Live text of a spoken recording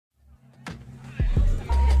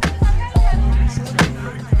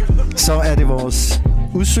Så er det vores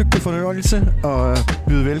udsøgte fornøjelse at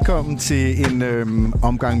byde velkommen til en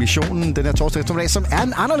omgang Missionen den her torsdag eftermiddag, som er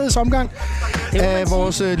en anderledes omgang af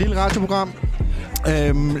vores lille radioprogram.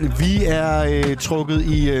 Vi er trukket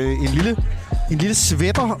i en lille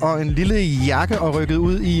sweater og en lille jakke og rykket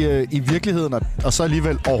ud i virkeligheden, og så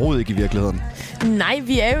alligevel overhovedet ikke i virkeligheden. Nej,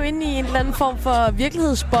 vi er jo inde i en eller anden form for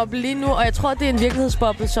virkelighedsboble lige nu, og jeg tror, det er en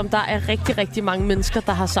virkelighedsboble, som der er rigtig, rigtig mange mennesker,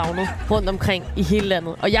 der har savnet rundt omkring i hele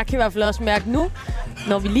landet. Og jeg kan i hvert fald også mærke nu,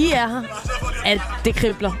 når vi lige er her, at det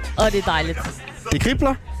kribler, og det er dejligt. Det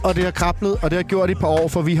kribler, og det har krablet, og det har gjort i et par år,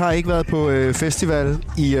 for vi har ikke været på festival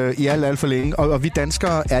i alt for længe. Og vi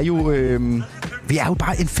danskere er jo... vi er jo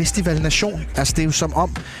bare en festivalnation. Altså, det er jo som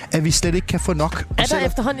om, at vi slet ikke kan få nok. Er der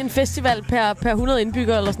efterhånden en festival per 100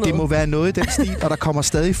 indbyggere eller sådan noget? Det må være noget i den stil, og der kommer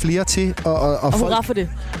stadig flere til. Og folk for det.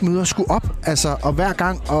 Møder sgu op, altså, og hver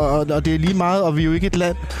gang. Og det er lige meget, og vi er jo ikke et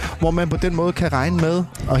land, hvor man på den måde kan regne med,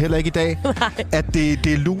 og heller ikke i dag, at det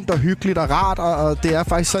er lunt og hyggeligt og rart, og det er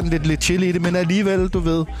faktisk sådan lidt chill i det, men alligevel, du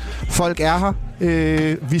ved, folk er her.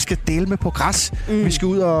 Vi skal dele med på græs. Vi skal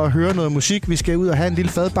ud og høre noget musik. Vi skal ud og have en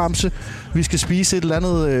lille fadbamse. Vi skal spise et eller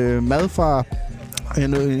andet mad fra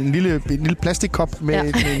en lille plastikkop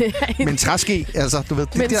med en træske. Altså, du ved,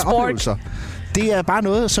 det der oplevelser. Det er bare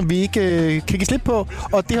noget, som vi ikke kan give slip på.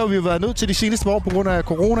 Og det har vi jo været nødt til de seneste år på grund af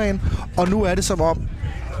coronaen. Og nu er det som om,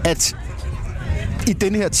 at i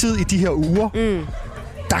denne her tid, i de her uger,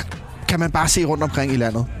 der kan man bare se rundt omkring i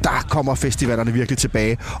landet. Der kommer festivalerne virkelig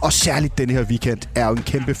tilbage. Og særligt denne her weekend er jo en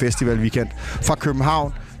kæmpe festivalweekend. Fra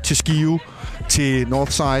København til Skive, til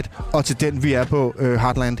Northside og til den, vi er på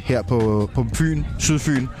Heartland her på Fyn,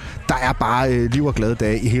 Sydfyn. Der er bare liv og glade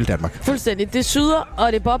dage i hele Danmark. Fuldstændig. Det syder,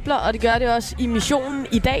 og det bobler, og det gør det også i missionen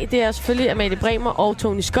i dag. Det er selvfølgelig Amalie Bremer og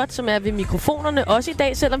Tony Scott, som er ved mikrofonerne også i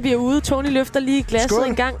dag, selvom vi er ude. Tony løfter lige glasset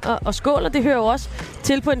en gang og skåler. Det hører jo også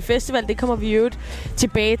til på en festival. Det kommer vi jo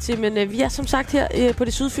tilbage til. Men vi er som sagt her på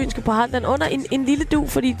det sydfynske på Heartland under en lille du,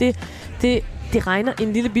 fordi det regner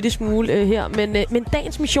en lille bitte smule her. Men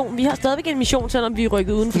dagens mission, vi har stadigvæk en mission, selvom vi er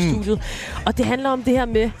rykket uden for studiet. Og det handler om det her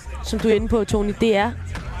med, som du er inde på, Tony, det er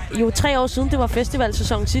jo 3 år siden, det var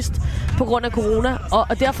festivalsæson sidst, på grund af corona.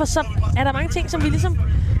 Og derfor så er der mange ting, som vi ligesom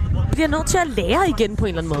bliver nødt til at lære igen på en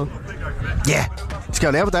eller anden måde. Ja, yeah. Vi skal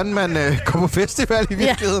jo lære, hvordan man kommer på festival i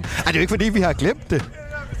virkeligheden. Yeah. Det er jo ikke, fordi vi har glemt det.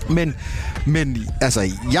 Men altså,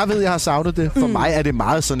 jeg ved, jeg har savnet det. For mig er det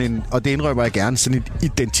meget sådan en, og det indrømmer jeg gerne, sådan et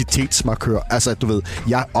identitetsmarkør. Altså, du ved,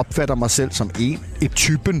 jeg opfatter mig selv som et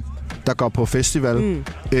typen, der går på festival.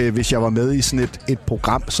 Hvis jeg var med i sådan et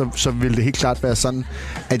program, så ville det helt klart være sådan,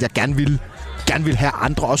 at jeg gerne ville have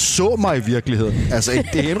andre også så mig i virkeligheden. Altså,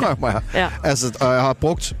 det indrømmer jeg. Ja. Altså, og jeg har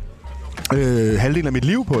brugt halvdelen af mit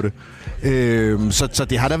liv på det. Så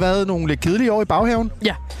det har da været nogle lidt kedelige år i baghaven,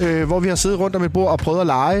 hvor vi har siddet rundt om et bord og prøvet at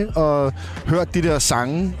lege og hørt de der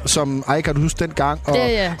sange, som kan du huske dengang,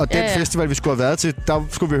 og den festival, vi skulle have været til, der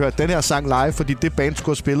skulle vi høre den her sang live, fordi det band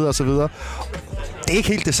skulle have spillet og så videre. Det er ikke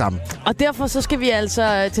helt det samme. Og derfor så skal vi altså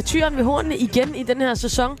tage tyren ved hornene igen i den her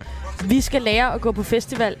sæson. Vi skal lære at gå på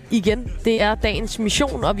festival igen. Det er dagens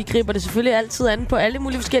mission, og vi griber det selvfølgelig altid an på alle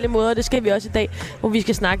mulige forskellige måder. Det skal vi også i dag, hvor vi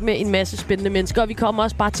skal snakke med en masse spændende mennesker. Og vi kommer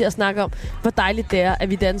også bare til at snakke om, hvor dejligt det er, at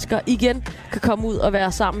vi danskere igen kan komme ud og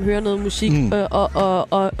være sammen, høre noget musik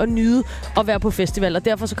og nyde at være på festival. Og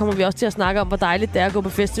derfor så kommer vi også til at snakke om, hvor dejligt det er at gå på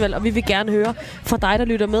festival. Og vi vil gerne høre fra dig, der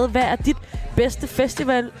lytter med. Hvad er dit bedste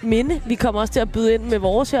festivalminde? Vi kommer også til at byde ind med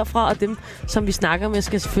vores herfra, og dem, som vi snakker med,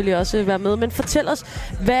 skal selvfølgelig også være med. Men fortæl os,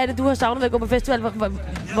 hvad er det, du har savnet ved at gå på festival?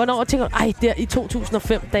 Hvornår tænker du, der i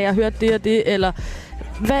 2005, da jeg hørte det og det, eller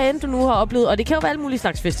hvad end du nu har oplevet? Og det kan jo være alle mulige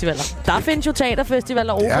slags festivaler. Der findes jo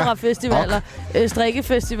teaterfestivaler, operafestivaler,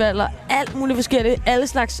 strikkefestivaler, alt muligt forskelligt. Alle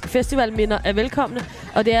slags festivalminder er velkomne,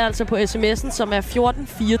 og det er altså på sms'en, som er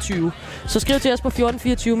 1424. Så skriv til os på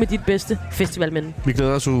 1424 med dit bedste festivalminde. Vi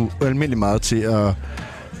glæder os ualmindeligt meget til at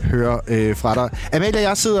høre fra dig. Amalie og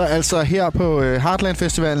jeg sidder altså her på Heartland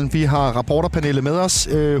Festivalen. Vi har rapporterpanelet med os.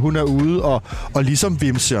 Hun er ude og ligesom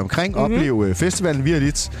vimse omkring, opleve festivalen. Vi er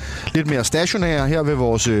lidt mere stationære her ved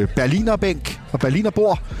vores berlinerbænk og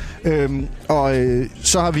berlinerbord.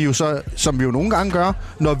 Så har vi jo så, som vi jo nogle gange gør,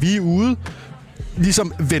 når vi er ude,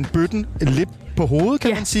 ligesom vendt bøtten lidt på hovedet,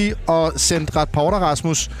 kan man sige, og sendt reporter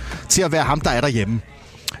Rasmus til at være ham, der er derhjemme.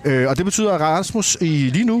 Og det betyder, at Rasmus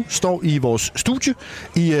lige nu står i vores studie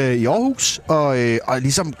i Aarhus, og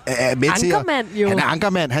ligesom er med til at... Han er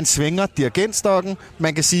ankermand, han svinger dirigentstokken.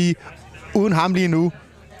 Man kan sige, uden ham lige nu,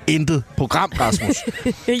 intet program, Rasmus.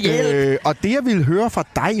 Og det, jeg ville høre fra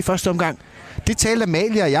dig i første omgang, det talte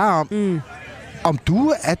Amalie og jeg om.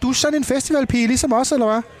 Er du sådan en festivalpige ligesom os, eller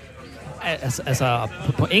hvad? Altså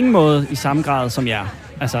på ingen måde i samme grad som jer.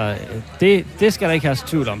 Altså, det skal der ikke have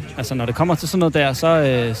tvivl om. Altså, når det kommer til sådan noget der,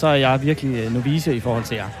 så er jeg virkelig novice i forhold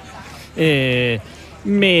til jer.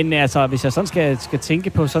 Men altså, hvis jeg sådan skal tænke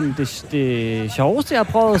på sådan det sjoveste, jeg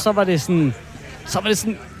har prøvet, så var det sådan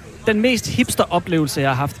den mest hipster-oplevelse, jeg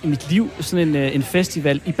har haft i mit liv. Sådan en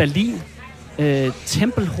festival i Berlin.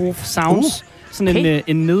 Tempelhof Sounds. Sådan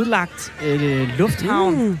en nedlagt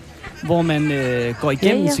lufthavn, hvor man går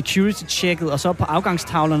igennem security-checket, og så på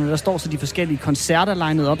afgangstavlerne, der står så de forskellige koncerter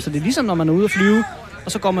legnet op. Så det er ligesom, når man er ude at flyve,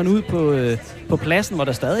 og så går man ud på pladsen, hvor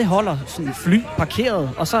der stadig holder sådan fly parkeret,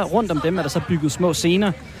 og så rundt om dem er der så bygget små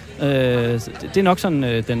scener. Det er nok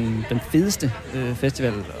sådan den fedeste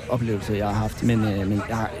festivaloplevelse, jeg har haft, men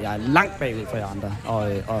jeg er langt bagud for jer andre,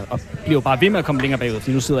 og bliver bare ved med at komme længere bagud,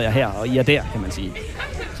 fordi nu sidder jeg her, og I er der, kan man sige.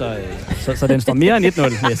 Så den står mere end 1-0,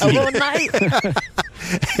 vil jeg sige. Nej!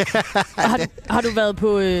 Har du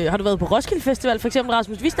været på Roskilde Festival, for eksempel,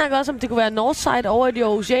 Rasmus? Vi snakker også om, det kunne være Northside over i det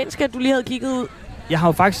aarhusianske, at du lige havde kigget ud. Jeg har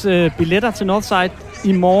jo faktisk billetter til Northside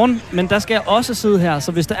i morgen, men der skal jeg også sidde her,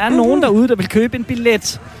 så hvis der er nogen derude, der vil købe en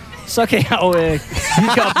billet, så kan jeg jo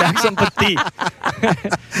lige opmærksom på det.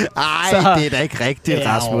 Ej, det er da ikke rigtigt,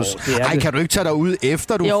 Rasmus. Ej, kan du ikke tage dig ud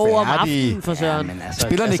efter du er færdig? Jo, om aftenen for søren.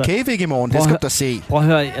 Spiller Nick Cave ikke i morgen? Det skal du da se. Prøv at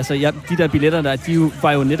høre, altså, de der billetter der,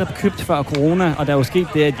 var jo netop købt før corona, og der er jo sket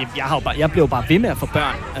det, at jeg blev jo bare ved med at få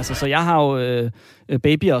børn. Altså, så jeg har jo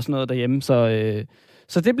babyer og sådan noget derhjemme,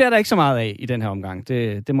 så det bliver der ikke så meget af i den her omgang.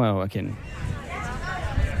 Det må jeg jo erkende.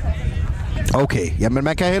 Okay, jamen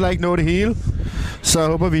man kan heller ikke nå det hele. Så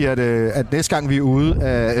håber vi, at næste gang vi er ude,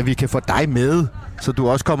 at vi kan få dig med, så du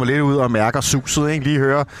også kommer lidt ud og mærker suset, ikke? Lige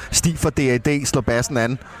høre Stig fra D.A.D. slå bassen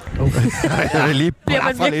an. Lige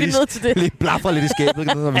blaffer lidt i skæbet,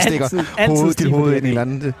 når vi stikker dit hoved ind i en eller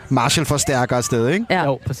anden Marshall-forstærker et sted, ikke? Ja.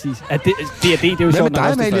 Jo, præcis. D.A.D. det er jo sjovt. Hvad med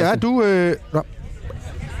dig, Amalie? Er du...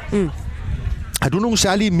 Har du nogle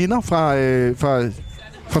særlige minder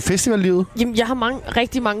fra festivallivet? Jamen, jeg har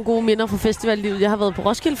rigtig mange gode minder fra festivallivet. Jeg har været på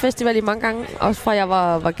Roskilde Festival i mange gange, også fra jeg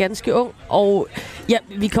var ganske ung. Og ja,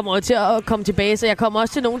 vi kommer jo til at komme tilbage, så jeg kommer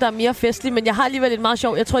også til nogen, der er mere festlige. Men jeg har alligevel et meget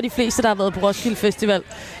sjovt. Jeg tror, de fleste, der har været på Roskilde Festival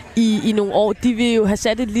i nogle år, de vil jo have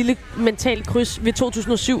sat et lille mentalt kryds ved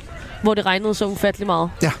 2007, hvor det regnede så ufattelig meget.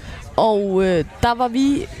 Ja. Og der var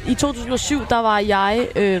vi... I 2007, der var jeg...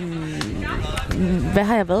 hvad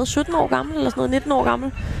har jeg været? 17 år gammel eller sådan noget? 19 år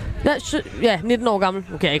gammel? Ja, 19 år gammel.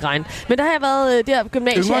 Nu kan jeg ikke regne. Men der har jeg været der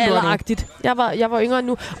gymnasiealderagtigt. Jeg var yngre end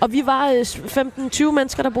nu. Og vi var 15-20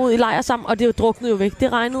 mennesker, der boede i lejr sammen, og det druknede jo væk.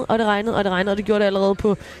 Det regnede, og det regnede, og det regnede, og det gjorde det allerede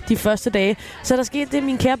på de første dage. Så der skete det,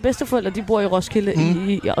 mine kære bedsteforældre, de bor i Roskilde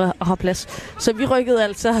og har plads. Så vi rykkede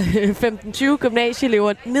altså 15-20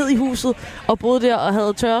 gymnasieelever ned i huset og boede der og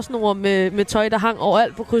havde tørresnore med tøj, der hang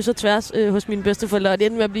overalt på kryds og tværs hos mine bedsteforældre. Og det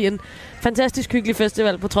endte med at blive en fantastisk hyggelig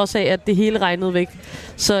festival, på trods af, at det hele regnede væk.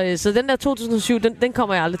 Så den der 2007, den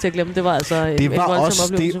kommer jeg aldrig til at glemme. Det var altså det var også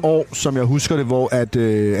oplevelse. Det år, som jeg husker det, hvor at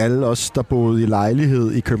alle os, der boede i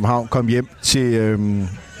lejlighed i København, kom hjem til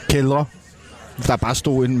kældre. Der bare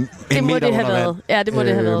stod en meter under vand. Ja, det må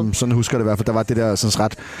det have været. Sådan husker det i hvert fald. Der var det der sådan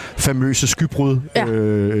ret famøse skybrud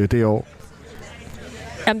det år.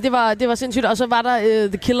 Jamen, det var sindssygt. Og så var der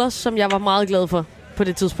The Killers, som jeg var meget glad for på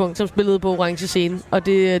det tidspunkt, som spillede på Orange Scene. Og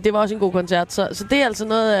det var også en god koncert. Så det er altså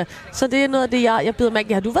noget, det er noget af det, jeg bider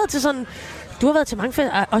mærke. Har du været til sådan... Du har været til mange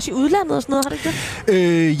festivaler, også i udlandet og sådan noget, har du ikke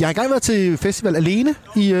det? Jeg har engang været til festival alene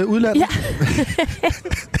i udlandet. Ja.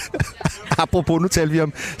 Apropos, nu talte vi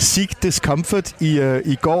om Seek Discomfort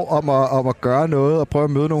i går, om at gøre noget og prøve at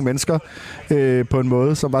møde nogle mennesker på en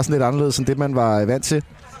måde, som var sådan lidt anderledes end det, man var vant til.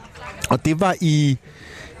 Og det var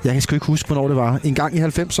jeg kan sgu ikke huske, hvornår det var. En gang i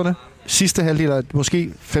 90'erne. Sidste halvdel,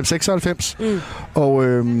 måske 5-96. Og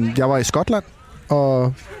jeg var i Skotland,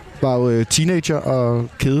 og var jo teenager og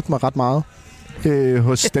kedede mig ret meget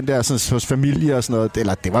hos den der sådan, hos familie og sådan noget.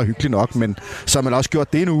 Eller det var hyggeligt nok, men så har man også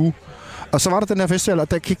gjort det en uge. Og så var der den her festival,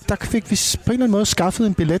 og der fik vi på en eller anden måde skaffet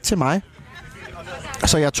en billet til mig.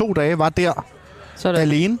 Så jeg 2 dage var der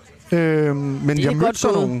alene. Men jeg mødte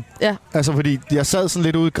sådan nogen. Ja. Altså, fordi jeg sad sådan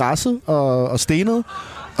lidt ude i græsset og stenede.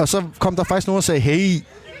 Og så kom der faktisk nogen og sagde, hey,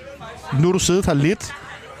 nu har du siddet her lidt.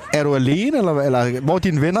 Er du alene, eller hvor er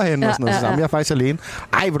dine venner henne? Og sådan noget. Så jeg er faktisk alene.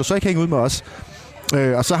 Ej, vil du så ikke hænge ud med os?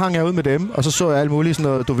 Og så hang jeg ud med dem, og så jeg alt muligt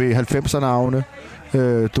sådan noget, du ved, 90'er-navne.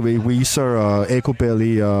 Du ved, Weezer og Echo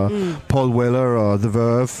Belly og Paul Weller og The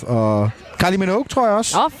Verve og Kylie Minogue, tror jeg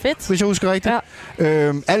også. Fedt. Hvis jeg husker rigtigt.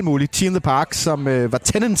 Ja. Alt muligt. T in the Park, som var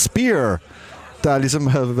Tennant Spear, der ligesom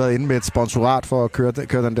havde været inde med et sponsorat for at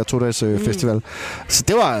køre den der 2-dages festival. Så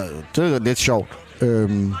det var lidt sjovt.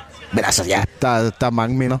 Men altså, ja, der er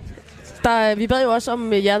mange minder. Vi bad jo også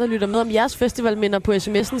om jer, der lytter med, om jeres festivalminder på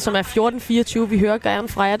sms'en, som er 1424. Vi hører gerne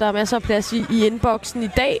fra jer. Der er masser af plads i inboxen i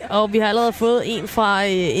dag, og vi har allerede fået en fra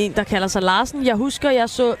en, der kalder sig Larsen. Jeg husker, jeg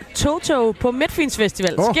så Toto på Midtfyns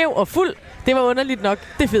Festival. Skæv og fuld. Det var underligt nok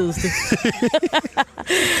det fedeste.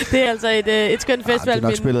 Det er altså et skønt festival. Det er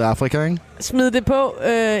nok spillet Afrika, ikke? Smid det på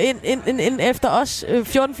ind efter os.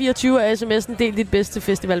 1424 af sms'en. Del dit bedste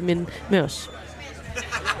festivalminde med os.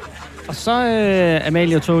 Og så,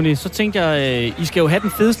 Amalie og Tony, så tænkte jeg, I skal jo have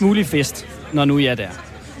den fedest mulige fest, når nu I er der.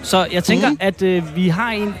 Så jeg tænker, at vi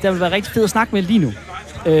har en, der vil være rigtig fed at snakke med lige nu.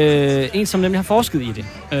 En, som nemlig har forsket i det.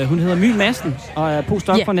 Hun hedder My Madsen og er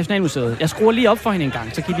postdoc fra Nationalmuseet. Jeg skruer lige op for hende en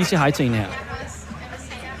gang, så kan I lige sige hej til hende her.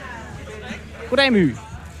 Goddag, My.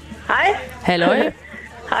 Hej. Halløj.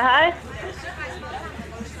 Hej.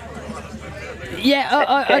 Ja,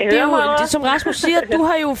 og det er jo, som Rasmus siger, du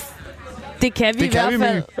har jo... Det kan vi i hvert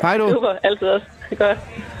fald. Hej du. Super, altid også. Godt.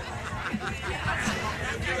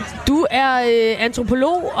 Du er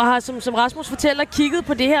antropolog og har, som Rasmus fortæller, kigget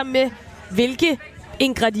på det her med, hvilke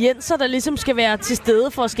ingredienser, der ligesom skal være til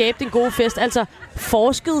stede for at skabe den gode fest. Altså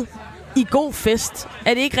forsket i god fest.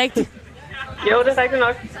 Er det ikke rigtigt? Jo, det er rigtigt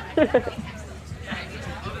nok.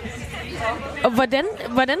 Og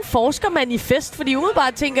hvordan forsker man i fest? Fordi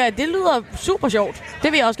umiddelbart tænker jeg, at det lyder super sjovt.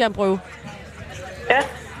 Det vil jeg også gerne prøve. Ja.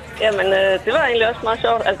 Jamen, det var egentlig også meget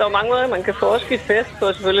sjovt. Altså, der er mange måder, man kan forske i fest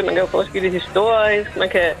på, selvfølgelig. Man kan jo forske i det historisk, man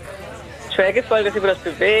kan tracke folk og se på deres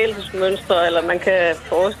bevægelsesmønstre, eller man kan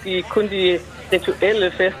forske i kun de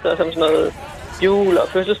rituelle fester, som sådan noget jul og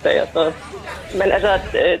fødselsdag og sådan noget. Men altså,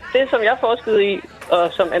 det som jeg forskede i,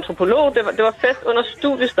 og som antropolog, det var fest under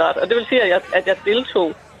studiestart, og det vil sige, at jeg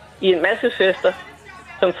deltog i en masse fester,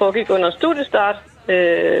 som foregik under studiestart,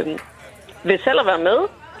 ved selv at være med,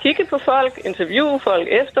 kigge på folk, interviewe folk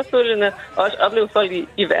efterfølgende, og også opleve folk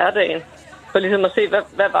i hverdagen. For ligesom at se,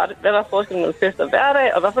 hvad var forskellen mellem fest og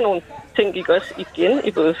hverdag, og hvad for nogle ting gik også igen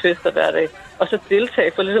i både fest og hverdag. Og så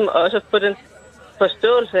deltage for ligesom også at få den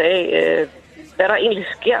forståelse af, hvad der egentlig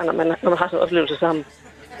sker, når man har sådan en oplevelse sammen.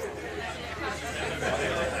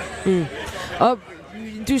 Og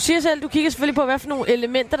du siger selv, du kigger selvfølgelig på, hvad for nogle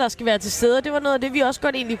elementer, der skal være til stede. Det var noget af det, vi også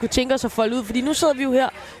godt egentlig kunne tænke os at folde ud. Fordi nu sidder vi jo her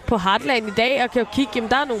på Heartland i dag og kan jo kigge, jamen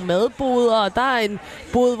der er nogle madboder, og der er en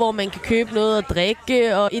bod, hvor man kan købe noget at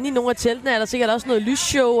drikke. Og inde i nogle af teltene er der sikkert også noget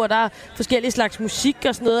lysshow, og der er forskellige slags musik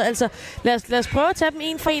og sådan noget. Altså lad os prøve at tage dem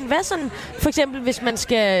en for en. Hvad sådan, for eksempel, hvis man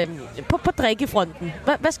skal på drikkefronten?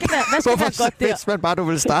 Hvad skal være godt der? Hvis man bare du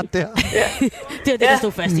vil starte der. Det er det, der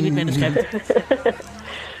stod fast i mit manuskript.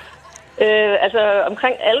 Altså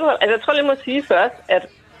omkring alkohol, altså jeg tror lige må sige først, at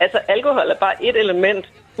altså alkohol er bare et element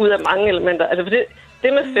ud af mange elementer. Altså for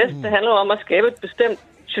det med fest, det handler om at skabe et bestemt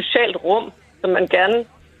socialt rum, som man gerne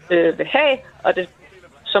vil have, og det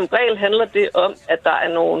som regel handler det om, at der er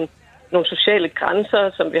nogle sociale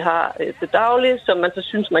grænser, som vi har til daglig, som man så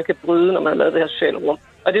synes, man kan bryde, når man har lavet det her sociale rum.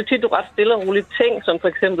 Og det er jo tit ret stille og rolige ting, som for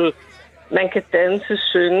eksempel, man kan danse,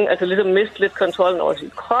 synge, altså ligesom miste lidt kontrollen over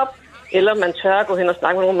sin krop, eller man tør at gå hen og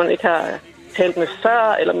snakke med nogen, man ikke har talt med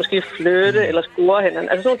før, eller måske flytte, eller score hinanden.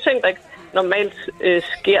 Altså sådan nogle ting, der ikke normalt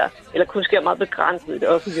sker, eller kun sker meget begrænset i det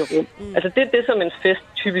offentlige rum. Altså det er det, som en fest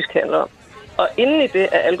typisk handler om. Og inden i det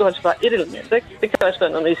er alkohol bare et element, ikke? Det kan også være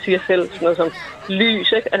noget, når I siger selv, sådan noget som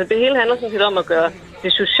lys, ikke? Altså det hele handler sådan set om at gøre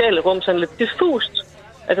det sociale rum sådan lidt diffust.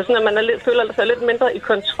 Altså sådan, at man føler sig lidt mindre i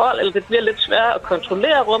kontrol, eller det bliver lidt sværere at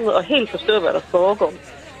kontrollere rummet og helt forstå, hvad der foregår.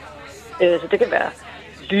 Så det kan være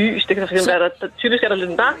lys, det kan fx være, der typisk er der lidt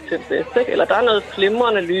mørkt til det, ikke? Eller der er noget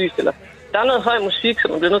flimrende lys, eller der er noget høj musik,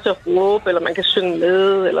 som man bliver nødt til at råbe, eller man kan synge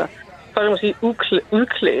med, eller folk kan sige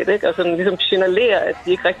udklædt, ikke? Og sådan ligesom signalerer, at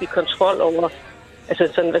de ikke rigtig har kontrol over, altså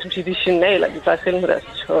sådan, hvad skal man sige, de signaler, de plejer at sende med deres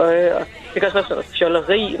tøj, og det kan også være sådan noget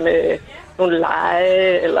fjolleri med nogle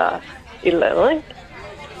lege, eller et eller andet,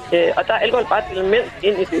 ikke? Og der er alkohol bare et element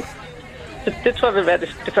ind i det. Så det tror jeg vil være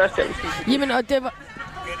det første, jeg vil sige. Jamen, og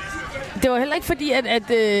det var heller ikke fordi,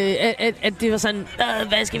 at det var sådan,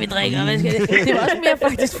 hvad skal vi drikke, og hvad skal det var også mere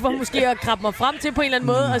faktisk for måske at krabbe mig frem til på en eller anden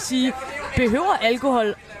måde at sige, behøver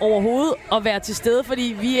alkohol overhovedet at være til stede,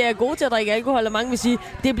 fordi vi er gode til at drikke alkohol, og mange vil sige,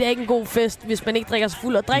 det bliver ikke en god fest, hvis man ikke drikker sig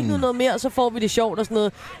fuld, og drik nu noget mere, og så får vi det sjovt og sådan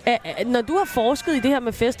noget. Når du har forsket i det her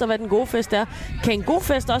med fest, og hvad den gode fest er, kan en god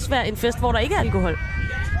fest også være en fest, hvor der ikke er alkohol?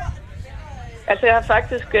 Altså, jeg har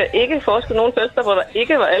faktisk ikke forsket nogen fester, hvor der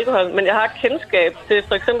ikke var alkohol, men jeg har kendskab til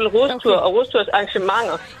for eksempel rustur og rusturs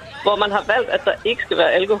arrangementer, hvor man har valgt, at der ikke skal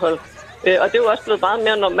være alkohol. Og det er jo også blevet meget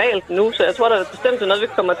mere normalt nu, så jeg tror, der er bestemt noget, vi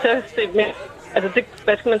kommer til at se mere. Altså, det,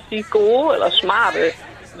 hvad skal man sige, gode eller smarte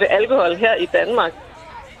ved alkohol her i Danmark.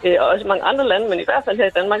 og også i mange andre lande, men i hvert fald her i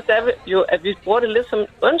Danmark, der er jo, at vi bruger det lidt som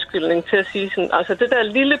undskyldning til at sige sådan, altså det der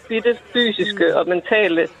lille bitte fysiske og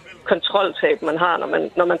mentale kontroltab, man har,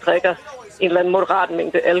 når man drikker en eller anden moderat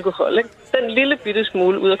mængde alkohol, ikke? Den lille bitte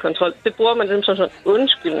smule ud af kontrol, det bruger man ligesom som sådan en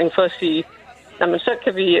undskyldning for at sige, jamen så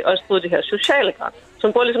kan vi også bryde de her sociale grænser. Så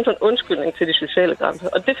man bruger ligesom sådan en undskyldning til de sociale grænser.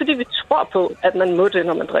 Og det er fordi, vi tror på, at man må det,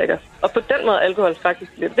 når man drikker. Og på den måde er alkohol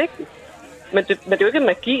faktisk lidt vigtigt. Men det er jo ikke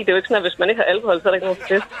magi. Det er jo ikke sådan, at hvis man ikke har alkohol, så er der ikke nogen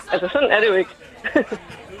fest. Altså sådan er det jo ikke.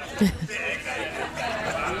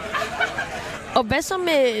 Og hvad så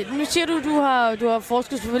med... Nu siger du har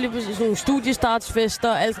forsket selvfølgelig på sådan nogle studiestartsfester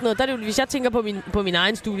og alt sådan noget. Der er det jo, hvis jeg tænker på min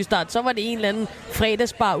egen studiestart, så var det en eller anden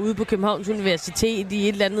fredagsbar ude på Københavns Universitet i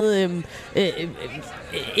et eller andet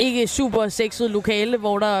ikke super sexet lokale,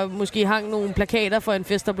 hvor der måske hang nogle plakater for en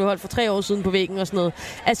fest, der blev holdt for 3 år siden på væggen og sådan noget.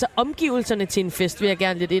 Altså omgivelserne til en fest vil jeg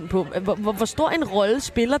gerne lidt ind på. Hvor stor en rolle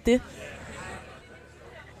spiller det?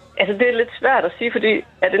 Altså det er lidt svært at sige, fordi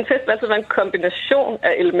at en fest vil altid være en kombination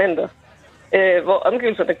af elementer. Hvor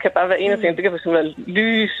omgivelserne kan bare være en af tingene. Det kan fx være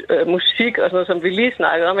lys, musik og sådan noget, som vi lige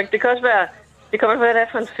snakkede om. Ikke? Det kan også være, hvad det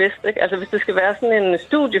er for en fest. Ikke? Altså hvis det skal være sådan en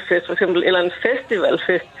studiefest for eksempel, eller en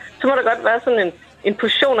festivalfest, så må der godt være sådan en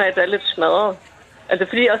portion af, at det er lidt smadret. Altså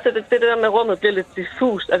fordi også det der med rummet bliver lidt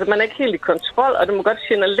diffust. Altså man er ikke helt i kontrol, og det må godt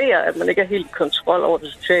signalere, at man ikke er helt i kontrol over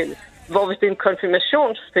det sociale. Hvor hvis det er en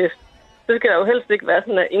konfirmationsfest, så skal der jo helst ikke være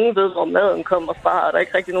sådan, at ingen ved, hvor maden kommer fra, og der er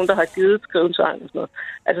ikke rigtig nogen, der har givet skrivensang og sådan noget.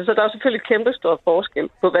 Altså, så der er jo selvfølgelig kæmpe stor forskel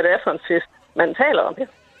på, hvad det er for en fest, man taler om her.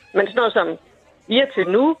 Men sådan noget som, I er til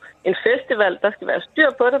nu, en festival, der skal være styr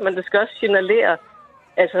på det, men det skal også signalere,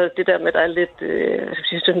 altså det der med, at der er lidt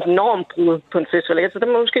sådan en normbrud på en festival. Altså, der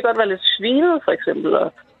må måske godt være lidt svinet, for eksempel,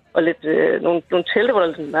 og lidt nogle telte, hvor der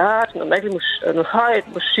er lidt mørkt, noget højt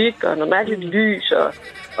musik, og noget mærkeligt lys,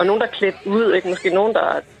 og nogen, der er klædt ud, ikke? Måske nogen,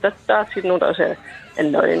 der er tit nogen, der også er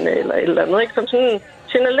nøgne, eller et eller andet, ikke? Som sådan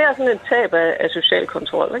signalerer sådan et tab af social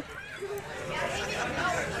kontrol, ikke?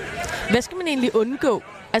 Hvad skal man egentlig undgå?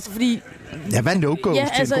 Altså, fordi... Ja, hvad no-go til en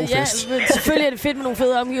god fest? Ja, selvfølgelig er det fedt med nogle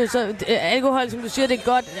fede omgivelser. Alkohol, som du siger, det er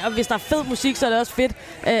godt, og hvis der er fed musik, så er det også fedt.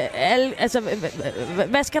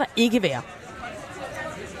 Hvad skal der ikke være?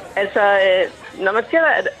 Altså, når man siger,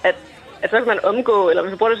 at så kan man omgå, eller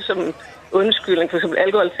hvis man bruger det som undskyldning, for eksempel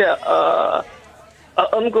alkohol til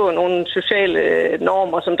at omgå nogle sociale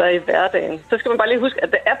normer, som der er i hverdagen, så skal man bare lige huske,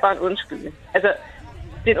 at det er bare en undskyldning. Altså,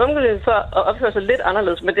 det er en undskyldning for at opføre sig lidt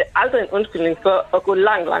anderledes, men det er aldrig en undskyldning for at gå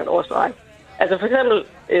langt, langt over stregen. Altså for eksempel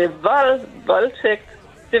voldtægt,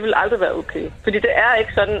 det vil aldrig være okay. Fordi det er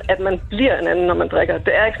ikke sådan, at man bliver en anden, når man drikker.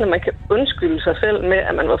 Det er ikke sådan, at man kan undskylde sig selv med,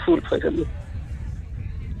 at man var fuld, for eksempel.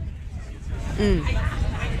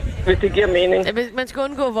 Hvis det giver mening. Ja, man skal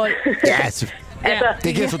undgå vold. Ja, altså,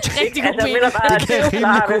 det giver rigtig god mening. Det giver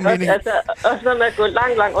rimelig god mening. Altså, også noget med at gå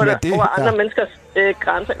langt over andre menneskers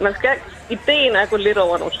grænser. Ideen er at gå lidt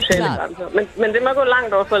over nogle sociale grænser. Men det må gå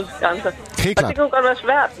langt over folks grænser. Og det kan jo godt være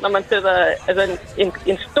svært, når man sætter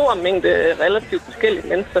en stor mængde relativt forskellige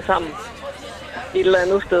mennesker sammen et eller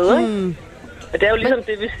andet sted. Ikke? Og det er jo ligesom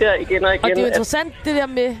det, vi ser igen og igen. Og det er jo interessant, det der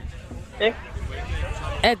med... Ikke?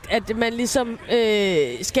 At man ligesom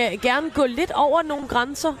skal gerne gå lidt over nogle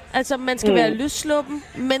grænser. Altså, man skal være løssluppen,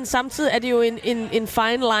 men samtidig er det jo en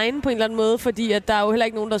fine line på en eller anden måde, fordi at der er jo heller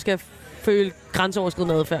ikke nogen, der skal føle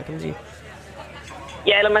grænseoverskridende adfærd, kan man sige.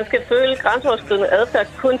 Ja, eller man skal føle grænseoverskridende adfærd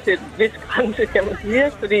kun til et vis grænse, kan man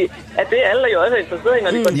sige. Fordi at det alle jo også er interesseret i,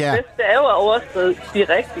 når de går til fest, det er jo at overskride de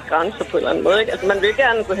rigtige grænser på en eller anden måde. Ikke? Altså, man vil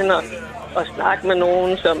gerne gå hen og snakke med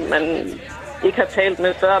nogen, som man ikke har talt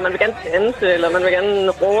med før. Man vil gerne danse, eller man vil gerne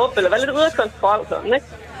råbe, eller være lidt ude af kontrol. Sådan, ikke?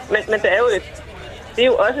 Men det er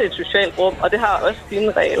jo også et socialt rum, og det har også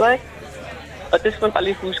sine regler, ikke? Og det skal man bare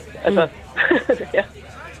lige huske. Altså, ja.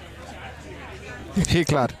 Helt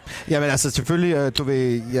klart. Jamen altså selvfølgelig,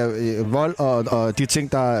 vold og de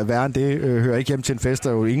ting, der er værre end det, hører ikke hjem til en fest, der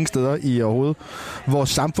er jo ingen steder i overhovedet vores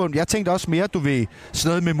samfund. Jeg tænkte også mere, sådan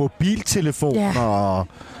noget med mobiltelefon og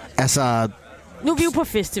altså... Nu er vi jo på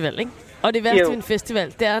festival, ikke? Og det værste ved en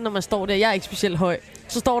festival, det er, når man står der, jeg er ikke specielt høj,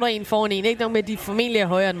 så står der en foran en, ikke nok med, de formentlig er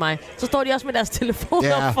højere end mig. Så står de også med deres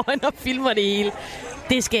telefoner foran og filmer det hele.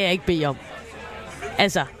 Det skal jeg ikke bede om.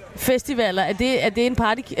 Altså, festivaler, er det en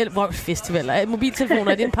festivaler,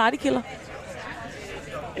 mobiltelefoner, er det en partykiller?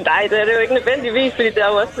 Nej, det er det jo ikke nødvendigvis, fordi det er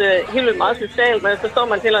jo også helt vildt meget socialt, men så står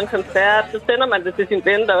man til en koncert, så sender man det til sin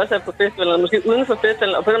ven, der også er på festivalen, eller måske uden for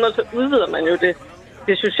festivalen, og på den måde så udvider man jo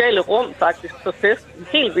det sociale rum faktisk på fest.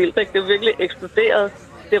 Helt vildt, ikke? Det er jo virkelig eksploderet,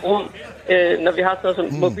 det rum, når vi har sådan noget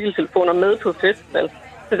som mobiltelefoner med på festival.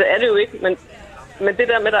 Så det er det jo ikke, men det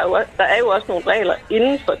der med, der er jo også nogle regler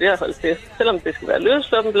inden for det her holde fest. Selvom det skal være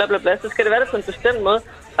løsluppen, bla bla bla, så skal det være det på en bestemt måde.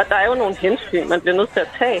 Og der er jo nogle hensyn, man bliver nødt til at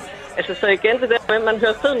tage. Altså, så igen det der med, at man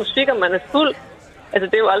hører fed musik, og man er fuld. Altså,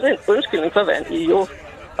 det er jo aldrig en undskyldning for at være en idiot.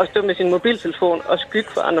 Og stå med sin mobiltelefon og skygge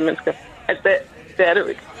for andre mennesker. Altså, det er det jo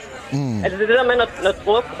ikke. Altså, det er det der med, når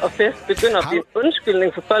druk og fest begynder at blive en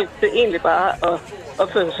undskyldning for folk, det er egentlig bare at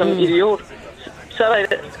opføre sig som en idiot.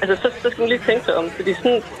 Så skal man lige tænke sig om, fordi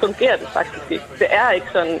sådan fungerer det faktisk ikke. Det er ikke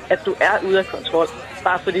sådan, at du er ude af kontrol,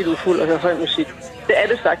 bare fordi du er fuld og hører høj musik. Det er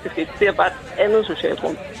det faktisk ikke. Det er bare et andet socialt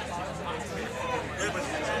rum.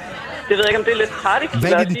 Det ved jeg ikke, om det er lidt hardigt.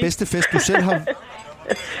 Hvad er den bedste fest, du selv har...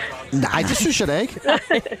 Nej, det synes jeg da ikke.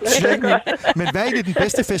 Men hvad er den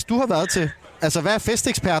bedste fest, du har været til? Altså, hvad er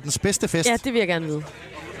festekspertens bedste fest? Ja, det vil jeg gerne vide.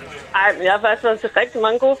 Ej, men jeg har faktisk været til rigtig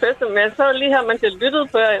mange gode fester, men jeg så lige her, man kan lytte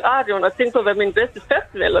på i radioen og tænke på, hvad min bedste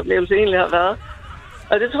festivaloplevelse egentlig har været.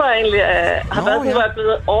 Og det tror jeg egentlig har været sådan, hvor jeg er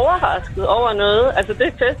blevet overrasket over noget. Altså,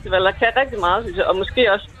 det festivaler kan rigtig meget, synes jeg, og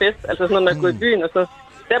måske også fest, altså sådan noget med at gå i byen og så.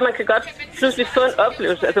 Der man kan godt pludselig få en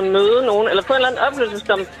oplevelse, altså møde nogen, eller få en eller anden oplevelse,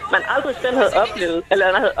 som man aldrig selv havde oplevet,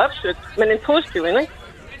 eller havde opsøgt, men en positiv en, ikke?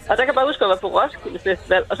 Og der kan bare huske at være på Roskilde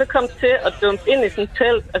Festival, og så komme til at dumpe ind i sådan et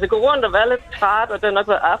telt. Altså gå rundt og være lidt træt, og det har nok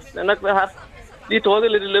været aften, og nok haft lige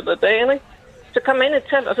drukket lidt i løbet af dagen, ikke? Så kommer ind i et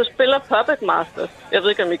telt, og så spiller Puppet Masters. Jeg ved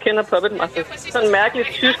ikke, om I kender Puppet Masters. Sådan en mærkelig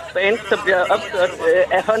tysk band, der bliver opført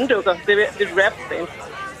af hånddukker. Det er et rap-band.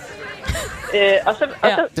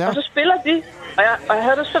 Og så spiller de, og jeg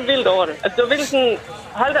havde det så vildt over det. Altså det var virkelig sådan,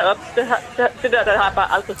 hold da op, det der har jeg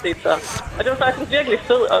bare aldrig set før. Og det var faktisk en virkelig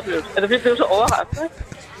fed oplevelse. Altså vi blev så overrasket, ikke?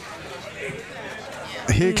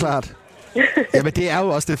 Helt klart. Jamen, det er jo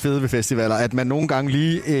også det fede ved festivaler, at man nogle gange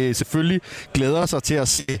lige selvfølgelig glæder sig til at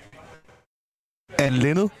se Anne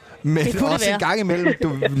Linnet, men også en gang imellem,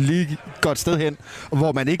 du lige går et sted hen,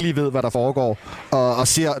 hvor man ikke lige ved, hvad der foregår, og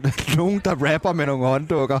ser nogen, der rapper med nogle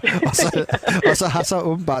hånddukker, og så har så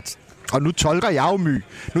åbenbart... Og nu tolker jeg jo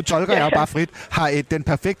Nu tolker jeg jo bare frit. Har den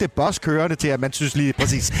perfekte boss kørende til, at man synes lige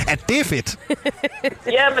præcis, at det er fedt.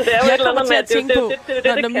 Ja, men det er jo et eller andet med, at det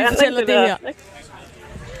kan, det her.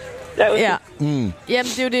 Ja. Jamen,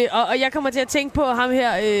 det er jo det. Og jeg kommer til at tænke på ham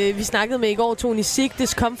her, vi snakkede med i går, Tony Sig,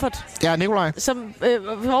 Discomfort. Ja, Nikolaj. Som,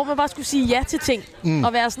 hvor man bare skulle sige ja til ting.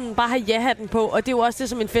 Og være sådan, bare have ja-hatten på. Og det er jo også det,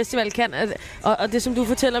 som en festival kan. Og det, som du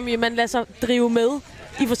fortæller mig, man lader sig drive med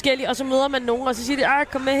i forskellige, og så møder man nogen, og så siger de,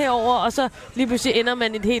 kom med herover, og så lige pludselig ender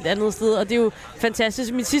man et helt andet sted, og det er jo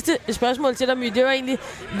fantastisk. Mit sidste spørgsmål til dig, My, det var egentlig,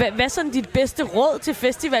 hvad er sådan dit bedste råd til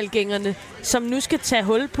festivalgængerne, som nu skal tage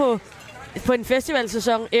hul på en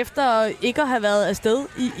festivalsæson, efter ikke at have været afsted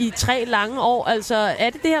i 3 lange år? Altså, er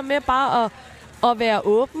det her med bare at være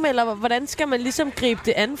åben, eller hvordan skal man ligesom gribe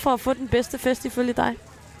det an for at få den bedste fest ifølge dig?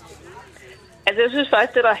 Altså, jeg synes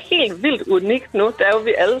faktisk, det der er helt vildt unikt nu, det er jo,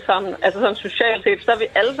 vi alle sammen, altså sådan socialt set, så har vi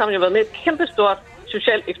alle sammen jo været med et kæmpestort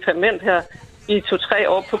socialt eksperiment her i 2-3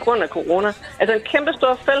 år på grund af corona. Altså en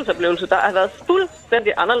kæmpestor fællesoplevelse, der har været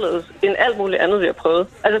fuldstændig anderledes end alt muligt andet, vi har prøvet.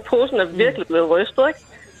 Altså posen er virkelig blevet rystet, ikke?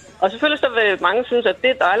 Og selvfølgelig så vil mange synes, at det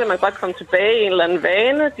er dejligt, at man godt kommer tilbage i en eller anden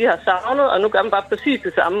vane, de har savnet, og nu gør man bare præcis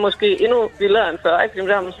det samme, måske endnu vildere end før, ikke? Fordi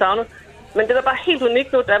det har man savnet. Men det der er bare helt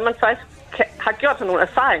unikt nu, det er, at man faktisk har gjort sig nogle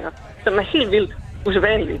erfaringer, som er helt vildt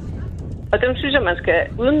usædvanlige. Og dem synes jeg, man skal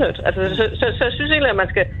udnytte. Altså, så jeg synes egentlig, at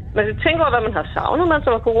man skal tænke over, hvad man har savnet, mens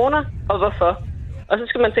der var corona, og hvorfor. Og så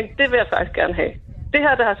skal man tænke, det vil jeg faktisk gerne have. Det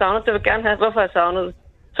her, der har savnet, det vil jeg gerne have. Hvorfor har jeg savnet det?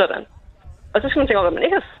 Sådan. Og så skal man tænke over, hvad man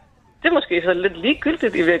ikke har. Det er måske så lidt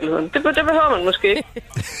ligegyldigt i virkeligheden. Det behøver man måske ikke.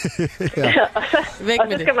 og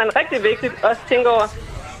så skal man rigtig vigtigt også tænke over,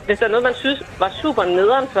 hvis der er noget, man synes var super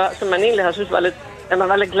nederen før, som man egentlig har synes var lidt, at man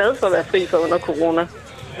var lidt glad for at være fri for under corona.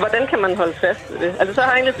 Hvordan kan man holde fast ved det? Altså, så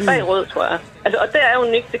har jeg egentlig 3 råd, tror jeg. Altså, og det er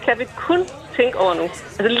unikt. Det kan vi kun tænke over nu.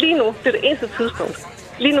 Altså, lige nu, det er det eneste tidspunkt.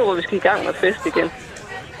 Lige nu, hvor vi skal i gang med fest igen.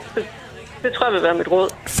 Det tror jeg vil være mit råd.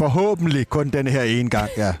 Forhåbentlig kun denne her ene gang,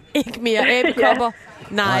 ja. Ikke mere æbekopper.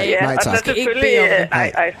 Nej, nej, tak. Og så selvfølgelig...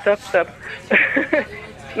 Stop.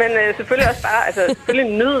 Men selvfølgelig også bare... Altså,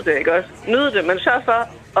 selvfølgelig nyde det, ikke også? Nyde det, men sørg for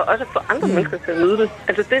at også få andre mennesker til at nyde det.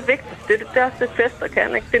 Altså, det er vigtigt. Det er også det fest, der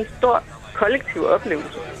kan, ikke? Det er en stor kollektiv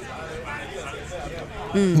oplevelse.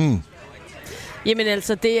 Jamen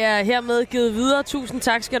altså, det er hermed givet videre. Tusind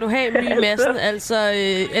tak skal du have, My Madsen, altså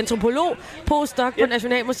antropolog, postdoc på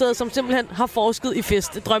Nationalmuseet, som simpelthen har forsket i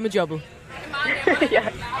fest. Drømmejobbet. Ja.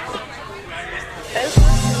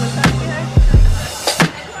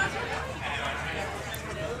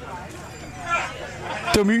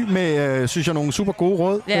 Det var My med, synes jeg, nogle super gode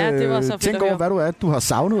råd. Ja, det var så fedt. Tænk over, hvad du har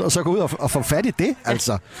savnet, og så gå ud og få fat i det,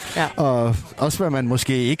 altså. Ja. Og også, hvad man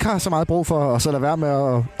måske ikke har så meget brug for, og så lade være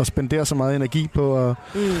med at spendere så meget energi på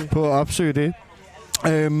at opsøge det.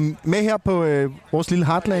 Med her på vores lille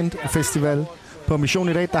Heartland Festival på Mission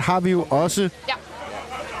i dag, der har vi jo også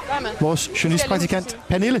vores journalistpraktikant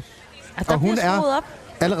Pernille. Og hun er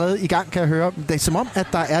allerede i gang, kan jeg høre. Det er som om, at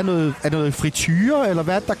der er noget frityre, eller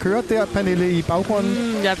hvad der kører der, Pernille, i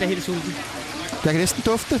baggrunden. Jeg bliver helt sulten. Jeg kan næsten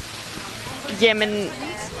dufte. Jamen,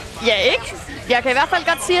 ja ikke. Jeg kan i hvert fald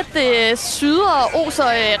godt sige, at det syder og oser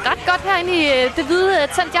ret godt herinde i det hvide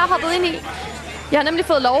telt, jeg har hoppet ind i. Jeg har nemlig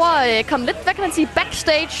fået lov at komme lidt, hvad kan man sige,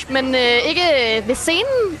 backstage, men ikke ved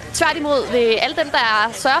scenen. Tværtimod ved alle dem,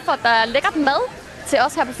 der sørger for, at der er lækkert mad til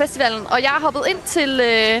os her på festivalen. Og jeg har hoppet ind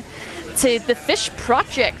til The Fish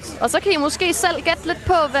Project. Og så kan I måske selv gætte lidt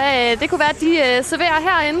på, hvad det kunne være, de serverer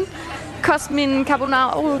herinde. Cosmin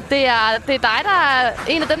Carbonaro, det er dig, der er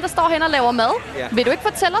en af dem, der står hen og laver mad. Ja. Vil du ikke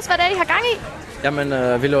fortælle os, hvad det er, I har gang i?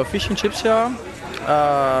 Jamen, vi laver fish and chips her.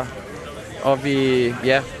 Og vi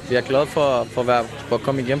er glade for at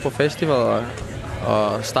komme igen på festival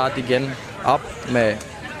og starte igen op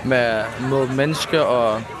med mennesker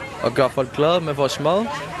og gøre folk glade med vores mad.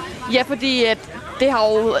 Ja, fordi det har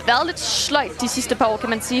jo været lidt sløjt de sidste par år, kan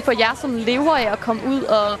man sige, for jer, som lever af at komme ud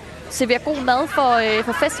og servere god mad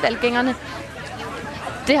for festivalgængerne.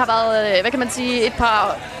 Det har været, hvad kan man sige, et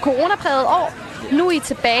par coronaprægede år. Nu er I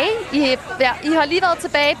tilbage. I har lige været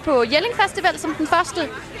tilbage på Jelling Festival som den første.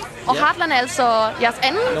 Og Heartland er altså jeres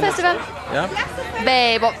anden festival.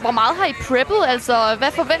 Ja. Hvor meget har I preppet? Altså,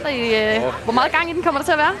 hvad forventer I? Hvor meget gang i den kommer der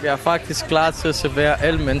til at være? Vi er faktisk klar til at servere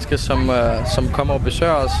alle mennesker, som kommer og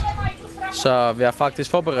besøger os. Så vi er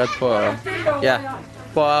faktisk forberedt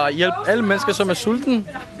på at hjælpe alle mennesker, som er sultne.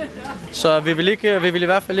 Så vi vil i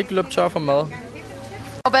hvert fald ikke løbe tør for mad.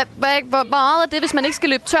 Og hvor meget er det, hvis man ikke skal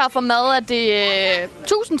løbe tør for mad? Er det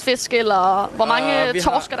 1000 fisk, eller hvor mange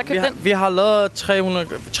torsk er der købt ind? Vi har lavet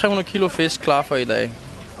 300 kilo fisk klar for i dag.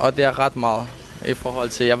 Og det er ret meget i forhold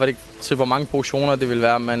til, jeg ved ikke til, hvor mange portioner det vil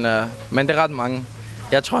være, men det er ret mange.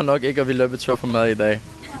 Jeg tror nok ikke, at vi løber tør for mad i dag.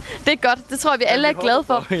 Det er godt. Det tror jeg, vi alle er glade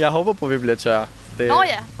for. Jeg håber på, at vi bliver tør. Nå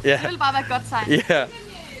ja, det vil bare være et godt tegn. Ja.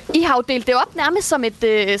 I har jo delt det op nærmest som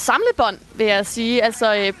et samlebånd, vil jeg sige.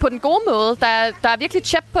 Altså på den gode måde. Der er virkelig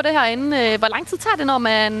tjep på det herinde. Hvor lang tid tager det, når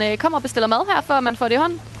man kommer og bestiller mad her, før man får det i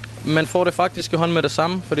hånden? Man får det faktisk i hånden med det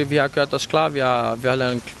samme, fordi vi har gjort os klar. Vi har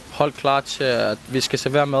lavet en hold klar til, at vi skal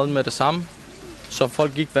servere maden med det samme. Så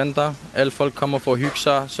folk ikke venter. Alle folk kommer for at hygge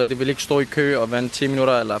sig, så de vil ikke stå i kø og vente 10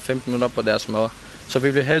 minutter eller 15 minutter på deres mad. Så vi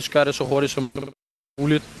vil helst gøre det så hurtigt som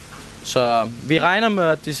muligt. Så vi regner med,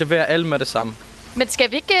 at de serverer alle med det samme. Men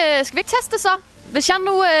skal vi ikke teste så? Hvis jeg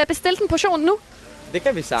nu bestilte en portion nu? Det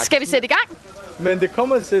kan vi sagtens. Skal vi sætte i gang? Men det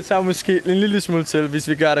kommer til at tage måske en lille smule til, hvis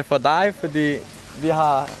vi gør det for dig, fordi vi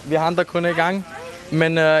har andre kunder i gang.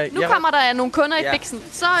 Men, nu kommer der nogle kunder i biksen.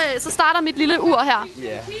 Så starter mit lille ur her.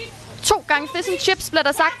 Yeah. 2 gange fish and chips, bliver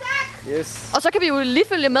der sagt. Yes. Og så kan vi jo lige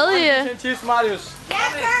følge med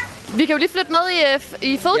vi kan jo lige flytte med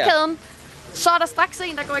i fødekæden. Yeah. Så er der straks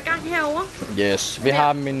en, der går i gang herovre. Yes, vi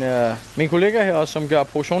har min kollega her, som gør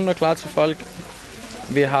portionerne klar til folk.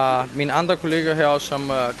 Vi har mine andre kolleger her,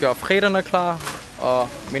 som gør fredagserne klar. Og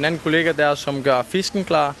min anden kollega der, som gør fisken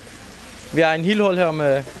klar. Vi har en hel hold her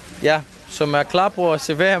med, som er klar på at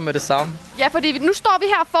servere med det samme. Ja, fordi nu står vi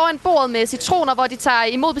her foran bordet med citroner, hvor de tager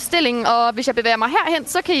imod bestillingen. Og hvis jeg bevæger mig herhen,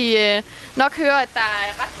 så kan I nok høre, at der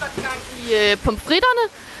er ret godt gang i pomfritterne.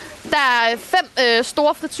 Der er 5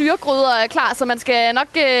 store frityregryder klar, så man skal nok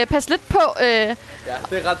passe lidt på. Ja, det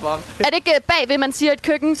er ret varmt. Er det ikke bagved, man siger et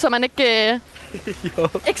køkken, så man ikke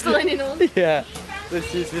støder ind i noget? Ja,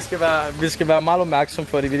 præcis. Vi skal være meget opmærksom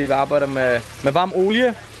på det, vi arbejder med varm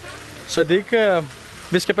olie. Så det ikke,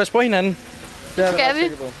 vi skal passe på hinanden. Det skal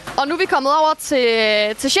vi. Og nu er vi kommet over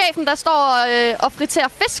til chefen, der står og friterer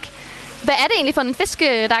fisk. Hvad er det egentlig for en fisk,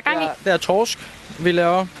 der er gang i? Det er torsk, vi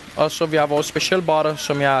laver. Og så vi har vores special butter,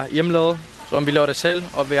 som er hjemmelavet, som vi laver det selv.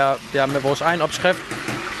 Og det er med vores egen opskrift.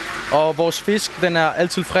 Og vores fisk, den er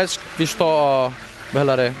altid frisk. Vi står og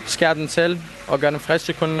skærer den selv og gør den frisk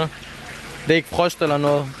til kunderne. Det er ikke frost eller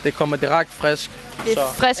noget. Det kommer direkte frisk. Det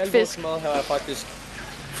er frisk fisk. Så mad her er faktisk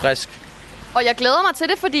frisk. Og jeg glæder mig til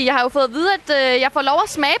det, fordi jeg har jo fået at vide, at jeg får lov at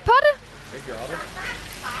smage på det. Det gør det.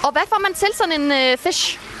 Og hvad får man til sådan en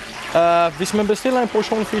fish? Hvis man bestiller en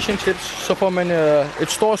portion fish and chips, så får man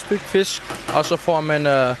et stort stykke fisk, og så får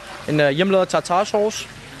man en hjemmelavet tartarsauce,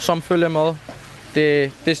 som følger med.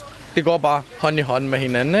 Det går bare hånd i hånd med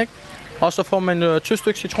hinanden, ikke? Og så får man 2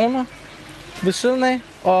 stykker citroner ved siden af,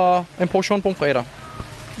 og en portion pomfritter.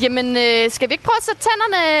 Jamen, skal vi ikke prøve at sætte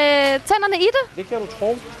tænderne i det? Det kan du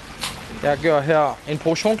tro. Jeg gør her en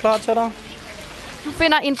portion klar til dig. Du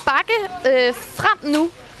finder en bakke frem nu.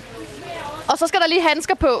 Og så skal der lige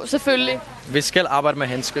handsker på, selvfølgelig. Vi skal arbejde med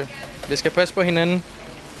handsker. Vi skal passe på hinanden.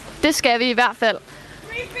 Det skal vi i hvert fald.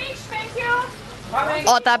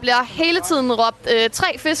 Og der bliver hele tiden råbt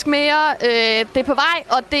 3 fisk mere, det er på vej,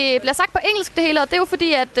 og det bliver sagt på engelsk det hele, og det er jo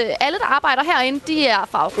fordi, at alle, der arbejder herinde, de er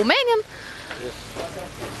fra Rumænien.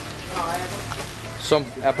 Som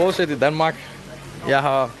er bosat i Danmark. Jeg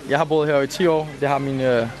har boet her i 10 år, det har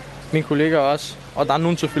mine kollegaer også. Og der er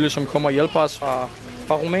nogen selvfølgelig, som kommer og hjælper os fra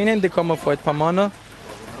Rumænien. Det kommer for et par måneder.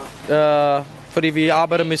 Fordi vi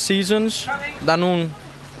arbejder med seasons. Der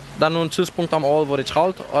er nogle tidspunkter om året, hvor det er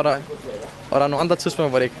travlt, og der er nogle andre tidspunkter,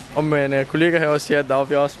 hvor det ikke. Og mine kollegaer her også siger, at der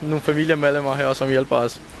er også nogle familiemedlemmer her, som hjælper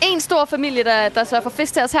os. En stor familie, der sørger for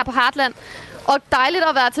fisk til os her på Heartland. Og dejligt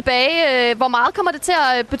at være tilbage. Hvor meget kommer det til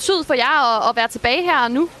at betyde for jer at være tilbage her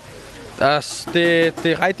nu? Det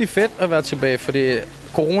er rigtig fedt at være tilbage, fordi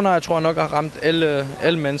corona, jeg tror nok, har ramt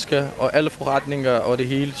alle mennesker og alle forretninger og det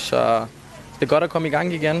hele. Så det er godt at komme i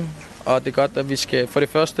gang igen. Og det er godt, at vi skal... For det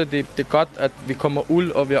første, det er godt, at vi kommer ud,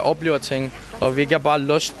 og vi oplever ting. Og vi ikke er bare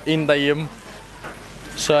låst ind derhjemme.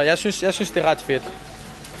 Så jeg synes, det er ret fedt.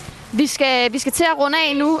 Vi skal til at runde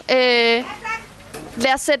af nu.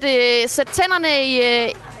 Lad os sætte tænderne i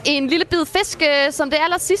en lille bid fisk som det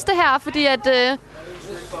aller sidste her, fordi at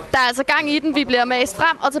der er altså gang i den. Vi bliver mast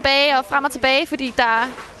frem og tilbage, fordi der er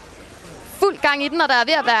fuld gang i den, og der er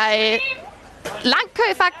ved at være lang kø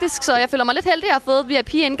faktisk, så jeg føler mig lidt heldig at have fået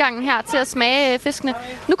VIP-indgangen her til at smage fiskene.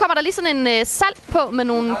 Nu kommer der lige sådan en salt på med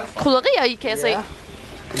nogle krydderier i, kan jeg se.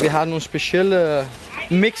 Vi har nogle specielle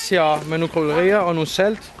mix her med nogle krydderier og nogle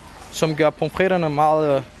salt, som gør pomfritterne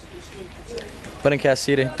meget... Hvordan kan jeg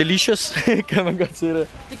sige det? Delicious, kan man godt sige det.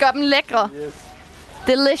 Det gør dem lækre. Yes.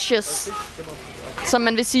 Delicious. Som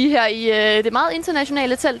man vil sige her i det meget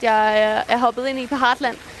internationale telt, jeg er hoppet ind i på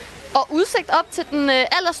Heartland. Og udsigt op til den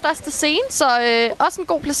allerstørste scene, så også en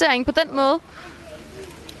god placering på den måde.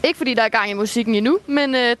 Ikke fordi der er gang i musikken endnu,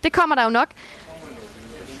 men det kommer der jo nok.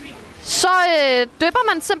 Så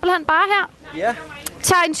dypper man simpelthen bare her. Ja.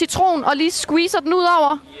 Tager en citron og lige squeezer den ud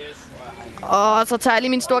over. Og så tager jeg lige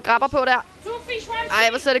mine store grabber på der. Ej,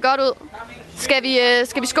 hvor ser det godt ud.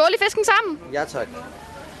 Skal vi skåle i fisken sammen? Ja, tak.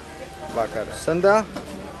 Sådan der.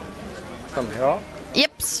 Kom her.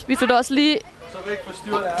 Jeps, vi flytter også lige...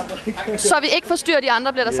 Så vi ikke forstyrrer de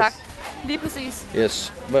andre, bliver der sagt. Lige præcis.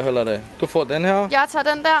 Yes. Hvad holder det? Du får den her. Jeg tager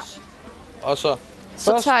den der. Og så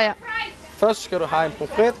tager jeg... Først skal du have en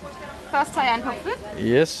pomfrit. Først tager jeg en pomfrit.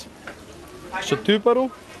 Yes. Så dypper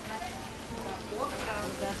du.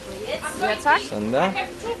 Ja, tak. Sådan der.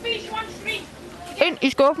 Ind i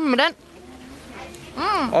skuffen med den.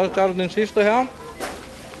 Og så tager du den sidste her.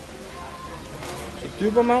 Så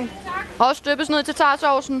dypper man. Også dyppes ned til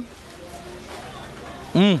tarsovsen.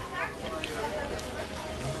 Det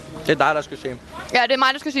er dig, der skal se. Ja, det er mig,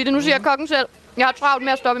 der skal sige det. Nu siger jeg kokken selv. Jeg har travlt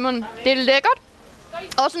med at stoppe i munden. Det er lækkert.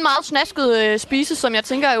 Også en meget snasket spise, som jeg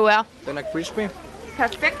tænker jo er... Den er crispy.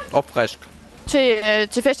 Perfekt. Og frisk.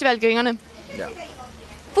 Til festivalgængerne. Ja.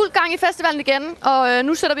 Fuld gang i festivalen igen, og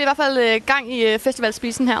nu sætter vi i hvert fald gang i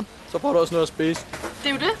festivalspisen her. Så får du også noget at spise. Det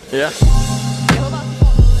er jo det. Ja.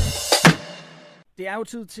 Det er jo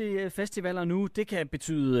tid til festivaler nu. Det kan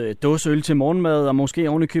betyde dåseøl til morgenmad, og måske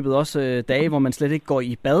ovenikøbet også dage, hvor man slet ikke går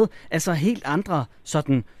i bad. Altså helt andre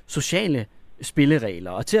sådan sociale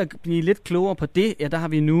spilleregler. Og til at blive lidt klogere på det, ja, der har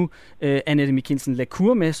vi nu Annette Michelsen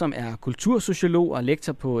Lacour med, som er kultursociolog og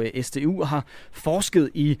lektor på SDU og har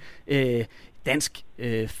forsket i dansk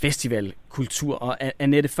festivalkultur. Og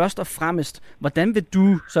Annette, først og fremmest, hvordan vil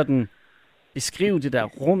du sådan beskrive det der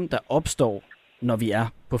rum, der opstår, når vi er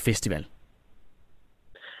på festival?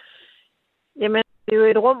 Jamen, det er jo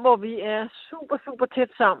et rum, hvor vi er super, super tæt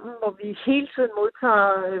sammen, hvor vi hele tiden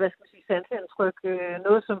modtager, sanseindtryk.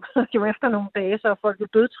 Noget, som jo efter nogle dage, så er folk jo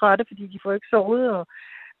dødtrætte, fordi de får ikke sovet, og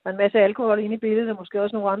der er en masse alkohol inde i billedet, og måske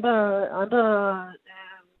også nogle andre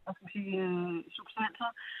substanser.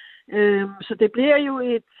 Så det bliver jo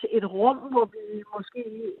et rum, hvor vi måske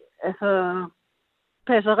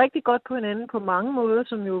passer rigtig godt på hinanden på mange måder,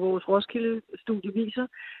 som jo vores Roskilde-studie viser,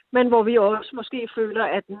 men hvor vi også måske føler,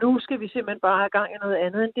 at nu skal vi simpelthen bare have gang i noget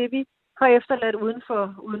andet, end det vi har efterladt uden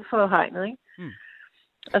for hegnet, ikke?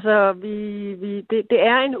 Altså, det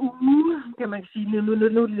er en uge, kan man sige,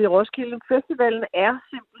 nu det Roskilde. Festivalen er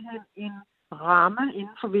simpelthen en ramme,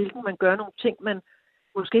 inden for hvilken man gør nogle ting, man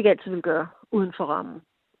måske ikke altid vil gøre uden for rammen.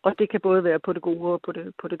 Og det kan både være på det gode og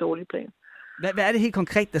på det dårlige plan. Hvad er det helt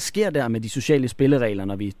konkret, der sker der med de sociale spilleregler,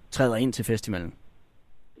 når vi træder ind til festivalen?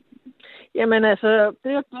 Jamen altså,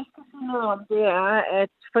 det jeg bedst kan sige noget om, det er,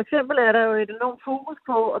 at for eksempel er der jo et enormt fokus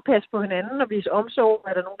på at passe på hinanden og vise omsorg.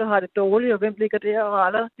 Er der nogen, der har det dårligt, og hvem ligger der og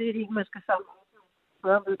raller? Det er en, man skal sammen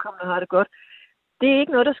med, om vedkommende har det godt. Det er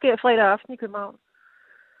ikke noget, der sker fredag aften i København.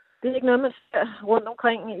 Det er ikke noget, man ser rundt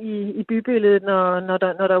omkring i bybilledet, når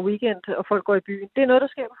der er weekend, og folk går i byen. Det er noget,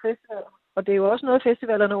 der sker på festivaler. Og det er jo også noget,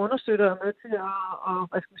 festivalerne understøtter og er med til at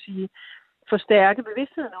hvad skal man sige, forstærke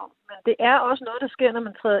bevidstheden om. Men det er også noget, der sker, når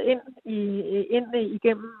man træder ind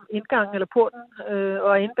igennem indgangen eller porten og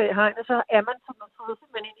er inde bag hegnet, så er man som man træder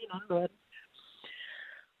simpelthen ind i en anden verden.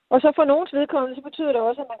 Og så for nogens vedkommende, så betyder det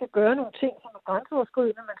også, at man kan gøre nogle ting, som er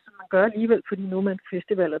grænseoverskridende, men som man gør alligevel, fordi nu er man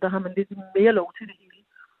festivaler, der har man lidt mere lov til det hele.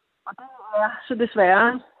 Og det er så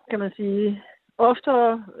desværre, kan man sige,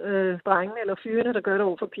 oftere drengene eller fyrene, der gør det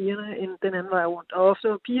over for pigerne, end den anden vej rundt. Og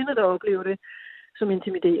ofte pigerne, der oplever det som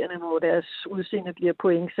intimiderende, hvor deres udseende bliver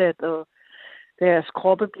pointsat, og deres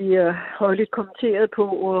kroppe bliver højligt kommenteret på,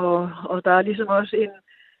 og der er ligesom også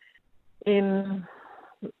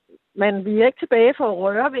vi er ikke tilbage for at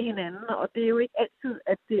røre ved hinanden, og det er jo ikke altid,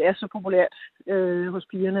 at det er så populært hos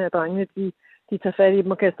pigerne, at drengene de tager fat i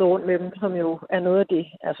dem og kaster rundt med dem, som jo er noget af det.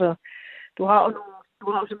 Altså, du har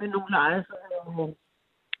jo simpelthen nogle lege,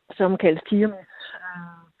 som kaldes tigermis,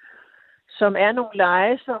 som er nogle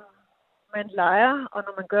lege, som man leger, og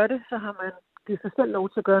når man gør det, så har man givet sig selv lov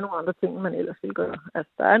til at gøre nogle andre ting, man ellers vil gøre.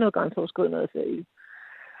 Altså, der er noget grænseoverskridende adfærd i.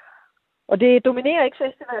 Og det dominerer ikke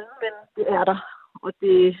festivalen, men det er der. Og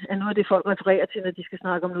det er noget af det, folk refererer til, når de skal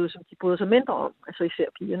snakke om noget, som de bryder sig mindre om. Altså især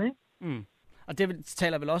pigerne, ikke? Mm. Og det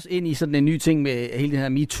taler vel også ind i sådan en ny ting med hele det her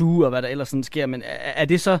MeToo og hvad der ellers sådan sker. Men er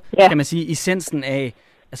det så, kan man sige, essensen af,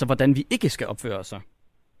 altså hvordan vi ikke skal opføre os så?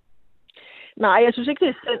 Nej, jeg synes ikke, det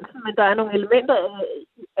er essensen, men der er nogle elementer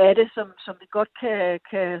af det, som vi godt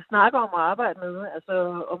kan snakke om og arbejde med. Altså,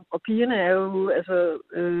 og pigerne er jo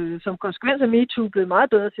som konsekvens af MeToo blevet meget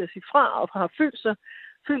bedre til at sige fra, og har følt,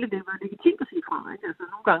 at det var legitimt at sige fra. Ikke? Altså,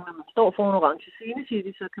 nogle gange, når man står foran en orange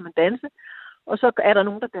scene, så kan man danse, og så er der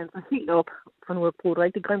nogen, der danser helt op, for nu har jeg brugt et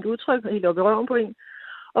rigtig grimt udtryk, helt op i røven på en,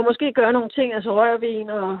 og måske gøre nogle ting, altså rører ved en,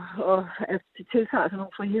 og altså, de tiltager sig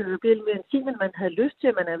nogle friheder, og bliver lidt mere intim, end man havde lyst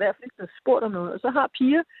til, man er i hvert fald ikke blevet spurgt om noget. Og så har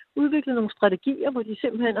piger udviklet nogle strategier, hvor de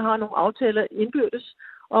simpelthen har nogle aftaler indbyrdes,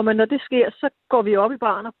 og når det sker, så går vi op i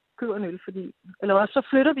baren og køber en øl, eller også så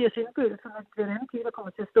flytter vi os indbyrdes, så det bliver en anden pige, der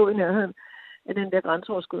kommer til at stå i nærheden af den der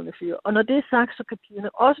grænseoverskridende fyr. Og når det er sagt, så kan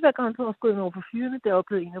pigerne også være grænseoverskridende over for fyrene. Det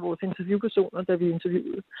oplevede en af vores interviewpersoner, da vi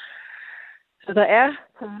interviewede. Så der er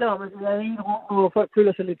tale om, at det er en rum, hvor folk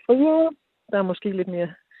føler sig lidt friere. Der er måske lidt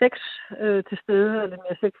mere sex til stede, og lidt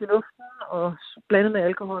mere sex i luften, og blandet med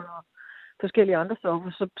alkohol og forskellige andre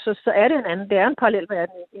stoffer. Så er det det er en parallel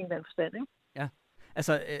verden i en eller anden forstand, ikke? Ja.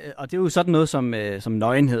 Altså, og det er jo sådan noget som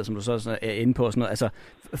nøgenhed, som du så er inde på og sådan noget. Altså,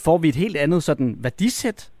 får vi et helt andet sådan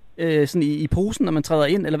værdisæt sådan i posen, når man træder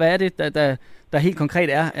ind, eller hvad er det, der helt konkret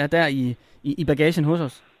er der i bagagen hos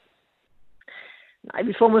os? Nej,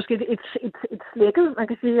 vi får måske et slækket, man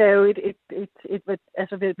kan sige, er jo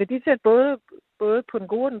et værdisæt både på den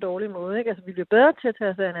gode og den dårlige måde, ikke? Altså, vi bliver bedre til at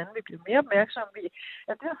tage os af hinanden, vi bliver mere opmærksomme. Det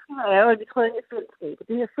der sker er jo, at vi træder ind i et fællesskab, og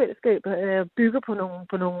det her fællesskab bygger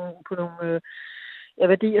på nogle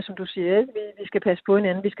værdier, som du siger, ikke? Vi skal passe på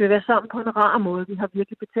hinanden. Vi skal være sammen på en rar måde. Vi har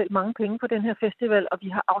virkelig betalt mange penge på den her festival, og vi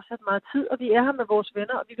har afsat meget tid, og vi er her med vores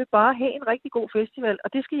venner, og vi vil bare have en rigtig god festival,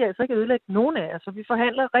 og det skal jeg altså ikke ødelægge nogen af os. Så vi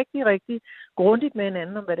forhandler rigtig, rigtig grundigt med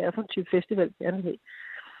hinanden om, hvad det er for en type festival, vi gerne vil have.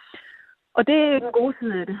 Og det er den gode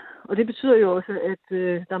side af det. Og det betyder jo også, at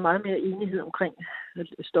der er meget mere enighed omkring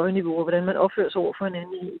støjniveauer, hvordan man opfører sig over for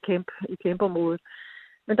hinanden i campområdet.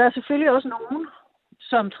 Men der er selvfølgelig også nogen,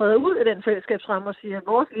 som træder ud af den fællesskabsramme og siger, at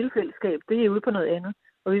vores lille fællesskab, det er ude på noget andet,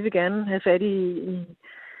 og vi vil gerne have fat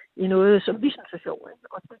i noget, som vi synes er sjovt.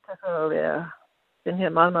 Og det kan så være den her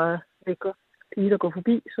meget, meget lækre pige, der går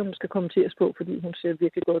forbi, som skal kommenteres på, fordi hun ser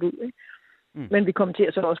virkelig godt ud. Ikke? Mm. Men vi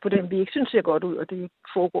kommenterer så også på dem, vi ikke synes ser godt ud, og det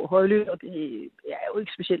foregår højlydt, og det er jo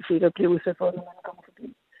ikke specielt fedt at blive udsat for, når man kommer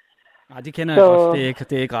forbi. Nej, det kender jeg godt.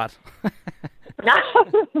 Det er ikke ret.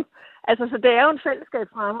 Nej. Altså, så det er jo en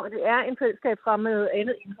fællesskabsramme, og det er en fællesskabsramme med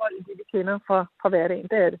andet indhold, end det vi kender fra hverdagen.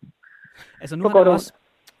 Det er det. Altså, nu har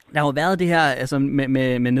der har jo været det her altså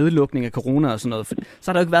med nedlukning af corona og sådan noget.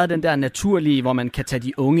 Så har der jo ikke været den der naturlige, hvor man kan tage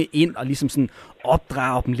de unge ind og ligesom sådan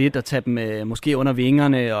opdrage dem lidt og tage dem måske under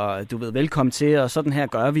vingerne og du ved, velkommen til, og sådan her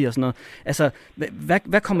gør vi og sådan noget. Altså,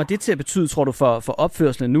 hvad kommer det til at betyde, tror du, for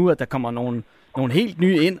opførselen nu, at der kommer nogle helt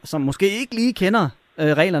nye ind, som måske ikke lige kender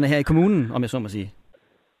reglerne her i kommunen, om jeg så må sige?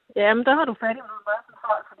 Ja, men der har du fat i noget meget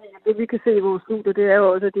centralt, fordi det vi kan se i vores studie, det er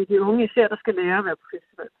jo også, at det er de unge især, der skal lære at være på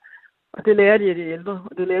festival. Og det lærer de af de ældre,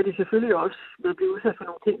 og det lærer de selvfølgelig også ved at blive udsat for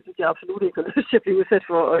nogle ting, som de absolut ikke har lyst til at blive udsat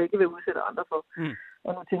for, og ikke vil udsætte andre for. Mm.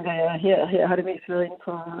 Og nu tænker jeg, her har det mest været inden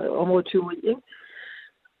for området tyveri, ikke?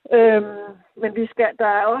 Men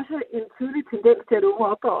der er også en tydelig tendens til, at unge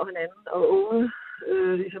opdrager hinanden, og unge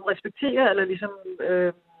ligesom respekterer, eller ligesom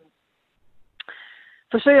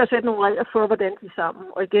forsøge at sætte nogle regler for, hvordan de er sammen.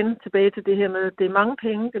 Og igen tilbage til det her med, det er mange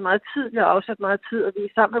penge, det er meget tid, vi har afsat meget tid, og vi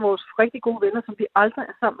er sammen med vores rigtig gode venner, som vi aldrig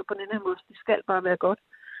er sammen med på den her måde. Det skal bare være godt.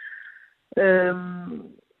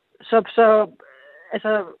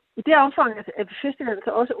 Altså, i det omfang, at festivalen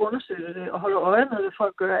så også undersøger det og holder øje med, hvad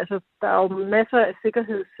folk gør. Altså, der er jo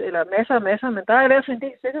masser af masser, men der er i hvert fald en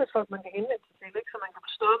del sikkerhedsfolk, man kan henvende sig til, ikke? Så man kan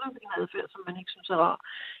forstå en adfærd, som man ikke synes er rar.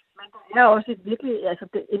 Men det er også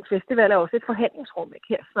en festival er også et forhandlingsrum, ikke?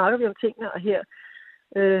 Her snakker vi om tingene, og her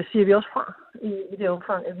siger vi også fra i det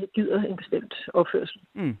omfang, at vi gider en bestemt opførsel.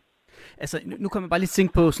 Mm. Altså, nu kan man bare lige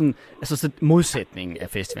tænke på sådan, altså så modsætningen af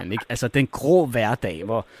festivalen, ikke? Altså den grå hverdag,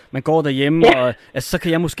 hvor man går derhjemme, og altså, så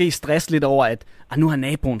kan jeg måske stresse lidt over, at nu har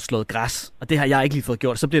naboen slået græs, og det har jeg ikke lige fået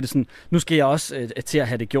gjort. Så bliver det sådan, nu skal jeg også til at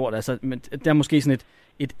have det gjort. Altså, men der er måske sådan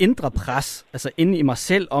et indre pres, altså inde i mig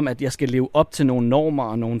selv, om at jeg skal leve op til nogle normer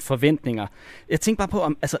og nogle forventninger. Jeg tænker bare på,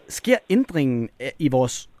 om altså, sker ændringen i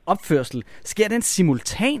vores opførsel, sker den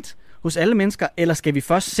simultant hos alle mennesker, eller skal vi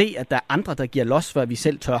først se, at der er andre, der giver los, før vi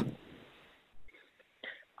selv tør?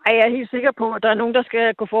 Ej, jeg er helt sikker på, at der er nogen, der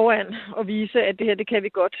skal gå foran og vise, at det her, det kan vi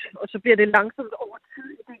godt. Og så bliver det langsomt over tid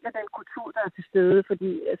en del af den kultur, der er til stede. Fordi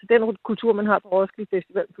altså, den kultur, man har på Roskilde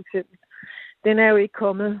Festival for eksempel, den er jo ikke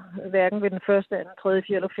kommet hverken ved den første, anden, tredje,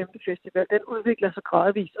 fjerde eller femte festival. Den udvikler sig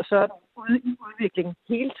gradvist, og så er den ude i udvikling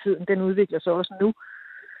hele tiden. Den udvikler sig også nu.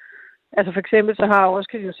 Altså for eksempel så har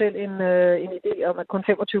Roskilde jo selv en idé om, at kun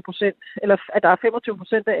 25%, eller at der er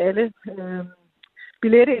 25% af alle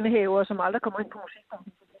billetindhævere, som aldrig kommer ind på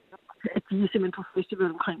musikbranchen, at de er simpelthen på festival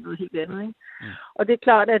omkring noget helt andet, ikke? Mm. Og det er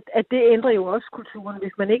klart, at det ændrer jo også kulturen.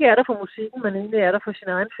 Hvis man ikke er der for musikken, men egentlig er der for sin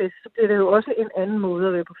egen fest, så bliver det jo også en anden måde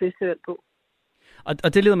at være på festival på.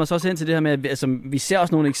 Og det leder mig så også hen til det her med, at altså, vi ser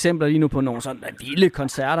også nogle eksempler lige nu på nogle sådan vilde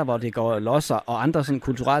koncerter, hvor det går losser, og andre sådan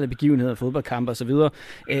kulturelle begivenheder, fodboldkampe osv.,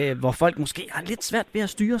 hvor folk måske har lidt svært ved at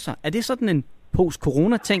styre sig. Er det sådan en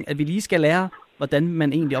post-corona-ting, at vi lige skal lære, hvordan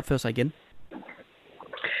man egentlig opfører sig igen?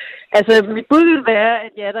 Altså, mit bud vil være,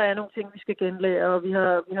 at ja, der er nogle ting, vi skal genlære, og vi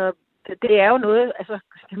har det er jo noget, altså,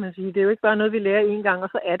 kan man sige, det er jo ikke bare noget, vi lærer en gang, og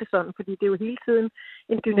så er det sådan, fordi det er jo hele tiden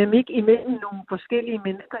en dynamik imellem nogle forskellige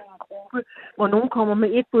mennesker i en gruppe, hvor nogen kommer med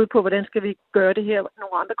et bud på, hvordan skal vi gøre det her,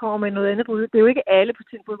 nogle andre kommer med noget andet bud. Det er jo ikke alle på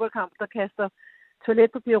sin fodboldkamp, der kaster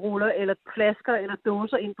toiletpapirruller eller flasker eller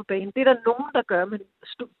dåser ind på banen. Det er der nogen, der gør, men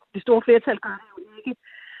det store flertal gør det jo ikke.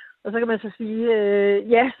 Og så kan man så sige,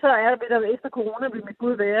 så er der efter corona, vil mit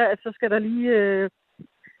bud være, at så skal der lige...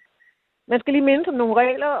 man skal lige minde om nogle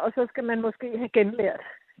regler, og så skal man måske have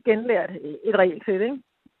genlært et regelsæt, ikke?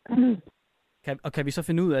 Kan vi så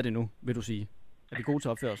finde ud af det nu, vil du sige? Er vi gode til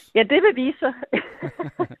at opføre os? Ja, det vil vise sig.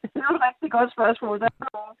 Det er et rigtig godt spørgsmål.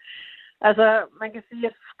 Altså, man kan sige,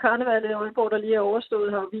 at karnevalet i Aalborg, der lige er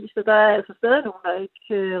overstået, har vist, at der er altså stadig nogen, der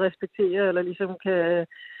ikke respekterer, eller ligesom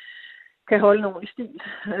kan holde en ordentlig stil,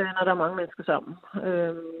 når der er mange mennesker sammen.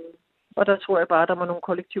 Og der tror jeg bare, at der må nogle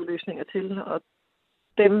kollektive løsninger til, og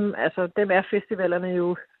dem er festivalerne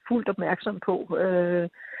jo fuldt opmærksom på,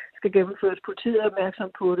 skal gennemføres. Politiet er opmærksom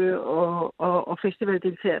på det, og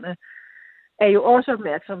festivaldeltagerne er jo også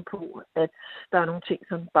opmærksom på, at der er nogle ting,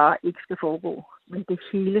 som bare ikke skal foregå. Men det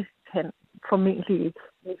hele kan formentlig ikke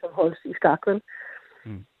ligesom holdes i skak, vel?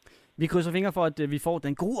 Mm. Vi krydser fingre for, at vi får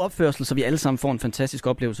den gode opførsel, så vi alle sammen får en fantastisk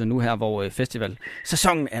oplevelse nu her, hvor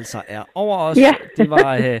festivalsæsonen altså er over os. Yeah. Det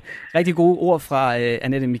var rigtig gode ord fra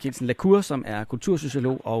Annette Mikkelsen Lacour, som er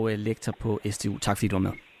kultursociolog og lektor på SDU. Tak fordi du var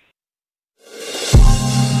med.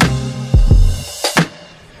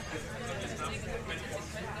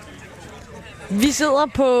 Vi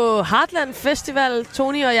sidder på Heartland Festival,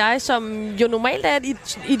 Tony og jeg, som jo normalt er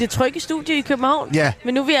i det trygge studie i København. Ja.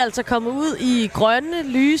 Men nu er vi altså kommet ud i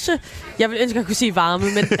grønne, lyse. Jeg vil ønske, at jeg kunne sige varme,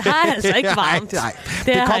 men det er altså ikke varmt. Nej.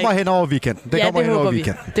 Det kommer hen over weekenden. Det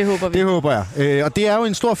håber vi. Det håber jeg. Og det er jo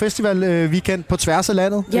en stor festival-weekend på tværs af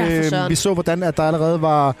landet. Ja, vi så, hvordan at der allerede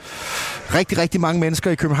var rigtig, rigtig mange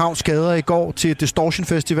mennesker i Københavns gader i går til Distortion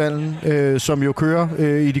Festivalen, som jo kører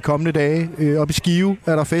i de kommende dage. Op i Skive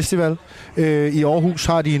er der festival. I Aarhus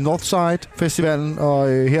har de Northside Festivalen, og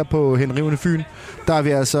her på Henrivende Fyn, der er vi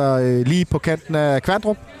altså lige på kanten af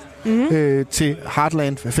Kvadrup til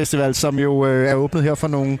Heartland Festival, som jo er åbnet her for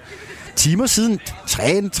nogle timer siden.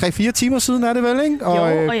 3-4 timer siden er det vel, ikke?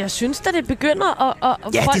 Og jeg synes, at det begynder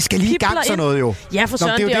at ja, det skal lige i gang sådan noget jo. Ja, for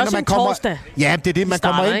sådan, det er også en torsdag. Ja, det er det, man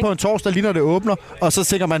kommer ind på en torsdag, lige når det åbner, og så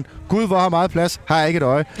tænker man, gud, hvor har meget plads, har jeg ikke et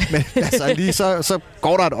øje. Men altså, lige så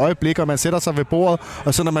går der et øjeblik, og man sætter sig ved bordet,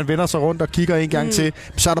 og så når man vender sig rundt og kigger en gang til,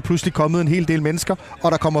 så er der pludselig kommet en hel del mennesker,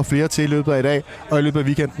 og der kommer flere til i løbet af i dag, og i løbet af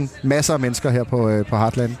weekenden masser af mennesker her på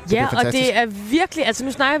Heartland. Ja, og det er virkelig, altså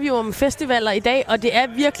nu snakker vi jo om festivaler i dag, og det er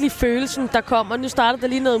virkelig følelsen følelsen, der kommer. Nu starter der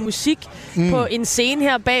lige noget musik på en scene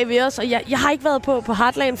her bag ved os, og jeg har ikke været på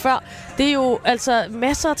Heartland før. Det er jo altså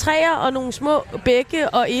masser af træer og nogle små bække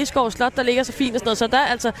og Egeskov Slot, der ligger så fint og sådan noget. Så der,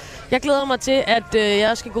 altså, jeg glæder mig til, at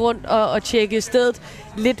jeg skal gå rundt og tjekke stedet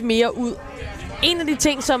lidt mere ud. En af de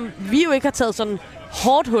ting, som vi jo ikke har taget sådan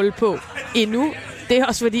hårdt hul på endnu, det er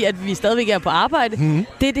også fordi, at vi stadigvæk er på arbejde.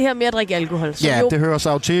 Det er det her med at drikke alkohol. Så ja, jo, det hører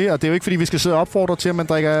sig jo til, og det er jo ikke fordi, vi skal sidde og opfordre til, at man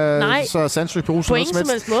drikker så sandsynligt på på ingen som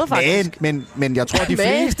helst måde, faktisk. Men jeg tror, de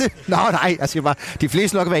fleste... de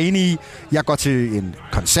fleste nok er enige i, jeg går til en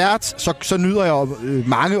koncert, så nyder jeg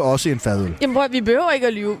mange også en fadøl. Jamen prøv, vi behøver ikke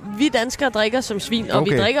at lyve. Vi danskere drikker som svin, og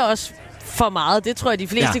vi drikker også for meget. Det tror jeg, de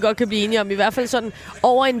fleste godt kan blive enige om. I hvert fald sådan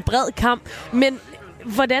over en bred kamp. Men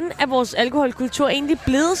hvordan er vores alkoholkultur egentlig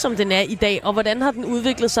blevet, som den er i dag? Og hvordan har den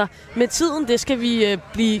udviklet sig med tiden? Det skal vi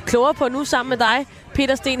blive klogere på nu sammen med dig,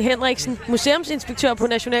 Peter Sten Henriksen, museumsinspektør på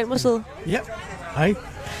Nationalmuseet. Ja, hej.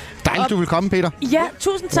 Dejligt, du vil komme, Peter. Ja,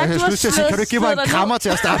 tusind tak. Kan du ikke give mig en krammer til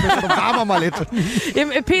at starte med, så du varmer mig lidt?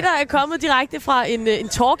 Jamen, Peter er kommet direkte fra en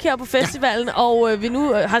talk her på festivalen, og vi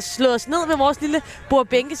nu har slået os ned med vores lille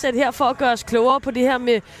bordbænkesæt her for at gøre os klogere på det her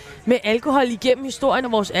med alkohol igennem historien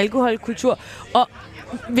og vores alkoholkultur. Og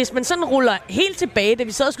hvis man sådan ruller helt tilbage, da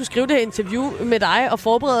vi sad og skulle skrive det her interview med dig og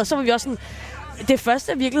forberede os, så var vi også sådan, det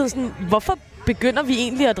første er virkelig sådan, hvorfor begynder vi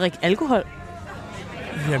egentlig at drikke alkohol?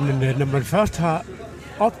 Jamen, når man først har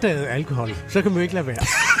opdaget alkohol, så kan man jo ikke lade være.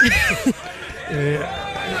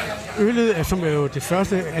 Øllet er, som er jo det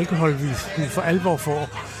første alkohol, vi for alvor får,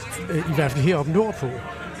 i hvert fald heroppe nordpå,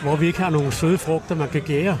 hvor vi ikke har nogen søde frugter, man kan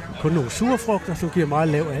gære. Kun nogle sure frugter, som giver meget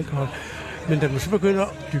lav alkohol. Men da man så begynder at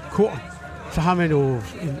dyrke korn, så har man jo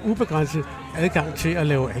en ubegrænset adgang til at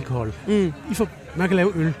lave alkohol. Man kan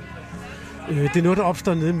lave øl. Det er noget, der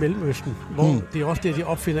opstår nede i Mellemøsten, hvor det er også der, de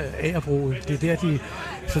opfinder agerbruget. Det er der, de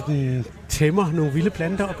sådan tæmmer nogle vilde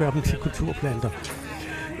planter og gør dem til kulturplanter.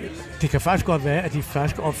 Det kan faktisk godt være, at de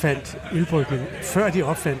faktisk opfandt ølbrygning, før de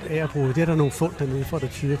opfandt agerbruget. Det er der nogle fund dernede for, der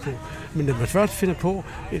tyder på. Men når man først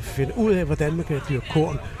finder ud af, hvordan man kan dyrke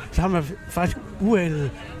korn, så har man faktisk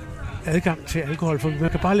uanet adgang til alkohol, for man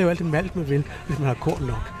kan bare lave alt det malt, man vil, hvis man har korn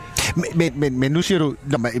nok. Men nu siger du,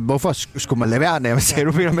 hvorfor skulle man lade være nærmest, sagde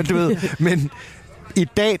du, Peter, men du ved. Men i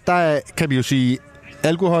dag, der kan vi jo sige,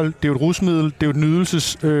 alkohol, det er jo et rusmiddel, det er jo et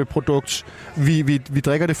nydelsesprodukt. Vi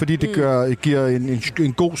drikker det, fordi det giver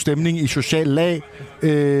en god stemning i social lag.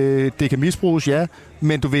 Det kan misbruges, ja.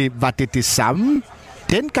 Men du ved, var det samme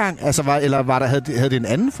dengang? Altså, havde det en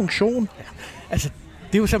anden funktion? Ja. Altså,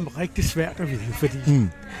 det er jo sådan rigtig svært at vide, fordi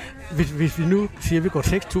hvis vi nu siger, at vi går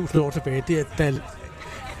 6.000 år tilbage, det er da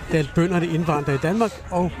bønderne indvandrer i Danmark,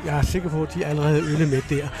 og jeg er sikker på, at de allerede er ølle med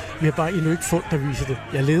der. Vi har bare endnu ikke fund, der viser det.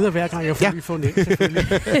 Jeg leder hver gang, jeg får lige fundet ind,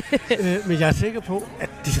 selvfølgelig. Men jeg er sikker på, at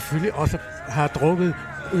de selvfølgelig også har drukket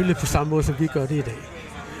ølle på samme måde, som vi gør det i dag.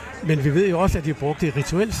 Men vi ved jo også, at de har brugt det i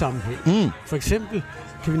rituel sammenhæng. For eksempel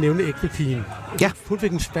kan vi nævne ægtepigen. Hun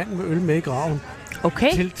fik en spand med øl med i graven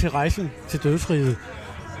til rejsen til dødsriget.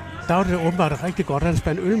 Der var det åbenbart rigtig godt, at han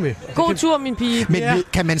spand øl med. God tur, min pige. Men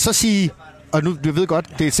kan man så sige... Og nu, du ved godt,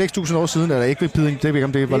 det er 6.000 år siden, eller ikke ved pidning, det ved ikke,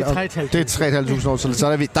 om det er 3.500 år siden,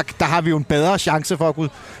 så der har vi jo en bedre chance for at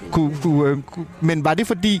kunne... Men var det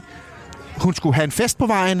fordi, hun skulle have en fest på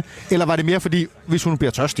vejen, eller var det mere fordi, hvis hun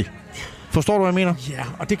bliver tørstig? Forstår du, hvad jeg mener? Ja,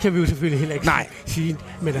 og det kan vi jo selvfølgelig heller ikke sige.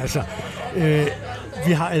 Men altså,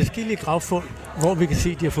 vi har adskillige gravfund, hvor vi kan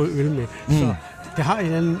se, at de har fået øl med. Så det har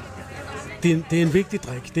en anden... Det er en vigtig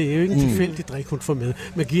drik. Det er jo ikke en tilfældig drik, hun får med.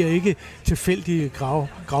 Man giver ikke tilfældige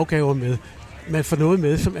gravgaver med. Man får noget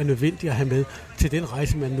med, som er nødvendigt at have med til den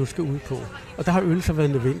rejse, man nu skal ud på. Og der har øl så været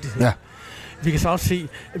nødvendigt. Ja. Vi kan så også se,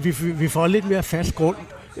 at vi får lidt mere fast grund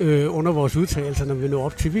under vores udtalelser, når vi når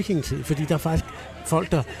op til vikingetid. Fordi der er faktisk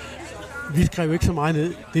folk, der... Vi skrev jo ikke så meget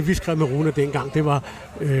ned. Det vi skrev med Rune dengang, det var...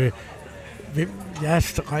 jeg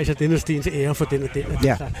rejser denne sten til ære for den og den. Og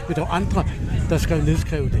den. Men der var andre, der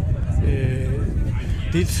nedskrev det.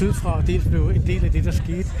 Dels sydfra, og dels blev en del af det, der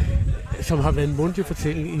skete, som har været en mundtlig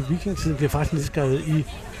fortælling i vikingetiden, bliver faktisk nedskrevet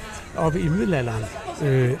oppe i middelalderen.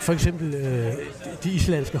 For eksempel de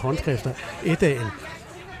islandske håndskrifter, Eddaen.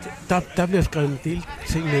 Der bliver skrevet en del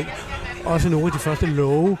ting ned. Også nogle af de første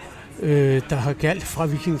love, der har galt fra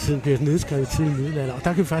vikingetiden, bliver nedskrevet til middelalder. Og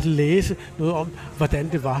der kan vi faktisk læse noget om, hvordan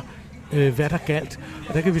det var, hvad der galt.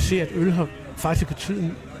 Og der kan vi se, at øl har faktisk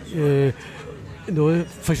betydning noget,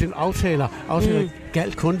 for eksempel aftaler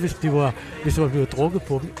galt kun, hvis det var blevet drukket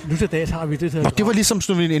på dem. Nu til dags har vi det her. Og det var ligesom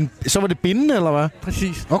sådan så var det bindende, eller hvad?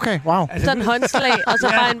 Præcis. Okay, wow. Altså, sådan en håndslag, og så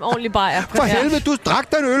bare en ordentlig bajer. For helvede, du drak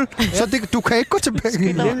den øl, så du kan ikke gå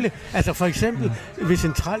tilbage. Nemlig. Altså for eksempel, hvis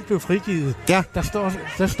en træl blev frigivet,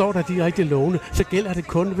 der står der direkte lovende, så gælder det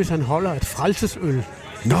kun, hvis han holder et frelsesøl.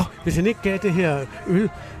 Nå. Hvis han ikke gav det her øl,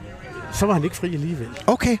 så var han ikke fri alligevel.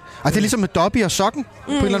 Okay. Og det er ligesom med Dobby og sokken,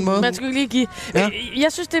 på en eller anden måde. Man skulle lige give... Ja.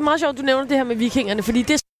 Jeg synes, det er meget sjovt, du nævner det her med vikingerne, fordi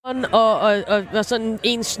det er sådan, og sådan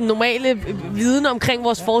ens normale viden omkring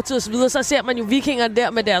vores fortid og så videre, så ser man jo vikingerne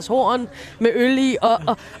der med deres horn, med øl i,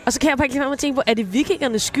 og så kan jeg bare ikke lade mig tænke på, er det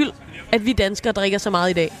vikingernes skyld, at vi danskere drikker så meget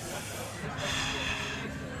i dag?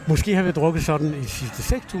 Måske har vi drukket sådan i de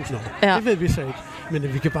sidste 6.000 år. Ja. Det ved vi så ikke.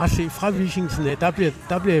 Men vi kan bare se fra vikingsen af,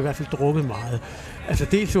 der bliver i hvert fald drukket meget. Altså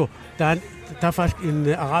dels jo, der er faktisk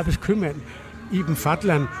en arabisk købmand, Ibn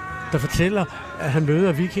Fadlan, der fortæller, at han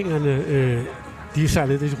møder vikingerne, de er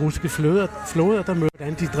sejlet de russiske floder, der møder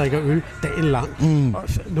han, de drikker øl dagen lang. Og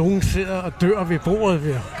nogen sidder og dør ved bordet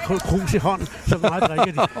ved krus i hånden, så meget drikker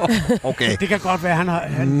de. Okay. Det kan godt være, at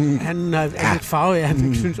han er lidt farvet af, at han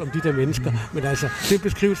ikke synes om de der mennesker. Men altså, det er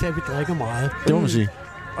beskrivelse af, at vi drikker meget. Det må man sige.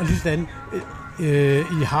 Og lige sådan,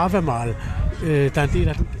 i Havamal, der er en del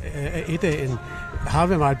af Eddaen.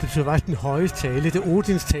 Havamal betyder faktisk den højeste tale. Det er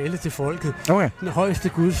Odins tale til folket. Okay. Den højeste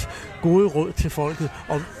Guds gode råd til folket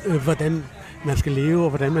om, hvordan man skal leve, og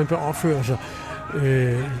hvordan man bør opføre sig.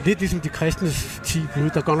 Lidt ligesom de kristnes 10 bud,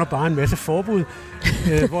 der går nok bare en masse forbud.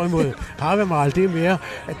 Hvorimod Havamal, det er mere,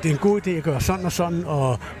 at det er en god idé at gøre sådan og sådan,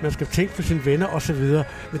 og man skal tænke på sine venner osv.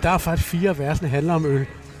 Men der er faktisk 4 versene, der handler om øl.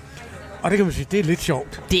 Og det kan man sige, det er lidt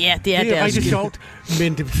sjovt. Det er rigtig sjovt,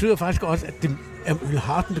 men det betyder faktisk også, at øl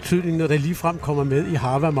har den betydning, når der ligefrem kommer med i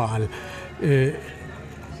Havamal.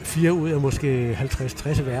 4 ud af måske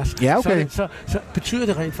 50-60 vers. Ja, okay. Så betyder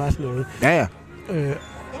det rent faktisk noget. Ja.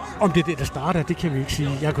 Om det er det, der starter, det kan vi ikke sige.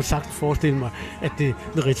 Jeg kunne sagtens forestille mig, at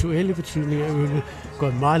den rituelle betydning af øl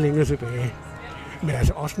går meget længere tilbage. Men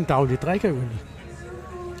altså også den daglige drik af øl.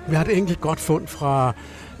 Vi har et enkelt godt fund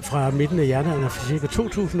fra midten af jernalderen for cirka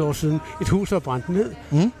 2.000 år siden. Et hus, der var brændt ned.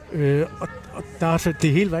 Og der, altså,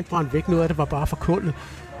 det hele var ikke brændt væk. Noget af det var bare forkullet.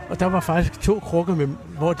 Og der var faktisk 2 krukker,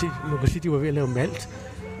 hvor man kan sige, de var ved at lave malt.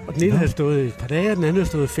 Og den ene havde stået et par dage, og den anden havde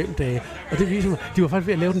stået 5 dage. Og det viser mig, at de var faktisk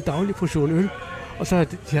ved at lave den daglige portion øl. Og så har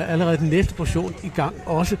de allerede den næste portion i gang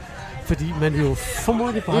også. Fordi man jo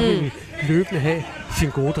formodentlig bare vil løbende have sin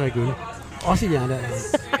gode drik øl. Også i jernalderen.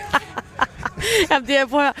 Jamen,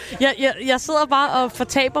 jeg sidder bare og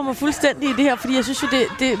fortaber mig fuldstændig i det her, fordi jeg synes jo,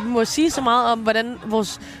 det må sige så meget om, hvordan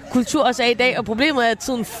vores kultur også er i dag, og problemet er, at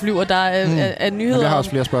tiden flyver. Der er nyheder jeg har også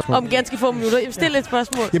flere spørgsmål. Om ganske få minutter. Stil et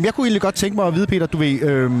spørgsmål. Jamen, jeg kunne egentlig godt tænke mig at vide, Peter, du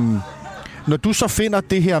ved, når du så finder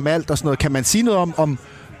det her malt og sådan noget, kan man sige noget om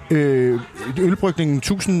ølbrygningen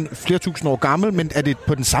flere tusind år gammel, men er det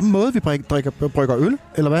på den samme måde, vi brygger øl?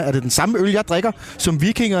 Eller hvad? Er det den samme øl, jeg drikker, som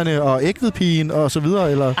vikingerne og ægvedpigen og så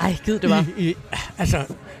videre? Eller? Ej, gid det var. Altså,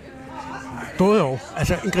 både og.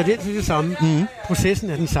 Altså, ingrediensen er det samme. Processen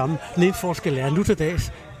er den samme. Den ene forskel er, nu til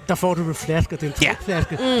dags, der får du en flaske, det er en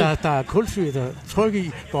trykflaske, der er kulsyre, der tryk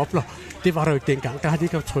i, bobler. Det var der jo ikke dengang. Der har de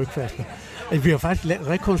ikke haft trykflasker. Vi har faktisk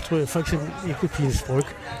rekonstrueret for eksempel ægvepigens bryg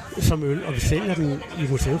som øl, og vi sælger den i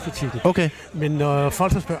museumsbutikken. Okay. Men når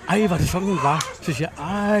folk så spørger, var det sådan, den var? Så siger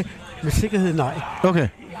jeg, med sikkerhed nej. Okay.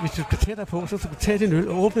 Hvis du skal tættere på, så skal du tage din øl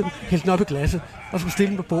og åbne den, hælde den op i glasset, og så stille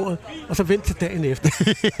den på bordet, og så vent til dagen efter.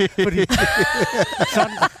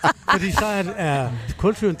 fordi så er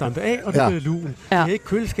kulsyren dampet af, og det bliver lugen. De har ikke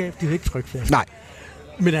køleskab, de har ikke trykflaske. Nej.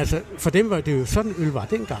 Men altså, for dem var det jo sådan, øl var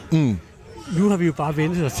dengang. Nu har vi jo bare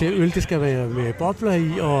ventet os til, at øl det skal være med bobler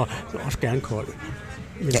i, og også gerne kold.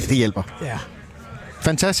 Men ja, det hjælper. Ja.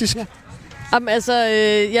 Fantastisk. Ja. Altså,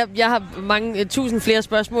 jeg har mange tusind flere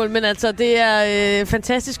spørgsmål, men altså, det er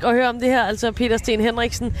fantastisk at høre om det her. Altså, Peter Steen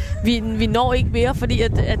Henriksen, vi når ikke mere, fordi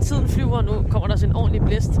at tiden flyver. Nu kommer der så en ordentlig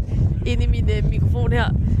blæst ind i min mikrofon her.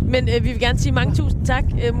 Men vi vil gerne sige mange tusind tak,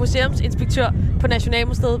 museumsinspektør på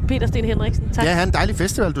Nationalmuseet, Peter Steen Henriksen. Tak. Ja, have en dejlig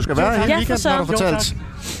festival. Du skal være hele weekenden, har du fortalt.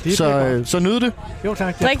 Så nyd det. Jo,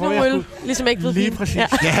 tak. Drik nogle øl, ligesom ikke ved lige præcis.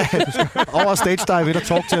 Ja, du skal over stage dive ved at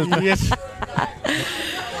talk til. Yes.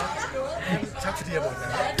 Tak fordi jeg måtte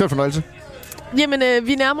være. Det var en fornøjelse. Jamen,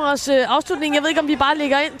 vi nærmer os afslutningen. Jeg ved ikke, om vi bare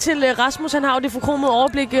lægger ind til Rasmus. Han har jo det forkromede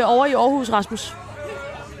overblik over i Aarhus, Rasmus.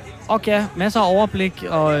 Og ja, masser af overblik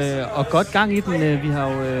og godt gang i den. Vi har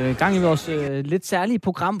jo gang i vores lidt særlige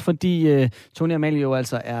program, fordi Tony Amalie jo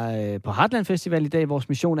altså er på Heartland Festival i dag. Vores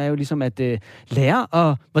mission er jo ligesom at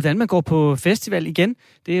lære, hvordan man går på festival igen.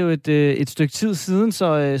 Det er jo et stykke tid siden,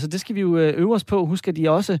 så det skal vi jo øve os på. Husk, at I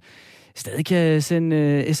også stadig kan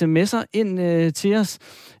sende sms'er ind til os.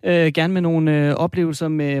 Gerne med nogle oplevelser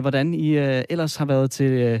med, hvordan I ellers har været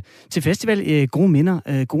til festival. Gode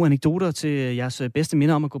minder, gode anekdoter til jeres bedste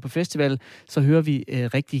minder om at gå på festival. Så hører vi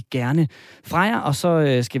rigtig gerne fra jer. Og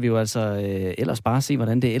så skal vi jo altså ellers bare se,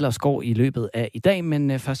 hvordan det ellers går i løbet af i dag.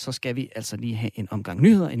 Men først så skal vi altså lige have en omgang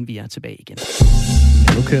nyheder, inden vi er tilbage igen.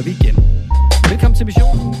 Nu kører vi igen. Velkommen til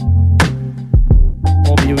missionen,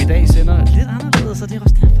 hvor vi jo i dag sender lidt anderledes, så det er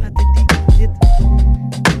også derfor, at det ligger lidt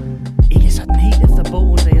ikke sådan helt efter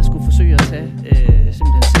bogen, da jeg skulle forsøge at tage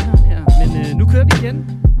simpelthen senderen her. Men nu kører vi igen.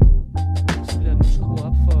 Så vil jeg nu skrue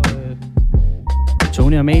op for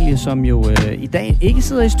Tony og Amalie, som jo i dag ikke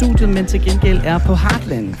sidder i studiet, men til gengæld er på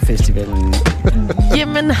Heartland Festivalen.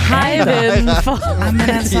 Jamen hej ven.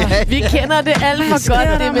 Vi kender det alt for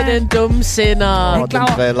godt, det med den dumme sender. Den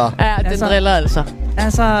driller. Ja, den driller altså.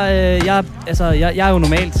 Jeg er jo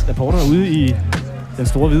normalt reporter ude i den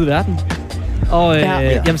store hvide verden. Og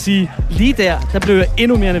jeg vil sige, lige der blev jeg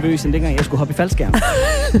endnu mere nervøs, end dengang jeg skulle hoppe i faldskærm.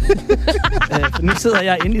 For nu sidder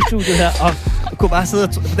jeg inde i studiet her, og kunne bare sidde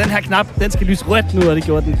på den her knap, den skal lyse rødt nu, og det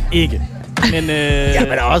gjorde den ikke. Men jeg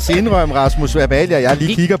vil da også indrømme, Rasmus Amalie, og jeg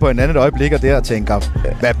lige kigger på en anden øjeblik og der og tænker,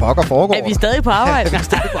 hvad pokker foregår? Er vi stadig på arbejde? Vi er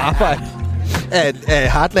stadig på arbejde.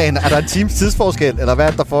 Heartland, er der en times tidsforskel, eller hvad er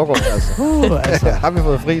det, der foregår? Altså? Har vi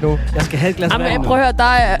fået fri nu? Jeg skal have et glas vand. Prøv at høre,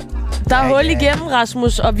 der er hul igennem,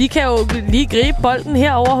 Rasmus, og vi kan jo lige gribe bolden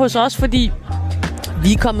herovre hos os, fordi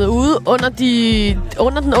vi er kommet ude under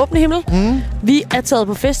den åbne himmel. Vi er taget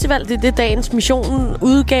på festival. Det er det, dagens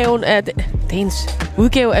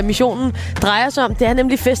udgave af missionen drejer sig om. Det er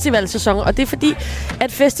nemlig festivalsæson, og det er fordi,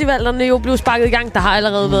 at festivalerne jo blev sparket i gang. Der har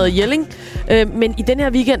allerede været Jelling, men i den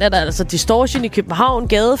her weekend er der altså Distortion i København,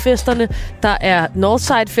 gadefesterne. Der er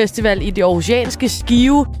Northside Festival i det aarhusianske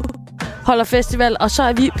Skive holder festival, og så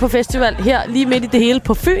er vi på festival her lige midt i det hele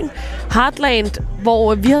på Fyn, Heartland,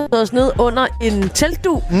 hvor vi har været os ned under en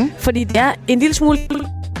teltdug, fordi det er en lille smule,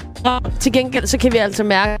 og til gengæld så kan vi altså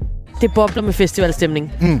mærke, det bobler med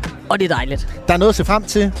festivalstemning. Og det er dejligt. Der er noget at se frem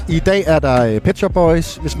til. I dag er der Pet Shop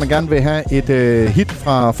Boys, hvis man gerne vil have et hit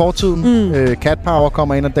fra fortiden. Cat Power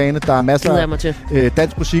kommer ind ad dagene. Der er masser af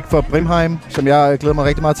dansk musik fra Brimheim, som jeg glæder mig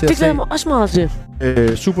rigtig meget til at se. Det glæder mig også meget til.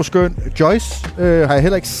 Super skøn. Joyce har jeg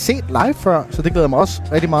heller ikke set live før, så det glæder jeg mig også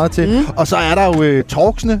rigtig meget til. Og så er der jo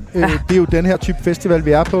talksene. Det er jo den her type festival,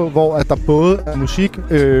 vi er på, hvor at der både er musik,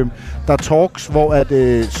 der er talks, hvor er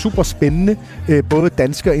det super spændende, både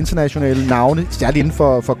danske og internationale navne, særligt inden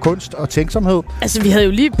for kunst og tænksomhed. Altså, vi havde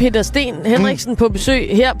jo lige Peter Sten Henriksen på besøg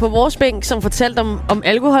her på vores bænk, som fortalte om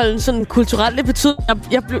alkoholen sådan kulturelle betydning.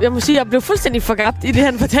 Jeg må sige, jeg blev fuldstændig forgabt i det,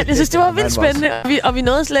 han fortalte. Jeg synes, det var vildt spændende, og vi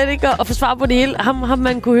nåede slet ikke at få svar på det hele. Ham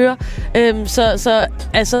man kunne høre. Så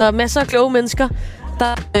altså masser af kloge mennesker,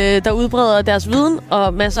 der udbreder deres viden,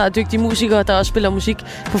 og masser af dygtige musikere, der også spiller musik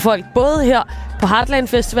på folk, både her på Heartland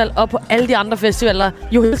Festival og på alle de andre festivaler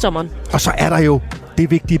jo hele sommeren. Og så er der jo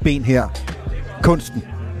det vigtige ben her, kunsten.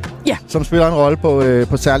 Ja. Som spiller en rolle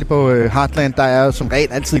på særligt på Heartland. Der er som regel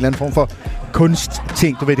altid en eller anden form for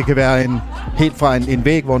kunstting. Du ved, det kan være helt fra en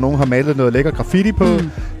væg, hvor nogen har malet noget lækker graffiti på,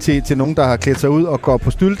 til nogen, der har klædt sig ud og går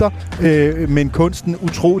på stylter. Men kunsten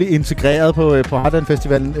utrolig integreret på Heartland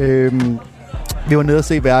Festivalen. Vi var nede og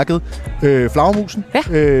se værket Flagermusen.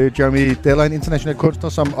 Jeremy Deller, en international kunstner,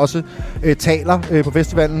 som også taler på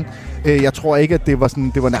festivalen. Jeg tror ikke, at det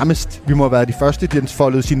var nærmest, vi må have været de første, den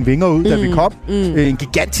foldede sine vinger ud, da vi kom. En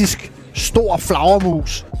gigantisk, stor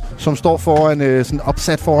flagermus, som står foran, sådan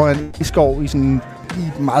opsat foran i skov i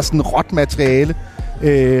meget sådan råt materiale.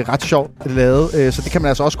 Ret sjovt lavet. Så det kan man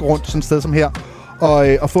altså også gå rundt sådan et sted som her.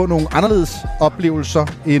 Og få nogle anderledes oplevelser,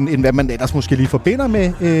 end hvad man ellers måske lige forbinder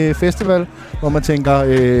med festival, hvor man tænker,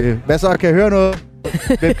 hvad så, kan jeg høre noget?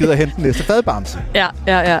 Hvem gider hente den næste fadbamse? Ja.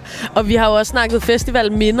 Og vi har jo også snakket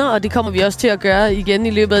festivalminder, og det kommer vi også til at gøre igen i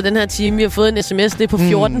løbet af den her time. Vi har fået en sms, det er på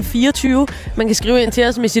 1424. Man kan skrive ind til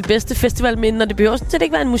os med sit bedste festivalminde, og det behøver sådan set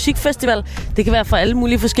ikke være en musikfestival. Det kan være for alle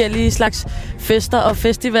mulige forskellige slags fester og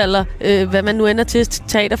festivaler, hvad man nu ender til.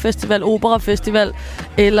 Teaterfestival, operafestival,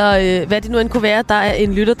 eller hvad det nu end kunne være. Der er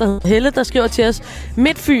en lytter, der hedder Helle, der skriver til os: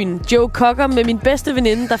 Midtfyn, Joe Cocker med min bedste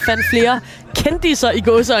veninde, der fandt flere kendiser i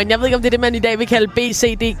gåseøjne. Jeg ved ikke, om det er det, man i dag vil kalde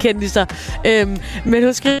BCD-kendiser. Men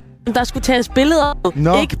hun skriver, der skulle tages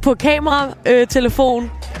billeder. Ikke på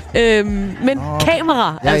kamera-telefon, men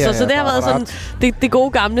kamera. Så det har været sådan det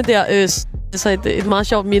gode gamle der. Så et meget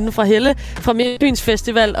sjovt minde fra Helle fra Midtbyens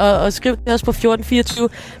Festival, og skriv til os på 1424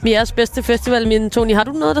 med jeres bedste festivalminde. Tony, har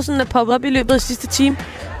du noget, der sådan er poppet op i løbet af sidste time?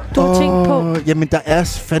 du har tænkt på? Jamen, der er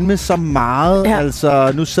fandme så meget. Ja.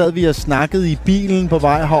 Altså, nu sad vi og snakkede i bilen på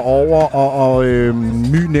vej herover, og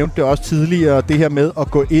My nævnte det også tidligere, det her med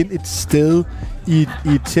at gå ind et sted i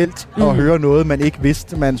et telt og høre noget, man ikke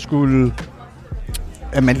vidste, man skulle...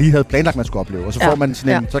 at man lige havde planlagt, man skulle opleve. Og så får man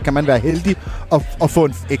sådan så kan man være heldig og få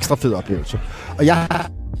en ekstra fed oplevelse. Og jeg har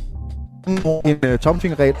en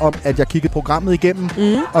tommelfingerregel om, at jeg kiggede programmet igennem,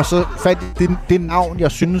 og så fandt det navn,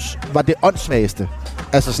 jeg synes var det åndssvageste.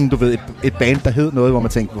 Altså sådan, du ved, et band, der hed noget, hvor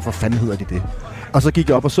man tænkte, hvorfor fanden hedder de det? Og så gik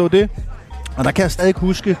jeg op og så det, og der kan jeg stadig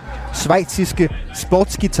huske schweiziske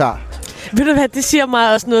sportsgitar. Ved du hvad, det siger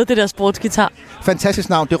mig også noget, det der sportsgitar. Fantastisk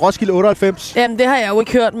navn. Det er Roskilde 98. Jamen, det har jeg jo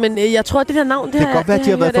ikke hørt, men jeg tror, det der navn, det kan godt være, at de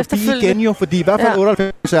har været forbi igen jo, fordi i hvert fald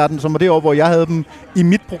 98-koncerten, som var det år, hvor jeg havde dem i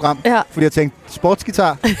mit program, fordi jeg tænkte,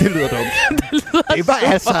 sportsgitar, det lyder dumt. det var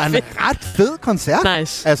altså en ret fed koncert.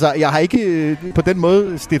 Nice. Altså, jeg har ikke på den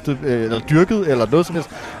måde stiftet eller dyrket eller noget som helst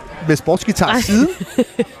med sportsgitar siden.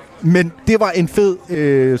 Men det var en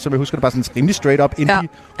fed, som jeg husker, det var sådan rimelig straight up indie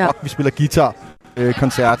rock, vi spiller guitar.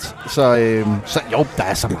 Koncert. Så jo, der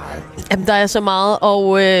er så meget. Jamen, der er så meget,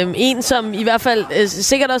 og en, som i hvert fald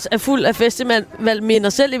sikkert også er fuld af festivalminder,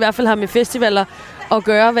 selv i hvert fald har med festivaler at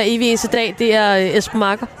gøre hver evig eneste dag, det er Esben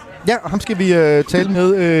Marker. Ja, og ham skal vi tale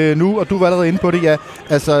med nu, og du var allerede inde på det, ja.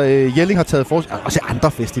 Altså, Jelling har taget også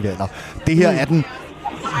andre festivaler. Det her er den,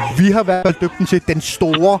 vi har været dygtige til den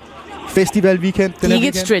store festival weekend. Det er ikke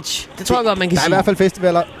et stretch. Det tror jeg godt, man kan sige. Der er i hvert fald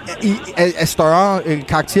festivaler af større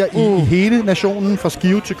karakter i hele nationen, fra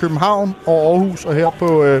Skive til København og Aarhus og her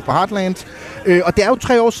på Heartland. Og det er jo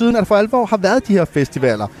 3 år siden, at for alvor har været de her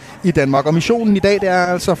festivaler i Danmark. Og missionen i dag, det er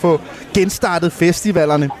altså at få genstartet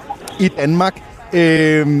festivalerne i Danmark.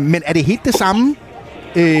 Men er det helt det samme?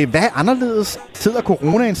 Hvad er anderledes? Sidder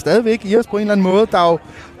coronaen stadigvæk i os på en eller anden måde? Der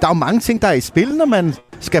er jo mange ting, der er i spil, når man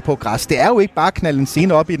skal på græs. Det er jo ikke bare at knalde en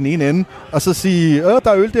scene op i den ene ende, og så sige,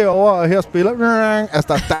 der er øl derovre, og her spiller.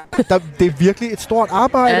 Altså, det er virkelig et stort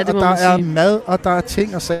arbejde, og der er mad, og der er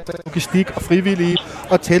ting, og logistik, og frivillige,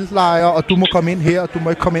 og teltlejre, og du må komme ind her, og du må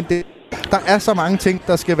ikke komme ind der. Der er så mange ting,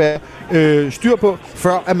 der skal være styr på,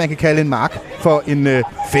 før at man kan kalde en mark for en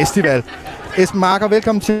festival. Esben Marker,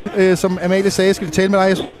 velkommen til. Som Amalie sagde, skal vi tale med dig.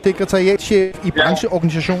 Jeg er sekretariatschef i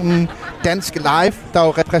brancheorganisationen Dansk Live, der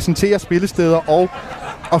jo repræsenterer spillesteder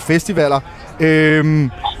og festivaler.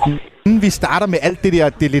 Inden vi starter med alt det der,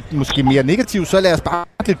 det er lidt måske mere negativt, så lad os bare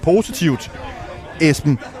lidt positivt.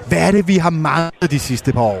 Esben, hvad er det, vi har manglet de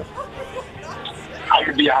sidste par år?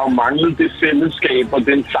 Vi har jo manglet det fællesskab og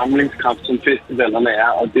den samlingskraft, som festivalerne er,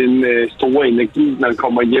 og den store energi, man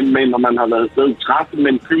kommer hjem med, når man har været sted træt,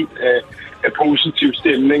 men fyldt af positiv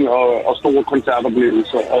stemning og store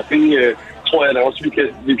koncertoplevelser. Og det tror jeg da også,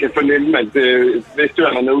 vi kan fornemme, at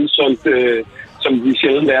festivalerne er udsolgt, som de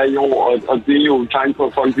sjældent er i år, og det er jo et tegn på,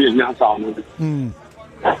 at folk virkelig har savnet det.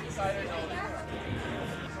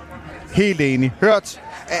 Helt enig. Hørt.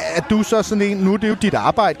 Er du så sådan en, nu er det jo dit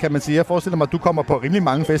arbejde, kan man sige. Jeg forestiller mig, at du kommer på rimelig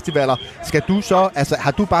mange festivaler. Skal du så, altså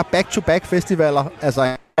har du bare back-to-back festivaler? Altså i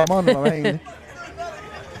sommeren, eller hvad egentlig?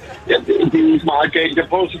 Ja, det er ikke meget galt. Jeg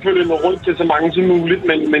prøver selvfølgelig at nå rundt til så mange som muligt,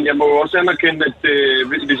 men jeg må jo også anerkende, at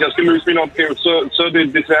hvis jeg skal løse min opgave, så er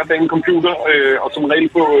det desværre bag en computer, og som regel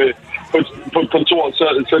på et kontor. Så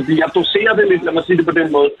jeg doserer det lidt, lad mig sige det på den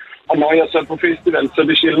måde. Og når jeg så er på festival, så er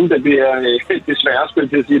det sjældent, at det er desværre, skulle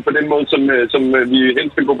jeg sige, på den måde, som vi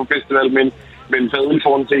helst vil gå på festival, men fadlen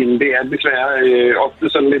foran scenen, det er desværre ofte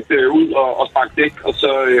sådan lidt ud og sparke dæk, og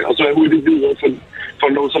så er hurtigt videre for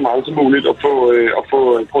at nå så meget som muligt, og få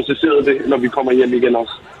processeret det, når vi kommer hjem igen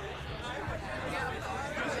også.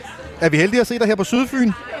 Er vi heldige at se dig her på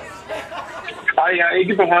Sydfyn? Nej, jeg er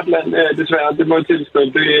ikke på Heartland, desværre. Det må jeg tilstå.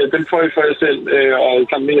 Den får I for jer selv, og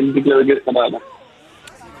sammen med alle de glade gæster, der er der.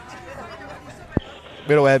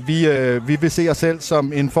 Ved du hvad, vi vil se os selv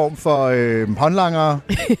som en form for håndlanger.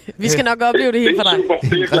 Vi skal nok opleve det helt for dig.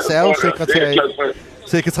 En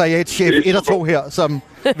reservesekretariatschef 1 og 2 her, som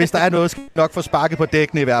hvis der er noget, skal nok få sparket på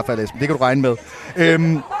dækkene i hvert fald. Det kan du regne med.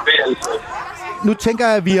 Nu tænker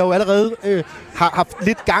jeg, at vi jo allerede har haft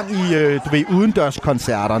lidt gang i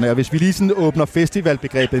udendørskoncerterne, og hvis vi lige sådan åbner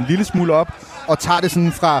festivalbegrebet en lille smule op, og tager det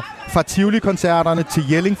sådan fra Tivoli-koncerterne til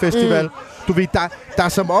Jelling Festival, du ved, der er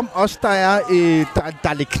som om også, der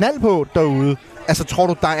er lidt knald på derude. Altså, tror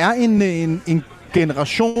du, der er en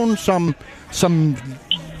generation, som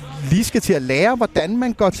lige skal til at lære, hvordan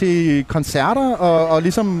man går til koncerter, og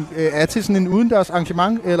ligesom er til sådan en udendørs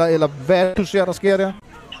arrangement, eller hvad er det, du ser, der sker der?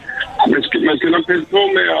 Man skal nok passe på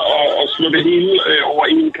med at slå det hele over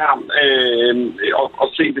en kamp og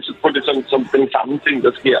se det på det som den samme ting,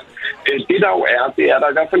 der sker. Det der jo er, det er, der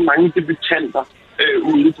er i hvert fald mange debutanter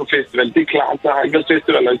ude på festival. Det er klart, der har ikke været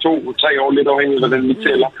festivaler i 2-3 år, lidt afhængigt af hvordan vi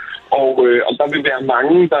tæller. Og der vil være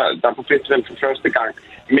mange, der er på festival for første gang.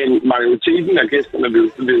 Men majoriteten af gæsterne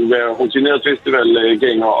vil være rutinerede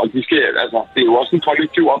festivalgængere, og de skal, altså, det er jo også en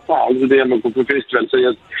kollektiv opdragelse, det her med at gå på festival. Så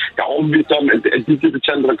jeg er overbevist om, at de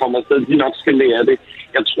debutanter, der kommer afsted, de nok skal lære det.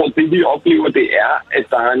 Jeg tror, det vi oplever, det er, at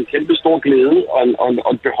der er en kæmpe stor glæde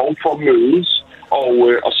og et behov for at mødes.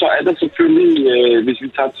 Og så er der selvfølgelig, hvis vi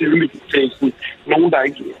tager Tivoli-teksten, nogen, der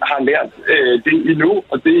ikke har lært det endnu,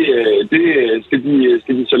 og det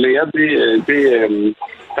skal de så lære.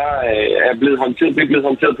 Der er blevet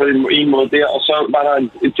håndteret på en måde der, og så var der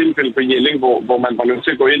et tilfælde på Jelling, hvor man var nødt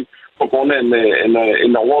til at gå ind på grund af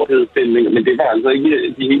en overhedsstemning, men det var altså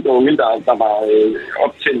ikke de helt unge, der var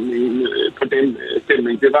optænding på den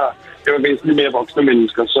stemning. Det var væsentligt mere voksne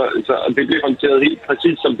mennesker, så det blev håndteret helt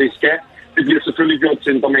præcis, som det skal. Det bliver selvfølgelig gjort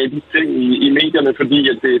til en dramatisk ting i medierne, fordi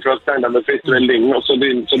at det er første gang, der har været festival længe, og så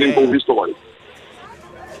er det en god historie.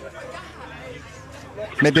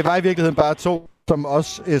 Men det var i virkeligheden bare to, som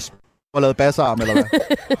også har lavet bassarm, eller hvad?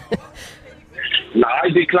 Nej,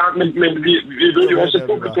 det er klart, men vi ved jo også, at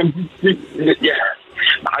publikum... Ja,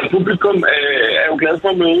 nej, publikum er jo glad for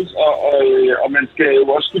at mødes, og man skal jo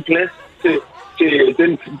også give plads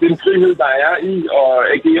til den frihed, der er i at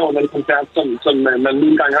agere under en koncert, som man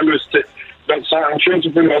nogle gange har lyst til. Så er arrangøren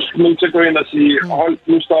selvfølgelig også nødt til at gå ind og sige, hold,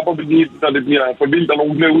 nu stopper vi lige, når det bliver for vildt, og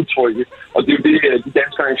nogen bliver utrygge. Og det er jo det, de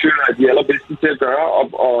danske arrangører er de allerbedste til at gøre,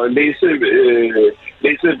 og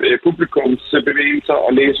læse publikums bevægelser,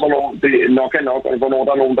 og læse, hvornår det nok er nok, og hvornår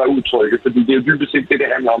der er nogen, der er utrygge. Fordi det er jo dybest set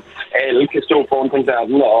det handler om, at alle kan stå foran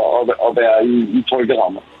koncerten og være i trygge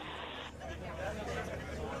rammer.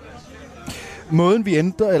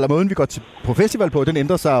 Måden vi går på festival på, den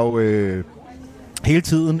ændrer sig jo hele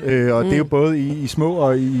tiden, og det er jo både i små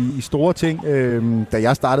og i store ting. Da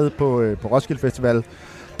jeg startede på Roskilde Festival,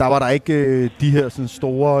 der var der ikke de her sådan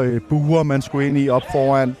store buer, man skulle ind i op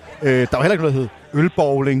foran. Der var heller ikke noget, der hed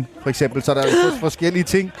ølbowling, for eksempel. Så der er forskellige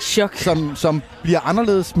ting, som bliver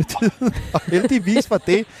anderledes med tiden. Og heldigvis var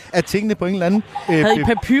det, at tingene på en eller anden... Havde I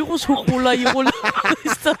papyrusruller i rullet i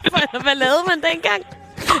stedet for, hvad lavede man dengang?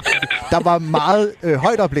 Der var meget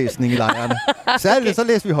højtoplæsning i lejrene. Så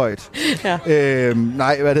læste vi højt. Ja.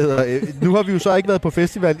 Nu har vi jo så ikke været på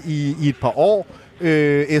festival i et par år.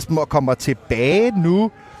 Esben, og kommer tilbage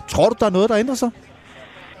nu. Tror du, der er noget, der ændrer sig?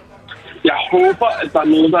 Jeg håber, at der er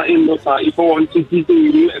noget, der ændrer sig i forhold til de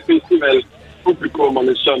dele af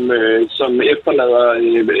festivalpublikummerne, som efterlader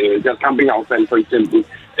deres campingaffald, for eksempel.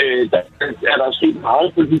 Der er der sket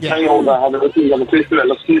meget på de 3 år, der har været til på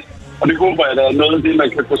festivaler sidst. Og det håber jeg, at der er noget af det, man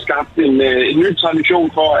kan få skabt en ny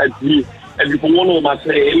tradition for, at vi bruger noget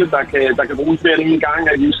materiale, der kan bruges mere end en gang,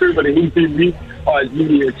 at vi køber det helt billigt, og at vi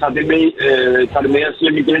tager det med os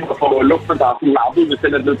hjem igen og får luftfordarfen lappet, hvis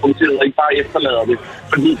den er blevet punkteret, og ikke bare efterlader det.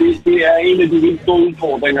 Fordi det er en af de helt store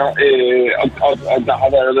udfordringer, og der har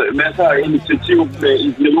været masser af initiativ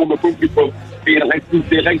i dialog med publikum. Det er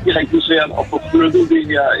rigtig, rigtig svært at få flyttet det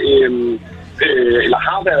her... eller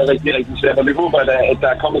har været rigtig, rigtig svært, og vi håber, at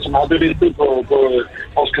der kommer så meget bevidsthed på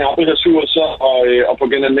vores knappe ressourcer og på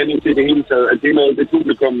genanvending til det hele taget, at det er noget, det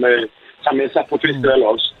publikum tager med sig på festival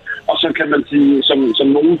også. Og så kan man sige, som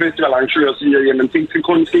nogle festivalarrangører siger, jamen det skal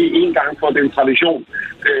kun ske én gang, for det er en tradition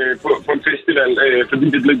på en festival, fordi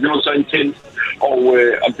det bliver gjort så intens. Og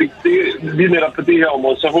det lige netop på det her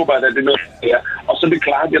område, så håber jeg, at det er noget, der er. Og så er det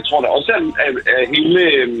klart, jeg tror da også, at hele...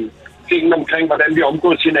 tingene omkring, hvordan vi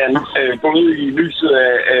omgås hinanden, både i lyset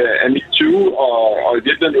af 20 og i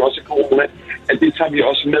virkeligheden også corona, at det tager vi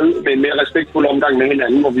også med en mere respektfuld omgang med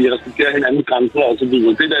hinanden, hvor vi respekterer hinandens grænser og så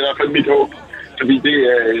videre. Det er i hvert fald mit håb, fordi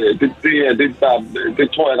det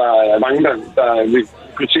tror jeg, der er mange, der vil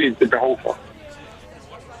kunne se det behov for.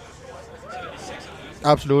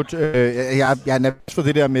 Absolut. Jeg er nervøs for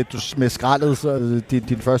det der med skraldet, så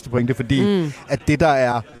din første pointe, fordi at det, der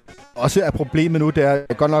er også er problemet nu, det er,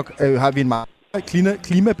 at godt nok har vi en meget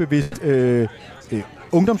klimabevidst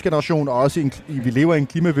ungdomsgeneration, og også vi lever i en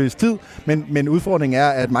klimabevidst tid, men udfordringen er,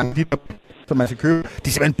 at mange af de, som man skal købe, de er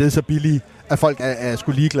simpelthen blevet så billige, at folk er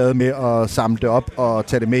sgu ligeglade med at samle det op og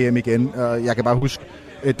tage det med hjem igen. Jeg kan bare huske,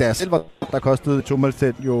 da jeg selv var, der kostede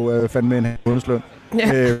Tummelstedt jo fandme en månedsløn.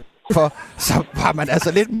 Ja. Så var man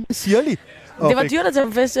altså lidt sirlig. Det var dyrt at tage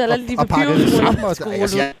på festival, alle de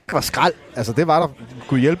papyrusruller. Jeg var skrald. Altså, det var der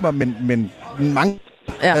kunne hjælpe mig, men mange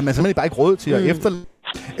havde man simpelthen bare ikke råd til at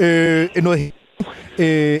efterlade. Noget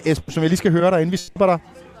Esben, som jeg lige skal høre dig, inden vi slipper dig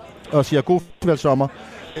og siger god festivalsommer.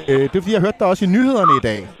 Det er fordi, jeg hørte dig også i nyhederne i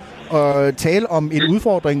dag og tale om en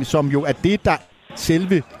udfordring, som jo er det, der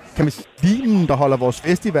selve limen, der holder vores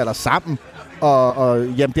festivaler sammen. Og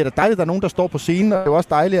jamen, det er da dejligt, at der er nogen, der står på scenen, og det er også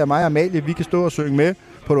dejligt, at mig og Amalie, vi kan stå og synge med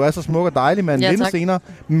på Du er så smuk og dejlig med en lille senere.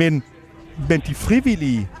 Men de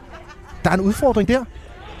frivillige, der er en udfordring der.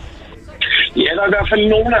 Ja, der er i hvert fald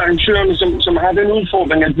nogle af arrangørerne, som har den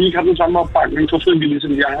udfordring, at de ikke har den samme opbakning for frivillige,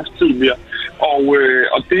 som de har haft tidligere.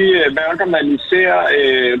 Og det mærker man især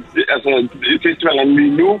festivalerne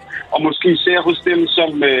lige nu, og måske især hos dem,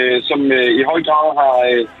 som i høj grad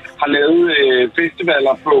har lavet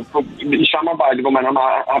festivaler i samarbejde, hvor man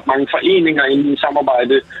har haft mange foreninger inde i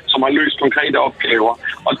samarbejde, som har løst konkrete opgaver.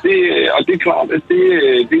 Og det er klart, at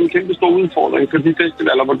det er en kæmpe stor udfordring for de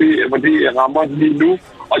festivaler, hvor det rammer lige nu.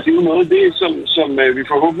 Og det er jo noget af det, som vi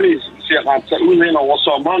forhåbentlig ser ret sig ud hen over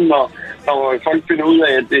sommeren, når folk finder ud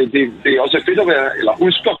af, at det også er fedt at være, eller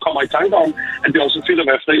husker, kommer i tanke om, at det også er fedt at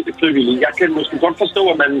være frivillig. Jeg kan måske godt forstå,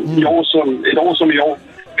 at man et år som i år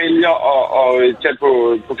vælger at tage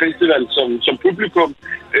på festival som publikum,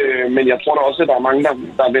 men jeg tror da også, at der er mange,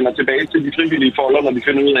 der vender tilbage til de frivillige folder, når de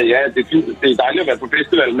finder ud af, ja, det er dejligt at være på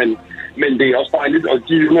festival, men det er også dejligt at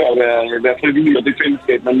give at være frivillig, og det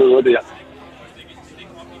fællesskab, man møder der.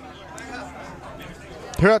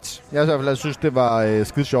 Hørt. Jeg i hvert fald synes, det var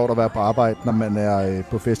skide sjovt at være på arbejde, når man er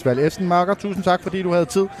på festival. Esben Marker, tusind tak, fordi du havde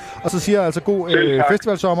tid. Og så siger jeg altså god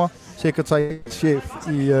festivalsommer, sekretariatschef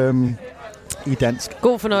i Dansk.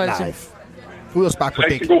 God fornøjelse. Live. Ud og spark på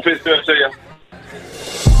dæk. Rigtig god festival til jer.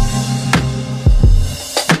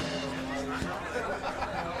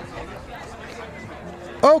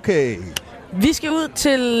 Okay. Vi skal ud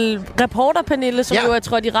til reporterpanelet, som jo er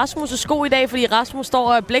trådt i Rasmus' sko i dag, fordi Rasmus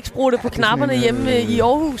står og blæksprutte på knapperne hjemme i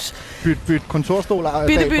Aarhus. Byt kontorstol.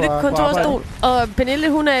 Bytte kontorstol. Og Pernille,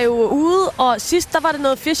 hun er jo ude, og sidst der var det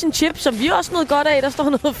noget fish and chips, som vi også nåede godt af. Der står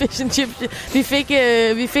noget fish and chips.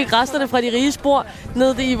 Vi fik resterne fra de rige spor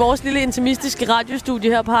nede i vores lille intimistiske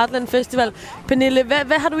radiostudie her på Heartland Festival. Pernille,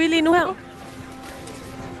 hvad har du i lige nu her?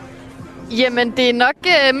 Jamen, det er nok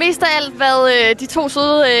mest af alt, hvad de to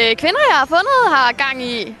søde kvinder, jeg har fundet, har gang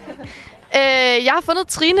i. Jeg har fundet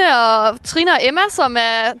Trine og Emma, som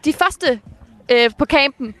er de første på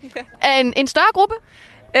campen. Af en større gruppe.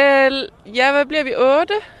 Hvad bliver vi?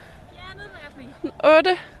 8?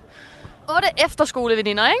 8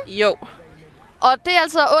 efterskoleveninder, ikke? Jo. Og det er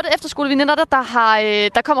altså 8 efterskoleveninder,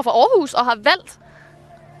 der kommer fra Aarhus og har valgt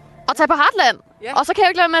at tage på Heartland. Ja. Og så kan jeg jo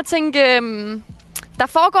ikke lade med at tænke... Der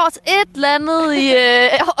foregår også et eller andet i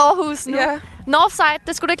Aarhus nu. Ja. Northside,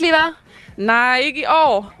 det skulle det ikke lige være? Nej, ikke i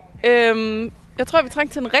år. Jeg tror, vi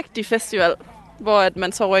trængte til en rigtig festival, hvor at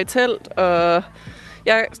man sover i telt. Og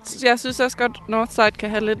jeg synes også godt, Northside kan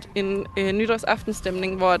have lidt en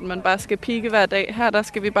nytårsaftenstemning, hvor at man bare skal pike hver dag. Her der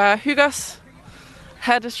skal vi bare hygge os,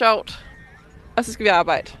 have det sjovt, og så skal vi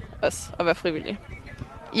arbejde også og være frivillige.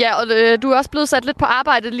 Ja, og du er også blevet sat lidt på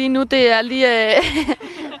arbejde lige nu. Det er lige...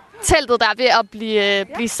 teltet, der er ved at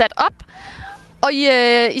blive sat op. Og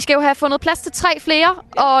I skal jo have fundet plads til 3 flere.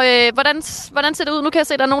 Og hvordan ser det ud? Nu kan jeg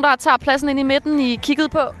se, at der er nogen, der tager pladsen ind i midten, I kiggede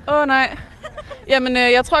på. Nej. Jamen,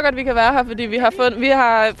 jeg tror godt, vi kan være her, fordi vi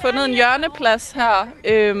har fundet en hjørneplads her.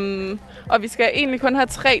 Og vi skal egentlig kun have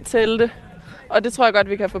 3 telte. Og det tror jeg godt,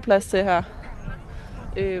 vi kan få plads til her.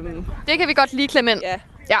 Det kan vi godt lige klemme ind.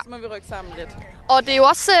 Ja, så må vi rykke sammen lidt. Og det er jo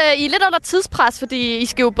også I er lidt under tidspres, fordi I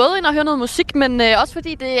skal jo både ind og høre noget musik, men også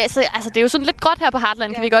fordi det er jo sådan lidt gråt her på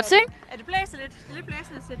Heartland, kan vi godt se. Ja, det blæser lidt. Det er lidt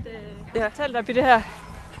blæsende at sætte telt op i det her.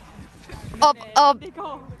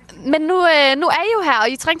 Men nu er I jo her, og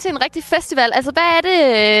I trænger til en rigtig festival. Altså, hvad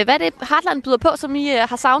er det Heartland byder på, som I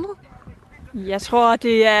har savnet? Jeg tror,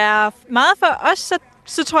 det er meget for os,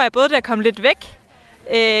 så tror jeg både, det er kommet lidt væk.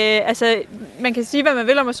 Man kan sige, hvad man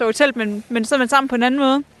vil om at sove i telt, men så er man sammen på en anden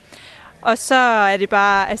måde. Og så er det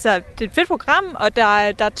bare, det er et fedt program, og der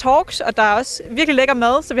er talks, og der er også virkelig lækker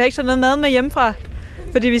mad, så vi har ikke sådan noget mad med hjemmefra,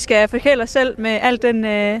 fordi vi skal forkæle os selv med al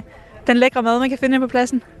den lækre mad, man kan finde på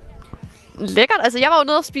pladsen. Lækkert. Altså, jeg var jo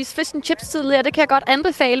nede og spise fish and chips tidligere, det kan jeg godt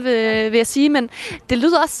anbefale, vil jeg sige, men det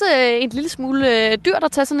lyder også en lille smule dyrt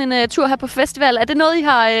at tage sådan en tur her på festival. Er det noget, I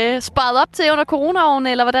har sparet op til under coronaåren,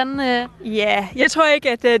 eller hvordan? Ja, jeg tror ikke,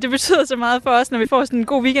 at det betyder så meget for os, når vi får sådan en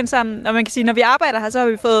god weekend sammen. Og man kan sige, når vi arbejder her, så har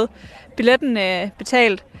vi fået billetten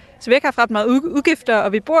betalt, så vi ikke har haft ret meget udgifter,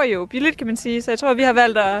 og vi bor jo billigt, kan man sige, så jeg tror, vi har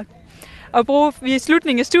valgt at bruge, vi er i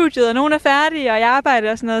slutningen af studiet, og nogen er færdige, og jeg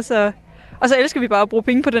arbejder og sådan noget, og så elsker vi bare at bruge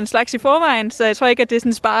penge på den slags i forvejen, så jeg tror ikke, at det er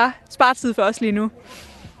sådan sparetid for os lige nu.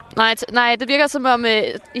 Nej, det virker som om,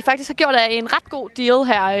 I faktisk har gjort en ret god deal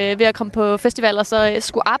her ved at komme på festival og så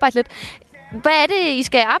skulle arbejde lidt. Hvad er det, I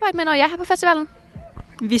skal arbejde med, når jeg er her på festivalen?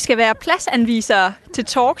 Vi skal være pladsanvisere til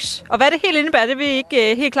talks, og hvad det helt indebærer, det er vi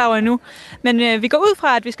ikke helt klar over endnu. Men vi går ud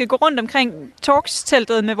fra, at vi skal gå rundt omkring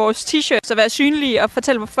talks-teltet med vores t-shirts og være synlige og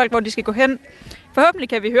fortælle folk, hvor de skal gå hen. Forhåbentlig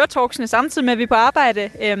kan vi høre talksene samtidig med, at vi er på arbejde.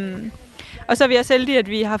 Og så er vi også heldige, at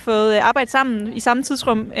vi har fået arbejde sammen i samme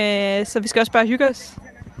tidsrum, så vi skal også bare hygge os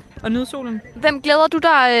og nyde solen. Hvem glæder du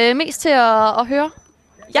dig mest til at høre?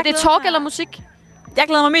 Er det talk eller musik? Jeg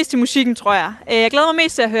glæder mig mest til musikken, tror jeg. Jeg glæder mig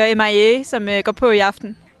mest til at høre MIA, som går på i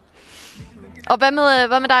aften. Og hvad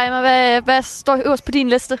med dig, Emma? Hvad står øverst på din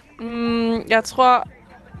liste? Jeg tror,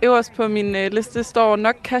 øverst på min liste står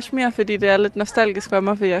nok Kashmir, fordi det er lidt nostalgisk for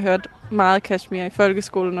mig, fordi jeg har hørt meget Kashmir i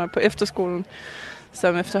folkeskolen og på efterskolen,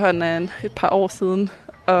 som efterhånden er et par år siden.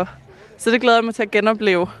 Så det glæder jeg mig til at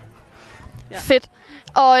genopleve. Ja. Fedt.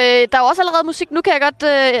 Og der er jo også allerede musik. Nu kan jeg godt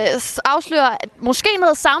afsløre, at måske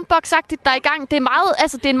noget soundbox-agtigt, der er i gang. Det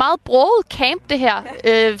er en meget broget camp, det her.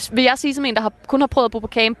 Vil jeg sige som en, der kun har prøvet at bo på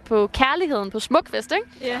camp på Kærligheden på Smukfest, ikke?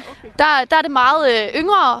 Ja, okay. Der er det meget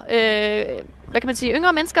yngre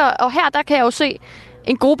mennesker. Og her, der kan jeg jo se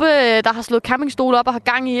en gruppe, der har slået campingstole op og har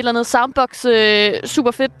gang i et eller andet soundbox.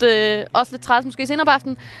 Super fedt. Også lidt træls måske senere på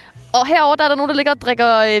aftenen. Og herover der er der nogen, der ligger og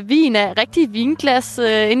drikker vin af rigtige vinglas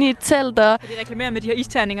inde i et telt. Og de reklamerer med de her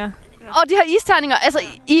isterninger. Og de her isterninger, altså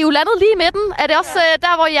I er jo landet lige i midten. Er det også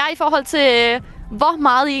der, hvor jeg er i forhold til, hvor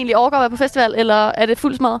meget I egentlig overgår at være på festival, eller er det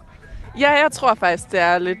fuldt smadret? Ja, jeg tror faktisk, det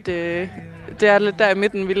er lidt der i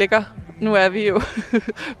midten, vi ligger. Nu er vi jo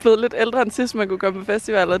blevet lidt ældre end sidst, man kunne komme på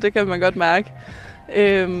festival, og det kan man godt mærke.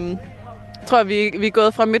 Jeg tror, vi er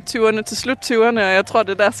gået fra midt-20'erne til slut-20'erne, og jeg tror,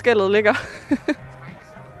 det er der skellet ligger.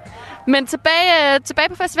 Men tilbage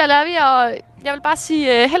på festival er vi, og jeg vil bare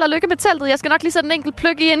sige held og lykke med teltet. Jeg skal nok lige sætte en enkelt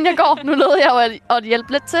pløk i, inden jeg går. Nu nåede jeg jo at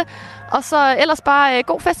hjælpe lidt til. Og så ellers bare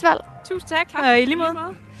god festival. Tusind tak. Og i lige måde.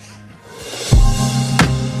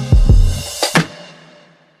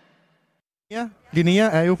 Ja, Linnea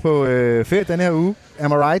er jo på ferie den her uge.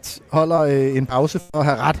 Am I right? Holder en pause for at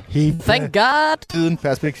have ret hele Thank God. tiden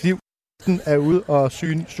perspektiv. Er ude og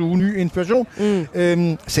suge ny inspiration.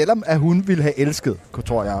 Selvom at hun ville have elsket,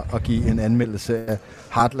 tror jeg, at give en anmeldelse af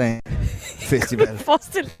Heartland Festival.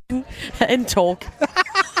 Forestil dig en talk.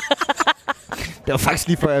 Det var faktisk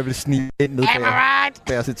lige før, jeg ville snige ind ned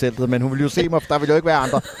bag i teltet, men hun ville jo se mig, for der ville jo ikke være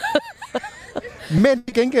andre. Men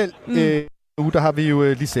i gengæld, nu der har vi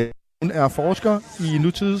jo Lisette. Hun er forsker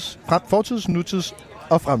i fortids, nutids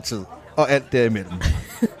og fremtid, og alt derimellem.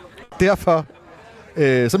 Derfor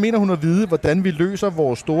så mener hun at vide, hvordan vi løser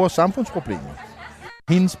vores store samfundsproblemer.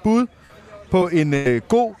 Hendes bud på en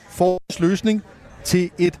god løsning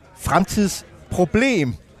til et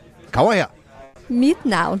fremtidsproblem. Kommer her. Mit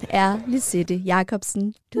navn er Lisette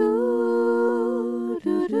Jacobsen.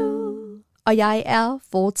 Og jeg er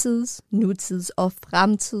fortids-, nutids- og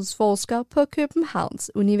fremtidsforsker på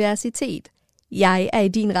Københavns Universitet. Jeg er i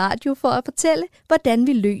din radio for at fortælle, hvordan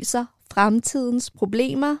vi løser fremtidens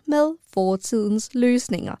problemer med fortidens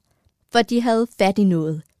løsninger. For de havde fat i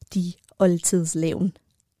noget, de oldtidslevn.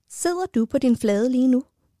 Sidder du på din flade lige nu?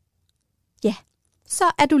 Ja, så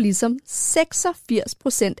er du ligesom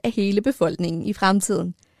 86% af hele befolkningen i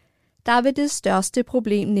fremtiden. Der vil det største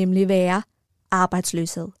problem nemlig være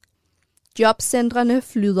arbejdsløshed. Jobcentrene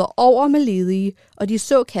flyder over med ledige, og de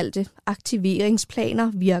såkaldte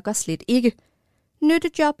aktiveringsplaner virker slet ikke.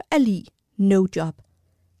 Nyttejob er lig no job.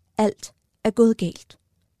 Alt er gået galt.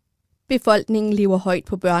 Befolkningen lever højt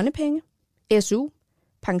på børnepenge, SU,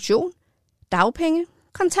 pension, dagpenge,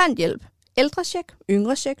 kontanthjælp, ældrecheck,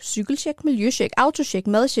 yngrecheck, cykelcheck, miljøcheck, autocheck,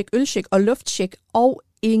 madcheck, ølcheck og luftcheck, og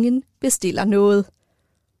ingen bestiller noget.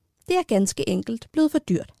 Det er ganske enkelt blevet for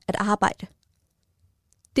dyrt at arbejde.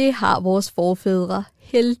 Det har vores forfædre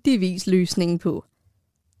heldigvis løsningen på.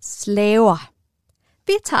 Slaver.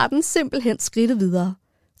 Vi tager den simpelthen skridtet videre.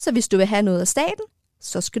 Så hvis du vil have noget af staten,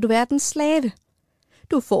 så skal du være den slave.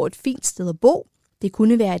 Du får et fint sted at bo. Det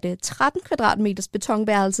kunne være et 13 kvadratmeters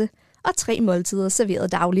betonværelse og 3 måltider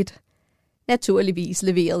serveret dagligt. Naturligvis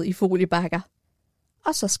leveret i foliebakker.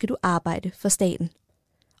 Og så skal du arbejde for staten.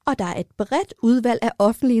 Og der er et bredt udvalg af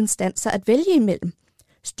offentlige instanser at vælge imellem.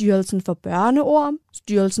 Styrelsen for børneorm,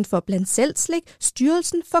 Styrelsen for blandt selv slik,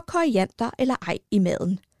 Styrelsen for koriander eller ej i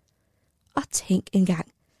maden. Og tænk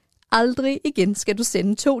engang. Aldrig igen skal du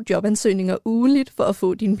sende 2 jobansøgninger ugenligt for at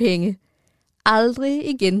få dine penge. Aldrig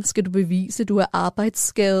igen skal du bevise, at du er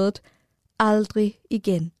arbejdsskadet. Aldrig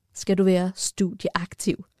igen skal du være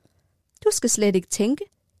studieaktiv. Du skal slet ikke tænke.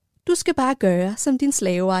 Du skal bare gøre, som din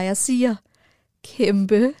slaveejer siger.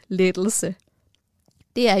 Kæmpe lettelse.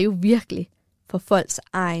 Det er jo virkelig for folks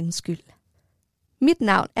egen skyld. Mit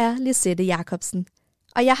navn er Lisette Jacobsen,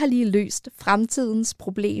 og jeg har lige løst fremtidens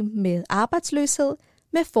problem med arbejdsløshed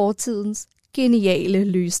med fortidens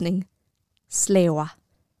geniale løsning. Slaver.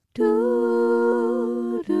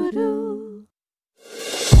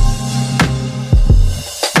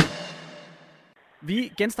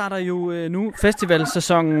 Vi genstarter jo nu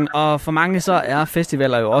festivalsæsonen, og for mange så er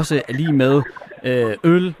festivaler jo også lige med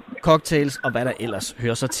øl, cocktails og hvad der ellers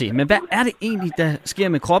hører sig til. Men hvad er det egentlig, der sker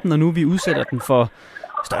med kroppen, når nu vi udsætter den for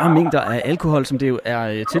større mængder af alkohol, som det jo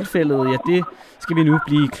er tilfældet? Ja, det skal vi nu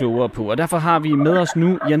blive klogere på. Og derfor har vi med os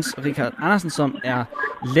nu Jens Richard Andersen, som er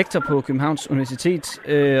lektor på Københavns Universitet.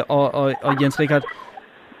 Og Jens Richard,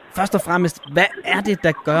 først og fremmest, hvad er det,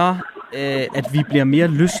 der gør, at vi bliver mere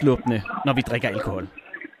løsluppende, når vi drikker alkohol?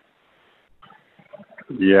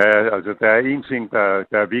 Ja, altså der er en ting, der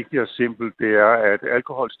er vigtig og simpelt, det er, at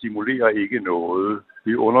alkohol stimulerer ikke noget.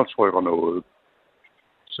 Vi undertrykker noget.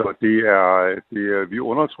 Så vi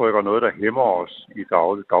undertrykker noget, der hæmmer os i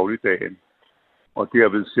dagligdagen. Og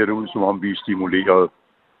derved ser det ud, som om vi er stimuleret.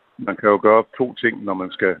 Man kan jo gøre 2 ting, når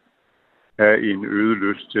man skal have en øget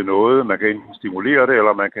lyst til noget. Man kan enten stimulere det,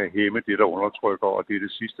 eller man kan hæmme det, der undertrykker. Og det er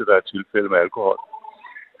det sidste, der er tilfældet med alkohol.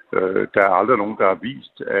 Der er aldrig nogen, der har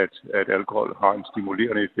vist, at alkohol har en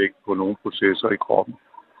stimulerende effekt på nogle processer i kroppen.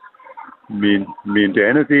 Men det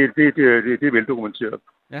andet, det er veldokumenteret.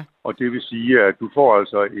 Ja. Og det vil sige, at du får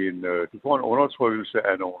altså en undertrykkelse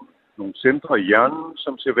af nogle centre i hjernen,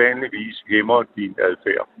 som sædvanligvis hæmmer din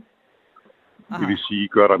adfærd. Aha. Det vil sige,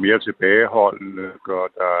 gør dig mere tilbageholdende, gør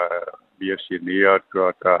dig mere generet,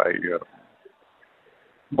 gør dig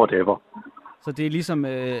whatever. Så det er ligesom,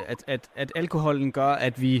 at alkoholen gør,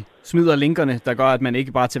 at vi smider linkerne, der gør, at man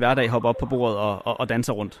ikke bare til hverdag hopper op på bordet og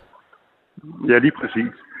danser rundt? Ja, lige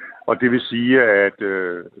præcis. Og det vil sige, at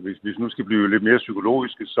hvis nu skal blive lidt mere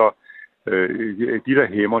psykologiske, så de, der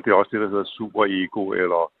hæmmer, det er også det, der hedder superego,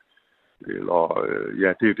 eller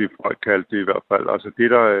det er det, folk kalder det i hvert fald. Altså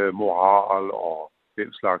det, der er moral og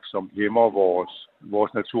den slags, som hæmmer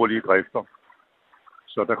vores naturlige drifter.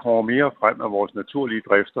 Så der kommer mere frem af vores naturlige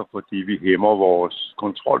drifter, fordi vi hæmmer vores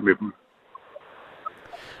kontrol med dem.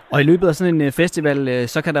 Og i løbet af sådan en festival,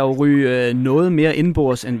 så kan der jo ryge noget mere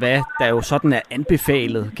indbords, end hvad der jo sådan er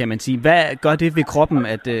anbefalet, kan man sige. Hvad gør det ved kroppen,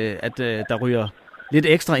 at der ryger lidt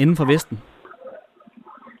ekstra inden for Vesten?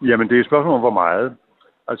 Jamen, det er et spørgsmål om, hvor meget.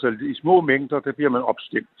 Altså, i små mængder, der bliver man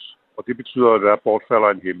opstemt. Og det betyder, at der bortfalder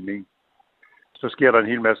en hæmning. Så sker der en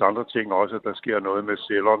hel masse andre ting også. Der sker noget med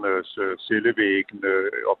cellernes cellevæggene,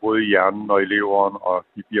 og både i hjernen og i leveren, og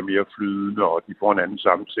de bliver mere flydende, og de får en anden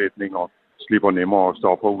sammensætning, og slipper nemmere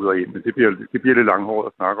stoffer ud og ind. Men det bliver lidt langhåret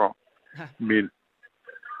at snakke om. Men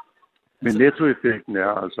nettoeffekten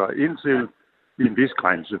er altså indtil en vis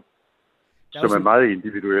grænse, som er meget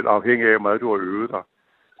individuel, afhængig af, hvor meget du har øvet dig.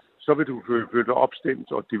 Så vil du føle dig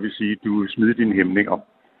opstemt, og det vil sige, at du smider dine hæmninger.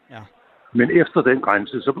 Ja. Men efter den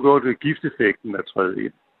grænse, så begynder det gifteffekten at træde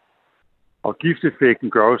ind. Og gifteffekten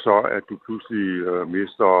gør jo så, at du pludselig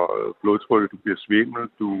mister blodtrykket, du bliver svimmel,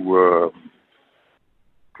 du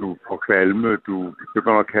får kvalme, du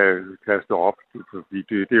begynder at kaste op, fordi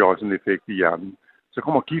det er også en effekt i hjernen. Så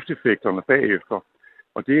kommer gifteffekterne bagefter,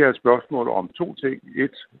 og det er et spørgsmål om 2 ting.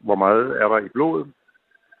 1, hvor meget er der i blodet,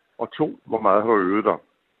 og 2, hvor meget har du øvet dig.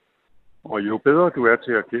 Og jo bedre du er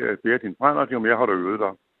til at bære din brænder, jo mere har du øvet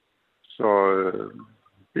dig. Så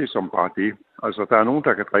det er som bare det. Altså, der er nogen,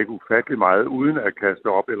 der kan drikke ufattelig meget, uden at kaste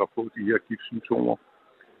op eller få de her giftsymptomer.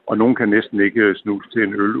 Og nogen kan næsten ikke snuse til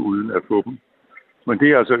en øl, uden at få dem. Men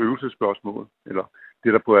det er altså øvelsesspørgsmål, eller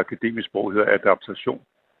det, der på akademisk sprog hedder adaptation.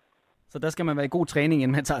 Så der skal man være i god træning,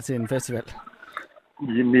 inden man tager til en festival?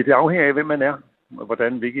 Jamen, det afhænger af, hvem man er, og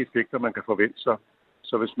hvilke effekter man kan forvente sig.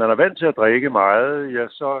 Så hvis man er vant til at drikke meget, ja,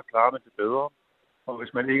 så klarer man det bedre. Og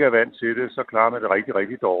hvis man ikke er vant til det, så klarer man det rigtig,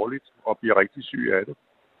 rigtig dårligt og bliver rigtig syg af det.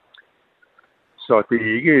 Så det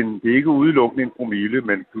er ikke udelukkende en promille,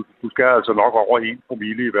 men du skal altså nok over 1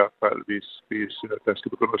 promille i hvert fald, hvis der skal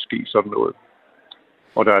begynde at ske sådan noget.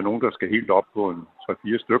 Og der er nogen, der skal helt op på en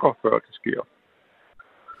 3-4 stykker, før det sker.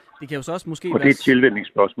 Det kan jo så også måske og det er et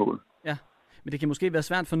tilvændingsspørgsmål. Ja, men det kan måske være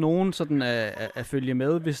svært for nogen sådan at følge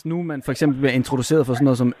med, hvis nu man for eksempel bliver introduceret for sådan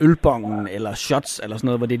noget som ølbongen eller shots eller sådan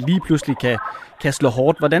noget, hvor det lige pludselig kan slå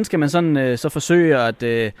hårdt. Hvordan skal man sådan så forsøge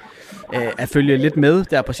at følge lidt med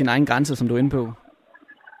der på sin egen grænse, som du er inde på?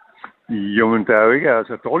 Jo, men der er jo ikke,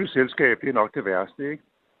 altså dårligt selskab, det er nok det værste, ikke?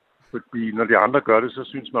 Fordi når de andre gør det, så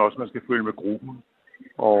synes man også, man skal følge med gruppen.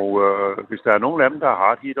 Og hvis der er nogen af dem, der har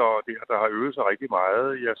hardhitter, og der har øvet sig rigtig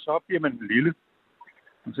meget, ja, så bliver man lille.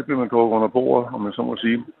 Og så bliver man drukket under bordet, om man så må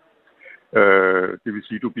sige. Det vil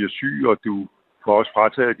sige, at du bliver syg, og du får også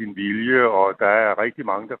frataget din vilje, og der er rigtig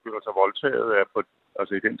mange, der føler sig voldtaget af,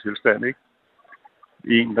 altså i den tilstand, ikke?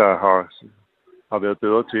 En, der har har været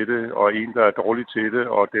bedre til det, og en, der er dårlig til det,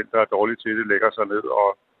 og den, der er dårlig til det, lægger sig ned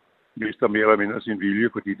og mister mere eller mindre sin vilje,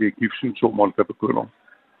 fordi det er giftsymptomerne, der begynder.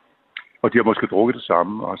 Og de har måske drukket det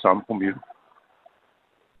samme og har samme promille.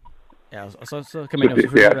 Ja, og så kan man jo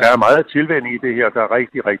selvfølgelig... Der er meget tilvænning i det her. Der er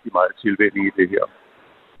rigtig, rigtig meget tilvænning i det her.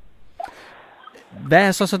 Hvad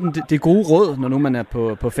er så sådan det gode råd, når nu man er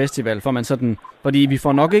på festival? For man sådan, fordi vi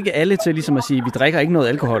får nok ikke alle til ligesom at sige, at vi drikker ikke noget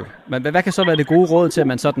alkohol. Men hvad kan så være det gode råd til, at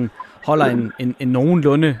man sådan holder en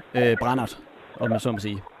nogenlunde brændert, om man så må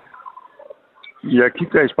sige? Ja,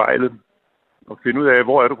 kig der i spejlet og find ud af,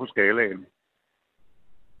 hvor er du på skalaen.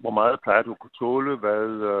 Hvor meget plejer du at kunne tåle?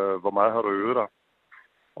 Hvor meget har du øvet dig?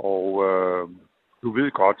 Og du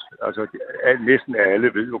ved godt, altså næsten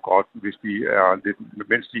alle ved jo godt, hvis de er lidt,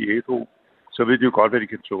 mens de er ædru, så ved de jo godt, hvad de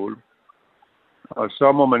kan tåle. Og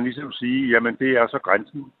så må man ligesom sige, jamen det er så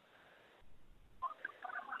grænsen.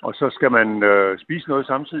 Og så skal man spise noget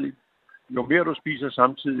samtidig. Jo mere du spiser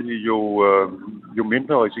samtidig, jo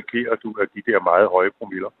mindre risikerer du af de der meget høje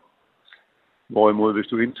promiller. Hvorimod hvis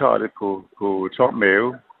du indtager det på tom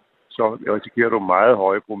mave, så risikerer du meget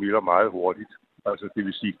høje promiller meget hurtigt. Altså det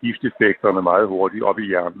vil sige gifteffekterne meget hurtigt op i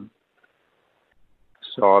hjernen.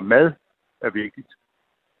 Så mad er vigtigt.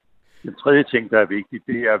 Den tredje ting, der er vigtigt,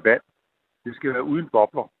 det er vand. Det skal være uden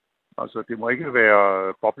bobler. Altså det må ikke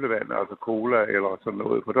være boblevand, altså cola eller sådan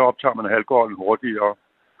noget, for der optager man alkoholen hurtigere.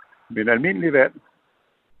 Men almindelig vand,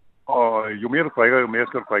 og jo mere du drikker, jo mere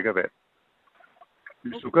skal du drikke af vand.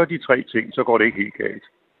 Hvis du gør de tre ting, så går det ikke helt galt.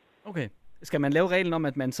 Okay. Skal man lave reglen om,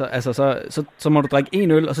 at man så må du drikke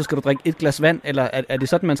 1 øl, og så skal du drikke 1 glas vand, eller er det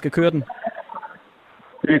sådan, man skal køre den?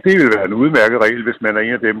 Det vil være en udmærket regel, hvis man er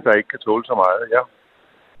en af dem, der ikke kan tåle så meget, ja.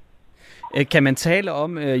 Kan man tale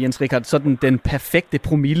om, Jens Richard, sådan den perfekte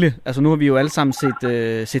promille? Altså nu har vi jo alle sammen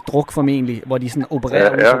set druk formentlig, hvor de sådan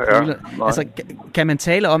opererer ud på promille. Altså kan man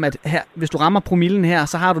tale om, at her, hvis du rammer promillen her,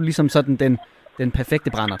 så har du ligesom sådan den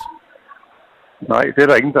perfekte brændert? Nej, det er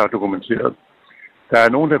der ingen, der har dokumenteret. Der er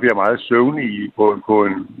nogen, der bliver meget søvnige på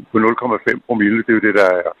 0,5 promille. Det er jo det, der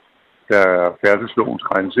er færdselslovens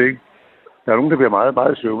grænse, ikke? Der er nogen, der bliver meget,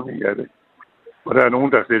 meget søvnige af det. Og der er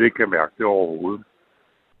nogen, der slet ikke kan mærke det overhovedet.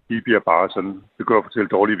 De bliver bare sådan, begynder at fortælle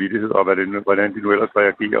dårlige vittigheder, og hvordan de nu ellers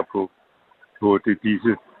reagerer på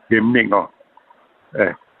disse hæmninger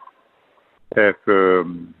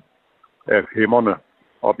af hæmmerne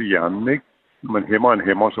op i hjernen, ikke? Når man hæmmer en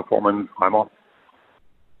hæmmer, så får man en fremmer.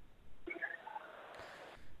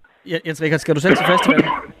 Jens Richard, skal du selv til festival?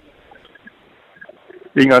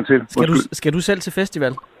 En gang til. Skal du selv til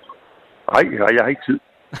festival? Nej, jeg har ikke tid.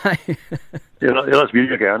 Nej. Ellers vil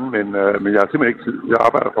jeg gerne, men jeg har simpelthen ikke tid. Jeg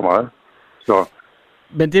arbejder for meget. Så.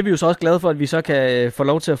 Men det er vi jo så også glade for, at vi så kan få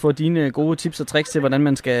lov til at få dine gode tips og tricks til, hvordan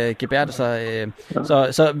man skal gebærde sig.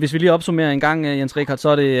 Så hvis vi lige opsummerer en gang, Jens Richard, så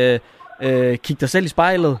er det kig dig selv i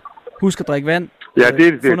spejlet, husk at drikke vand. Ja, det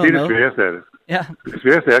er det sværeste af det. Ja. Det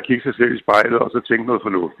sværeste er at kigge sig selv i spejlet og så tænke noget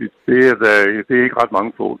fornuftigt. Det er ikke ret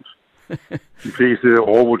mange på. De fleste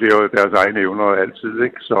overvurderer deres egne evner altid,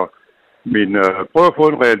 ikke? Men prøv at få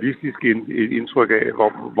en realistisk indtryk af,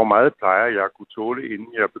 hvor meget plejer jeg at kunne tåle,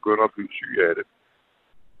 inden jeg begynder at blive syg af det.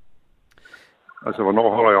 Altså,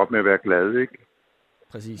 hvornår holder jeg op med at være glad, ikke?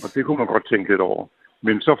 Præcis. Og det kunne man godt tænke lidt over.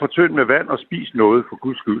 Men så fortynd med vand og spis noget, for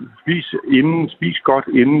guds skyld. Spis godt,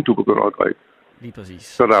 inden du begynder at drikke. Lige præcis.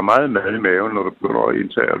 Så der er meget mad i maven, når du begynder at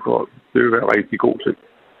indtage alkohol. Det vil være rigtig god til.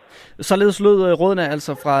 Således lød rådene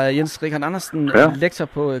altså fra Jens Richard Andersen, lektor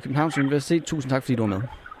på Københavns Universitet. Tusind tak, fordi du var med.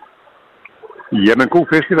 Jamen, god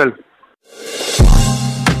festival.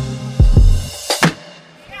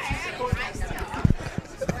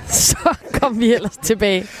 Så kom vi ellers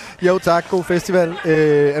tilbage. Jo tak, god festival.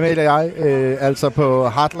 Amalie og jeg, altså på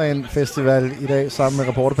Heartland Festival i dag, sammen med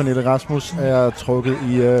reporter Pernille Rasmus, er trukket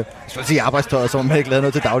i arbejdstøjet, som man ikke lavet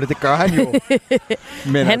noget til dagligt. Det gør han jo.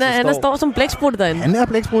 Men han står som blæksprutte derinde. Han er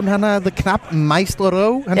blæksprutten, han er the knap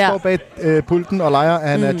maestro. Han står bag pulten og leger,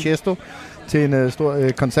 han er Chesto til en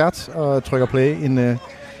stor koncert og trykker play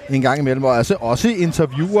en gang imellem, og altså også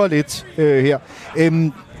interviewer lidt her.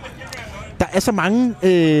 Der er så mange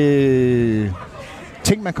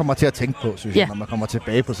ting, man kommer til at tænke på, synes jeg, når man kommer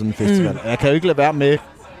tilbage på sådan en festival. Jeg kan jo ikke lade være med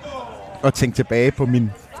at tænke tilbage på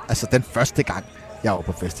den første gang, jeg var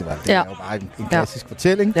på festival. Det er jo bare en klassisk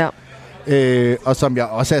fortælling. Ja. Og som jeg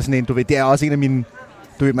også er sådan en, det er også en af mine,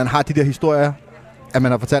 man har de der historier, at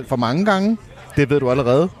man har fortalt for mange gange. Det ved du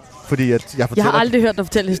allerede. Fordi at jeg har aldrig hørt dig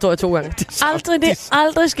fortælle historier 2 gange. Det er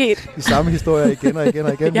aldrig sket. De samme historier igen og igen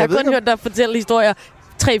og igen. Jeg har kun hørt dig fortælle historier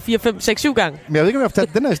 3, 4, 5, 6, 7 gange. Men jeg ved ikke, om jeg har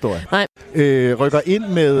fortalt den her historie. Nej. Rykker ind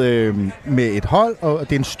med et hold, og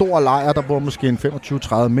det er en stor lejr, der bor måske en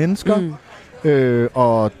 25-30 mennesker.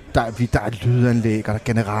 Og der er lydanlæg, og der er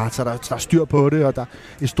generator, der er styr på det, og der er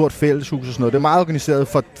et stort fælleshus og sådan noget. Det er meget organiseret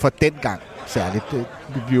for den gang særligt.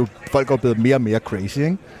 Folk er blevet mere og mere crazy,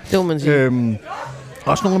 ikke? Det må man sige.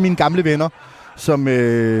 Også nogle af mine gamle venner, som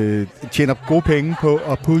tjener gode penge på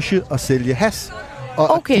at pushe og sælge hash.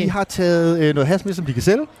 Og de har taget noget hash med, som de kan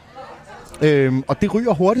sælge. Og det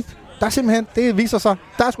ryger hurtigt. Der er simpelthen, det viser sig,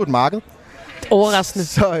 der er sgu et marked. Overraskende.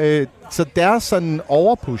 Så deres sådan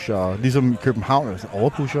overpusher, ligesom i København, altså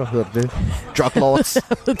overpusher, hedder det, druglords,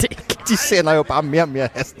 de sender jo bare mere og mere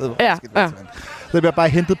hash ned. Ja. Der bliver bare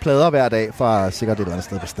hentet plader hver dag fra sikkert et eller andet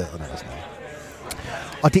sted på staden eller sådan noget.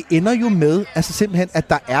 Og det ender jo med, altså simpelthen, at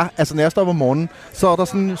der er, altså når jeg står op om morgenen, så er der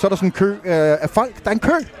sådan en kø af folk. Der er en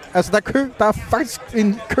kø. Altså der er kø. Der er faktisk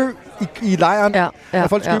en kø i lejren af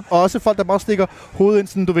folk. Og også folk, der bare stikker hovedet ind,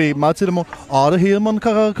 sådan du ved, meget til dem. Det her, man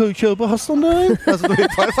kan købe hos sådan noget. Altså du ved,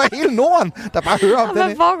 folk fra hele Norden, der bare hører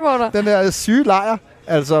om den der syge lejr.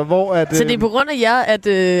 Altså hvor at... Så det er på grund af jer, at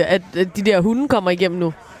de der hunde kommer igennem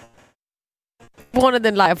nu? På grund af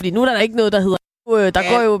den lejr, fordi nu er der ikke noget, der hedder...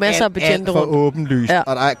 Der går jo masser af betjente rundt. For åbenlyst. Ja.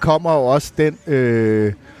 Og der kommer jo også den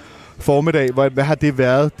formiddag, hvad har det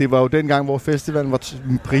været? Det var jo den gang, hvor festivalen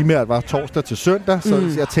primært var torsdag til søndag, så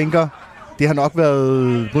jeg tænker, det har nok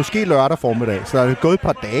været måske lørdag formiddag, så der er gået et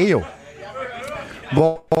par dage jo,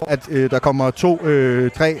 hvor at, der kommer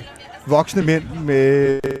 2-3 voksne mænd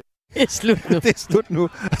med... Det er slut nu. Det er slut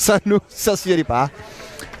nu. Så siger de bare...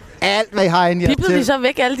 Alt, hvad I har inde i Pippede de så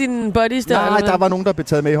væk alle dine buddies der? Nej, der var nogen, der blev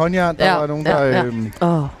taget med i håndjern. Der var nogen,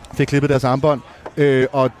 der fik klippet deres armbånd.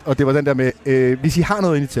 Og det var den der med, hvis I har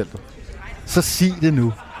noget inde i teltet, så sig det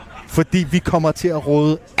nu. Fordi vi kommer til at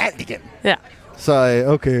råde alt igen. Ja. Så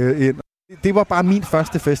okay, det var bare min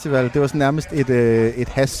første festival. Det var sådan nærmest et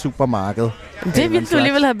hash-supermarked. Det er vildt, du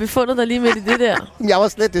alligevel have befundet dig lige midt i det der. Jeg var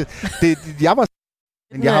slet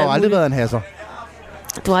men jeg har jo aldrig været en hasser.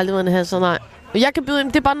 Du har aldrig været en hasser, nej. Jeg kan byde ind,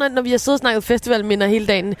 det er bare, når vi har siddet og snakket festivalminder hele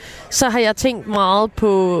dagen, så har jeg tænkt meget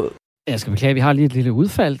på... Jeg skal beklage, vi har lige et lille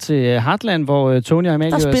udfald til Heartland, hvor Tony og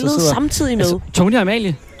Amalie... Der spillede samtidig med. Altså, Tony og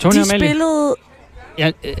Amalie. Spillede...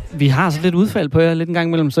 Ja, vi har så lidt udfald på jer lidt en gang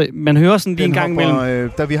imellem, så man hører sådan lige en gang imellem...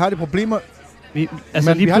 Da vi har de problemer... Vi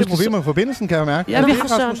har de problemer med forbindelsen, kan jeg mærke. Ja,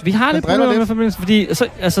 vi har lidt problemer med forbindelsen, fordi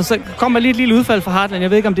så kommer lige et lille udfald fra Heartland. Jeg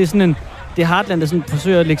ved ikke, om det er sådan en... Det er Heartland, der sådan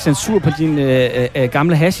forsøger at lægge censur på din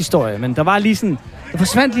gamle hash-historie, men der var lige sådan... Der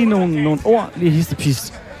forsvandt lige nogle ord, lige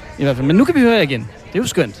histepist, i hvert fald. Men nu kan vi høre jer igen. Det er jo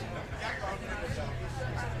skønt.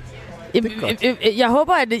 Jeg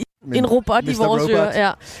håber, at en robot i vores ører.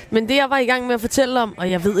 Ja. Men det, jeg var i gang med at fortælle om,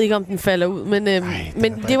 og jeg ved ikke, om den falder ud, men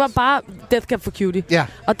det var bare Death Cab for Cutie. Ja.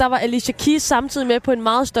 Og der var Alicia Keys samtidig med på en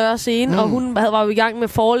meget større scene, og hun var jo i gang med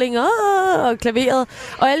Falling og klaveret.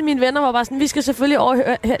 Og alle mine venner var bare sådan, vi skal selvfølgelig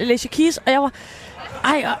overhøre Alicia Keys. Og jeg var...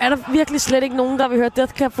 er der virkelig slet ikke nogen, der vil høre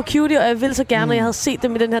Death Cab for Cutie? Og jeg ville så gerne, at jeg havde set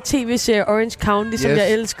dem i den her tv-serie Orange County, som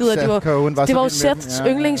jeg elskede. Og det var jo Seths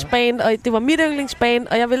yndlingsband, og det var mit yndlingsband,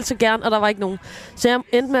 og jeg ville så gerne, og der var ikke nogen. Så jeg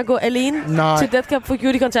endte med at gå alene til Death Cab for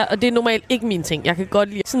Cutie-koncert, og det er normalt ikke min ting. Jeg kan godt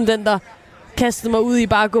lide sådan den, der kastede mig ud i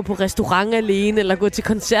bare at gå på restaurant alene, eller gå til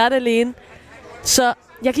koncert alene. Så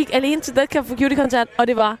jeg gik alene til Death Cab for Cutie-koncert, og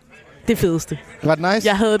det var det fedeste. Var det nice?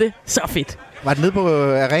 Jeg havde det så fedt. Var det nede på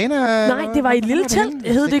Arena? Nej, det var i et lille telt.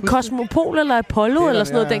 Hed det Cosmopol eller Apollo eller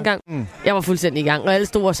sådan noget dengang. Jeg var fuldstændig i gang, og alle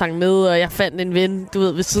stod og sang med, og jeg fandt en ven, du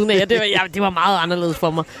ved, ved siden af. Det var meget anderledes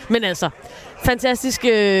for mig. Men altså, fantastisk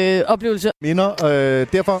oplevelse. Minder,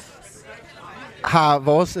 derfor har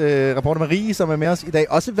vores reporter Marie, som er med os i dag,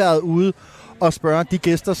 også været ude og spørge de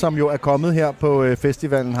gæster, som jo er kommet her på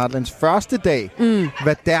festivalen Heartlands første dag,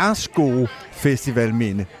 hvad deres gode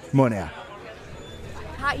festivalminde mon er.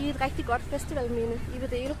 Har I et rigtig godt festivalminde, I vil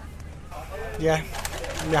dele? Ja,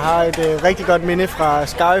 jeg har et rigtig godt minde fra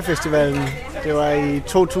Skarø-festivalen. Det var i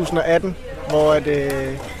 2018, hvor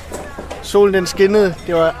solen den skinnede.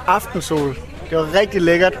 Det var aftensol. Det var rigtig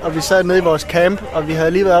lækkert, og vi sad nede i vores camp, og vi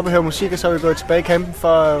havde lige været oppe og høre musik, og så var vi gået tilbage i campen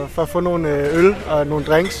for at få nogle øl og nogle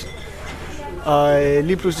drinks. Og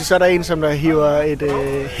lige pludselig så er der en, som der hiver et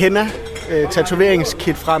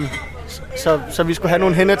henna-tatoveringskit frem, så vi skulle have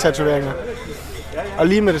nogle henna-tatoveringer. Og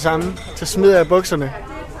lige med det samme, så smider jeg bukserne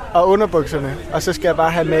og underbukserne, og så skal jeg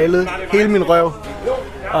bare have malet hele min røv.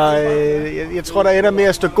 Og jeg tror, der ender med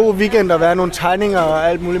at stå god weekend og være nogle tegninger og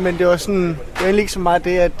alt muligt, men det var sådan, det var egentlig ikke så meget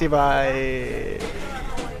det, at det var,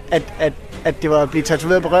 at det var at blive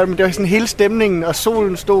tatoveret på røven, men det var sådan hele stemningen, og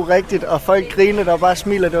solen stod rigtigt, og folk grinede, der var bare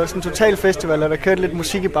smiler. Det var sådan en total festival, og der kørte lidt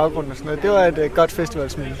musik i baggrunden og sådan noget. Det var et godt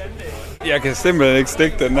festivalsmil. Jeg kan simpelthen ikke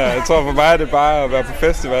stikke den der. Jeg tror for mig, det er bare at være på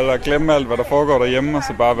festival og glemme alt, hvad der foregår derhjemme, og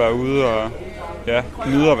så bare være ude og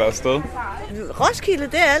nyde at være afsted. Roskilde,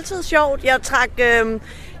 det er altid sjovt.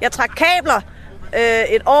 Jeg trak kabler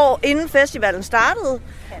et år inden festivalen startede.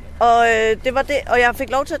 Og det var det, og jeg fik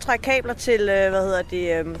lov til at trække kabler til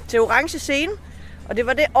til Orange Scene. Og det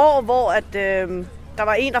var det år, hvor der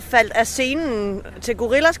var en, der faldt af scenen til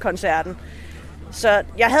Gorillaz-koncerten. Så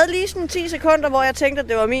jeg havde lige sådan 10 sekunder, hvor jeg tænkte, at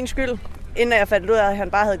det var min skyld, inden jeg fandt ud af, at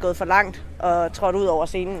han bare havde gået for langt og trådt ud over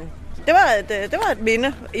scenen. Det var et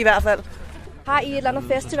minde, i hvert fald. Har I et eller andet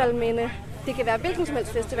festivalminde? Det kan være hvilken som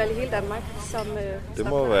helst festival i hele Danmark. Det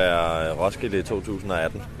må være Roskilde i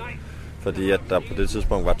 2018. Fordi at der på det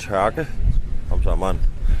tidspunkt var tørke om sommeren.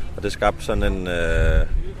 Og det skabte sådan en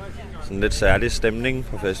sådan lidt særlig stemning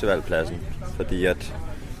på festivalpladsen. Fordi at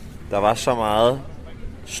der var så meget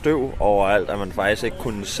støv overalt, at man faktisk ikke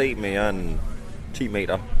kunne se mere end 10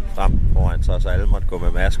 meter frem foran sig, så alle måtte gå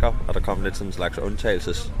med masker, og der kom lidt sådan en slags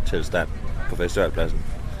undtagelsestilstand på festivalpladsen.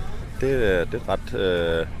 Det er et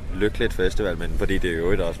ret lykkeligt festival, men fordi det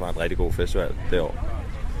jo også var en rigtig god festival det år.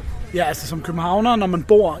 Ja, altså som københavner, når man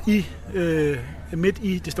bor i midt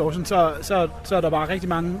i Distortion, så er der bare rigtig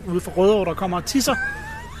mange ude for Rødovre, der kommer og tisser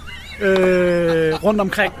rundt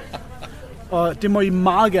omkring. Og det må I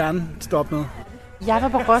meget gerne stoppe med. Jeg var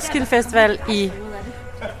på Roskilde Festival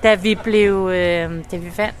da vi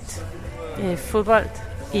vandt fodbold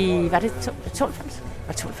i, var det 92?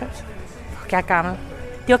 Var 92? Jeg er gammel.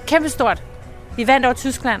 Det var kæmpestort. Vi vandt over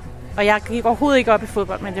Tyskland, og jeg gik overhovedet ikke op i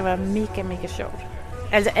fodbold, men det var mega, mega sjovt.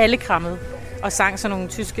 Altså alle krammede og sang sådan nogle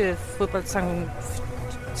tyske fodboldsange,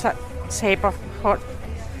 taberhold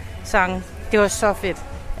sange. Det var så fedt.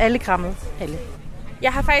 Alle krammede. Alle.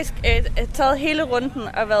 Jeg har faktisk taget hele runden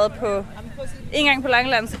og været på en gang på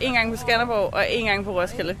Langelands, en gang på Skanderborg og en gang på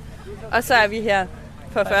Roskilde. Og så er vi her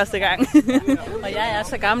for første gang. Og jeg er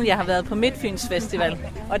så gammel, jeg har været på Midtfyns Festival.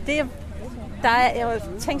 Og jeg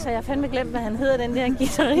tænkte sig, jeg fandme glemt, hvad han hedder, den der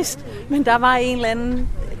guitarist. Men der var en eller anden.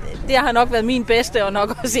 Det har nok været min bedste og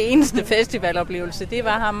nok også eneste festivaloplevelse. Det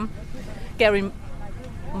var ham, Gary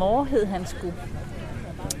Moore hed han sgu,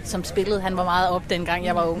 som spillede. Han var meget op, dengang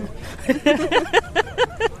jeg var ung.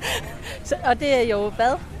 Og det er jo, 30-40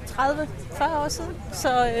 år siden. Så,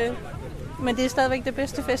 men det er stadigvæk det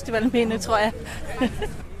bedste festivalminde, tror jeg.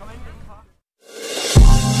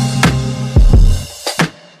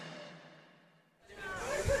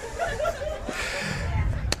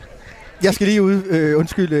 Jeg skal lige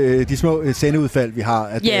undskylde de små sendeudfald, vi har.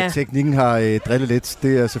 At teknikken har drillet lidt.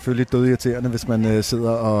 Det er selvfølgelig dødirriterende, hvis man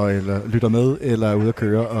sidder eller lytter med, eller er ude at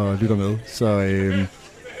køre og lytter med. Så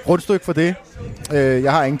rundstykke for det.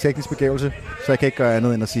 Jeg har ingen teknisk begævelse, så jeg kan ikke gøre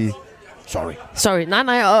andet end at sige sorry.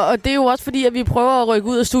 Nej, og det er jo også fordi, at vi prøver at rykke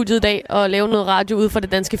ud af studiet i dag og lave noget radio ud fra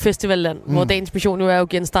det danske festivalland, hvor dagens mission jo er jo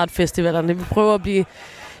genstart festivalerne. Vi prøver at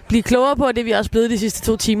blive klogere på det, vi er også blevet de sidste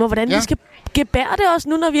 2 timer. Hvordan vi skal gebære det også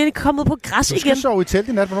nu, når vi er kommet på græs igen. Du skal sove i telt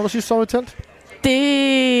i nat. Hvornår har du sidst sovet i telt?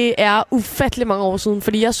 Det er ufattelig mange år siden,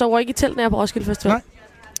 fordi jeg sover ikke i telt, når jeg er på Roskilde Festival.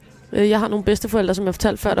 Nej. Jeg har nogle bedsteforældre, som jeg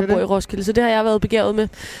fortalte før, der bor i Roskilde, så det har jeg været begavet med.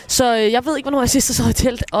 Så jeg ved ikke, hvornår jeg sidst har sovet i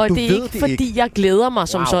telt, og det er ikke, fordi jeg glæder mig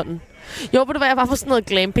som sådan. Jo, ved du hvad, jeg var på sådan noget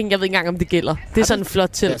glamping, jeg ved ikke engang, om det gælder. Det er sådan en flot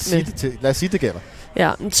telt. Lad os sige, det gælder.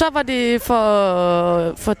 Ja, så var det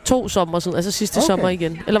for 2 sommer siden, altså sidste sommer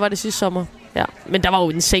igen. Eller var det sidste sommer? Ja, men der var jo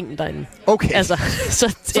en seng derinde. Okay. Altså,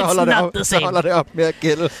 så holder det op med at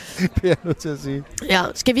gælde, bliver jeg nødt til at sige. Ja,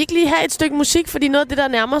 skal vi ikke lige have et stykke musik? Fordi noget af det, der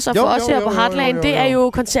nærmer sig for os her på Heartland, det er jo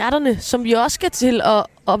koncerterne, som vi også skal til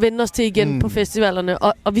at vende os til igen på festivalerne.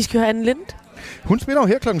 Og vi skal jo have Anne Lind. Hun spiller jo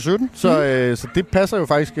her kl. 17, så det passer jo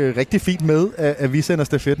faktisk rigtig fint med, at vi sender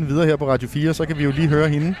stafetten videre her på Radio 4. Så kan vi jo lige høre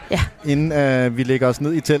hende, inden vi lægger os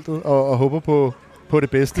ned i teltet og håber på det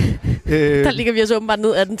bedste. Der ligger vi os åbenbart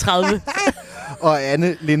ned 18:30. Og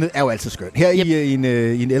Anne Linde er jo altid skøn. Her i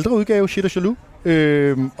en ældre udgave, Shit og Jaloux.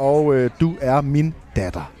 Og du er min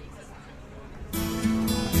datter.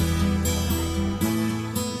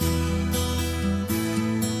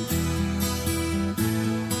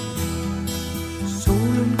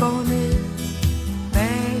 Solen går ned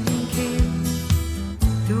bag din kind.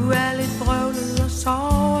 Du er lidt brøvlet og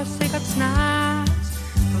sover sikkert snart.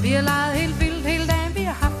 For vi har leget helt vildt hele dagen, vi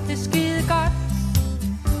har haft det skide godt.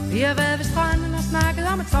 Vi har været ved stranden og snakket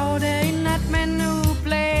om at sove derinde nat, men nu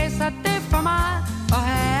blæser det for meget. Og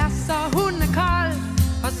her er så hundekold,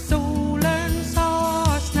 og solen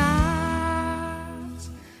sover snart.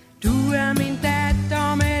 Du er min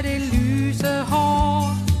datter med det lyse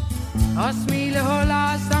hår og smilehuller,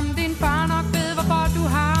 som din far nok ved, hvorfor du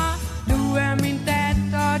har. Du er min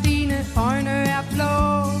datter, dine øjne er blå.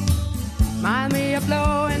 Meget mere blå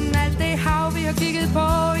end alt det hav, vi har kigget på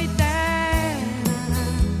i dag.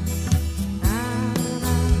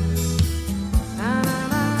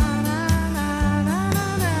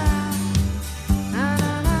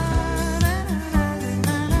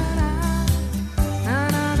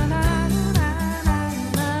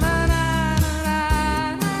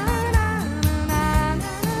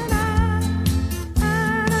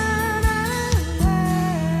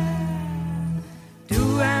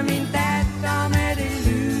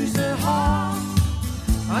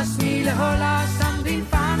 smilehuller, som din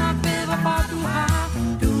far nok ved, hvorfor du har.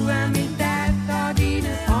 Du er min datter,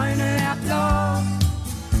 dine øjne er blå.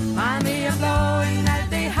 Meget mere blå end alt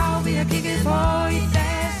det hav, vi har kigget på i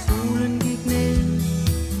dag. Solen gik ned,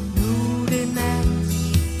 nu er det nat.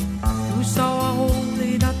 Du sover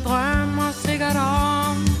roligt og drømmer sikkert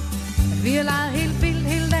om, at vi har leget helt vildt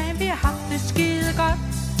hele dagen, vi har haft det skide godt.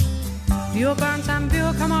 Vi var børn sammen, vi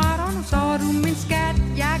var kammerater, nu sover du min skat.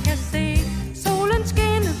 Jeg kan se solen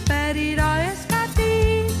skinne bag dit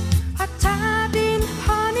øjeskardin og tager din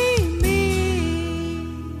hånd i min.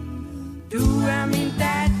 Du er min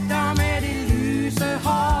datter med det lyse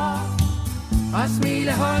hår og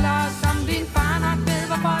smilehuller, som din far nok ved,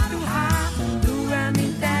 hvorfor du har. Du er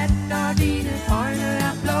min datter, dine øjne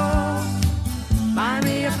er blå. Meget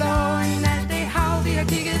mere blå end alt det hav, vi har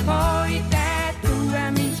kigget på i dag. Du er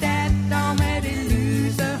min datter med det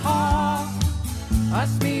lyse hår og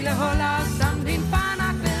smilehuller, som din far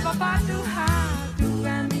nok ved, hvorfor du har. Du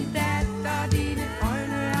er min datter, dine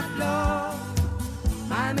øjne er blå.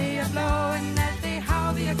 Meget mere blå end alt det hav,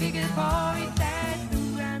 vi har kigget på i dag. Du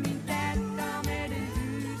er min datter med det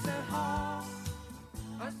lyse hår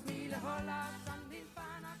og smilehuller, som din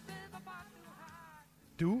far nok ved, hvorfor du har.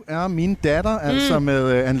 Du er min datter, altså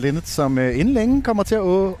med Anne Linnet, som inden længe kommer til at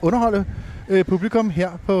underholde publikum her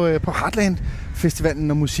på Heartland Festivalen,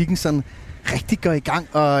 når musikken sådan rigtig går i gang.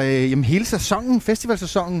 Og hele sæsonen,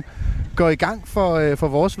 festivalsæsonen, går i gang for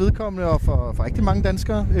vores vedkommende og for rigtig mange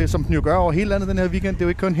danskere, som den jo gør over hele landet den her weekend. Det er jo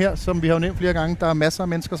ikke kun her, som vi har jo nævnt flere gange. Der er masser af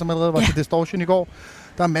mennesker, som allerede var til Distortion i går.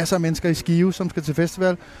 Der er masser af mennesker i Skive, som skal til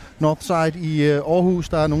festival. Northside i Aarhus.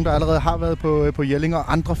 Der er nogen, der allerede har været på Jelling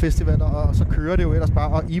og andre festivaler. Og så kører det jo ellers bare.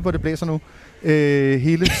 Og hvor det blæser nu.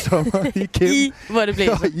 Hele sommer igennem. hvor det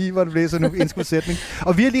blæser. Og hvor det blæser nu. Indskudsætning.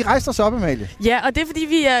 Og vi har lige rejst os op, Amalie. Ja, og det er fordi,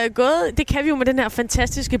 vi er gået... Det kan vi jo med den her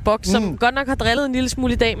fantastiske boks, som godt nok har drillet en lille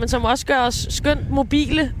smule i dag, men som også gør os skønt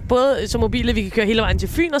mobile. Både så mobile, vi kan køre hele vejen til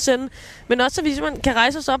Fyn og sende, men også så vi simpelthen kan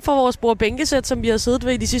rejse os op for vores bordbænkesæt, som vi har siddet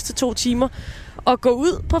ved i de sidste 2 timer, og gå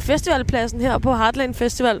ud på festivalpladsen her på Heartland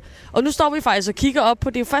Festival. Og nu står vi faktisk og kigger op på...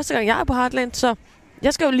 Det er jo første gang, jeg er på Heartland, så...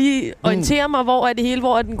 Jeg skal jo lige orientere mig, hvor er det hele,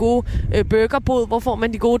 hvor er den gode burgerbod, hvor får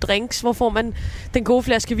man de gode drinks, hvor får man den gode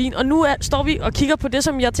flaske vin. Og nu står vi og kigger på det,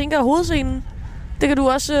 som jeg tænker er hovedscenen. Det kan du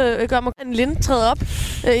også gøre mig. En Linde træde op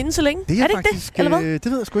inden så længe. Det er det faktisk, ikke det? Eller hvad?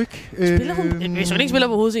 Det ved jeg sgu ikke. Spiller hun? Hvis hun ikke spiller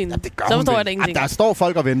på hovedscenen, så forstår jeg da ingenting. Der står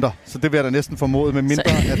folk og venter, så det vil jeg da næsten formode, med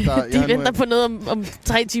mindre at der... De venter på noget om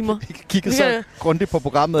 3 timer. Jeg kigger så grundigt på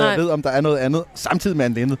programmet, og jeg ved, om der er noget andet, samtidig med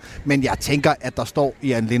Anne Linde. Men jeg tænker, at der står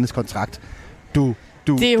i Anne Lindes kontrakt,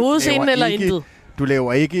 det er hovedscenen eller intet. Du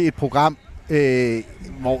laver ikke et program,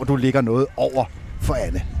 hvor du ligger noget over for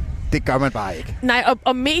Anne. Det gør man bare ikke. Nej,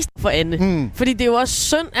 og mest for Anne. Fordi det er jo også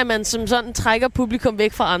synd, at man som sådan trækker publikum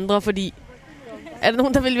væk fra andre, fordi... Er der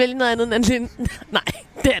nogen, der vil vælge noget andet end Anne Linde? Nej,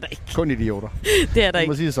 det er der ikke. Kun idioter. Det er der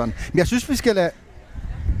ikke. Må sige sådan. Men jeg synes, vi skal lade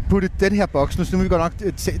putte den her boks. Nu må vi godt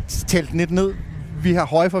nok tælle den lidt ned. Vi har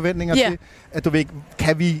høje forventninger til, at du ved,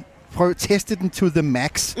 kan vi prøve at teste den to the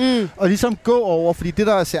max. Og ligesom gå over, fordi det,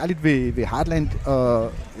 der er særligt ved Heartland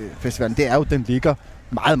og festivalen, det er jo, at den ligger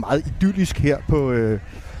meget, meget idyllisk her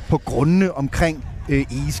på grundene omkring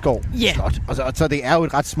Egeskov Slot. Og så det er jo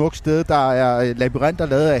et ret smukt sted. Der er labyrinter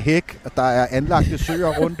lavet af hæk, og der er anlagte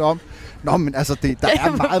søer rundt om. Nå, men altså, der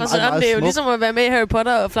er meget, meget smukt. Det er jo ligesom at være med i Harry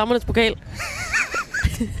Potter og Flammernes Pokal.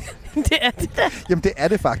 Det er det der. Jamen, det er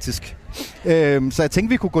det faktisk. Så jeg tænkte,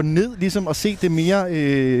 vi kunne gå ned ligesom, og se det mere,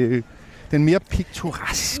 den mere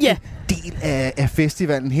piktoreske del af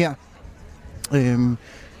festivalen her.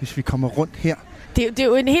 Hvis vi kommer rundt her. Det er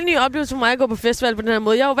jo en helt ny oplevelse for mig at gå på festival på den her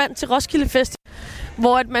måde. Jeg er jo vant til Roskilde Festival,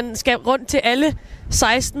 hvor at man skal rundt til alle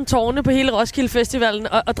 16 tårne på hele Roskilde Festivalen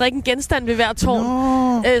og drikke en genstand ved hver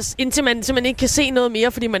tårn, indtil man simpelthen ikke kan se noget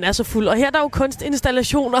mere, fordi man er så fuld. Og her der er jo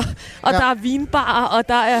kunstinstallationer, og der er vinbarer, og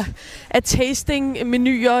der er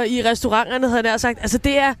tasting-menuer i restauranterne, havde jeg sagt. Altså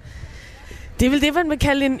det er vel det, man vil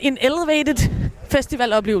kalde en elevated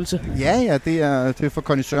festivaloplevelse. Ja, det er for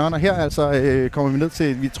connoisseuren. Og her altså kommer vi ned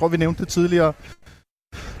til, vi tror vi nævnte det tidligere,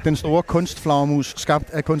 den store kunstflagermus, skabt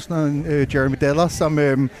af kunstneren Jeremy Deller, som...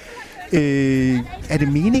 er det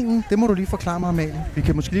meningen? Det må du lige forklare mig, Amalie. Vi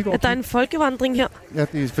kan måske lige gå over. Der er en folkevandring her. Ja,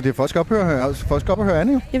 for det er folk skal op og høre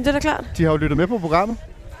Anne jo. Jamen, det er da klart. De har jo lyttet med på programmet.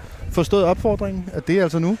 Forstået opfordringen, at det er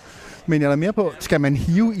altså nu. Men jeg er der mere på, skal man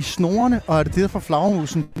hive i snorene, og er det det fra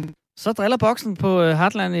flagermusen? Så driller boksen på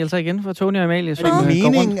Heartland altså igen for Tony og Amalie. Er det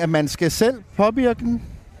meningen, at man skal selv påvirke den?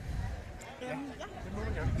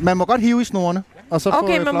 Man må godt hive i snorene. Og så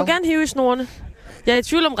okay, man må gerne hive i snorene. Jeg er i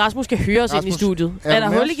tvivl om, Rasmus skal høre os ind i studiet. Er der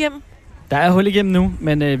hul igennem? Der er hul igennem nu,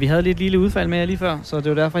 men vi havde lidt lille udfald med jer lige før, så det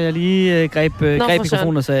var derfor, jeg lige greb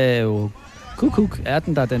mikrofonen og sagde, kuk, er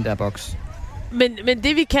den der boks? Men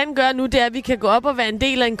det vi kan gøre nu, det er, at vi kan gå op og være en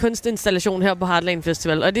del af en kunstinstallation her på Heartland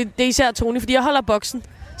Festival. Og det er især Tony, fordi jeg holder boksen.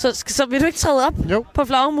 Så vil du ikke træde op på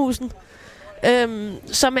flagermusen?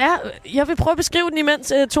 Som er... Jeg vil prøve at beskrive den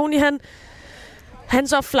imens Tony, han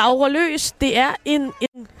så flagrer løs. Det er en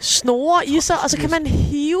snore i sig, og så kan man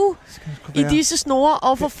hive i disse snore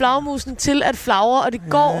og få flagermusen til at flagre, og det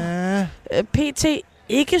går pt.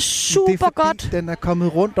 Ikke super godt. Den er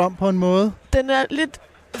kommet rundt om på en måde. Den er lidt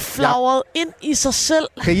flagret ind i sig selv.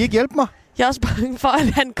 Kan I ikke hjælpe mig? Jeg er også bange for, at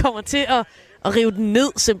han kommer til at rive den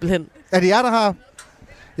ned, simpelthen. Er det jer, der har...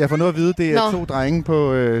 Jeg får noget at vide, det er 2 drenge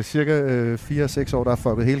på cirka 4-6 år, der har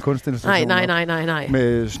fucket hele kunstinstallationen Nej.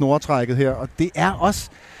 med snoretrækket her. Og det er også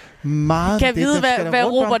meget... Kan jeg vide, hvad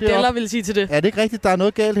Robert Deller vil sige til det? Er det ikke rigtigt? Der er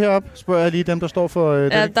noget galt heroppe, spørger jeg lige dem, der står for den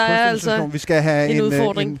kunstinstallation. Altså vi skal have en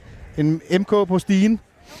udfordring. En MK på stigen.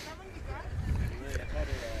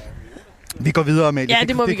 Vi går videre med det. Ja,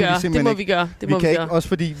 det må vi gøre. Vi kan ikke, også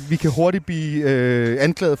fordi vi kan hurtigt blive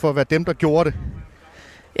anklaget for at være dem, der gjorde det.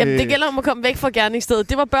 Jamen, det gælder om at komme væk fra gerningsstedet.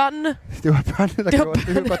 Det var børnene. Det var børnene, der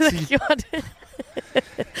gjorde det.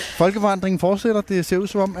 Folkevandringen fortsætter. Det ser ud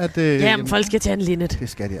som om, at... jamen, folk skal til Anne Linnet. Det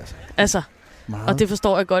skal de altså. Meget. Og det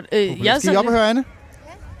forstår jeg godt. Skal I op og høre Anne?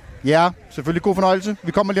 Ja, selvfølgelig. God fornøjelse.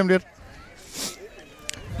 Vi kommer lige om lidt.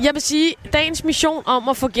 Jeg vil sige, dagens mission om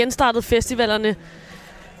at få genstartet festivalerne.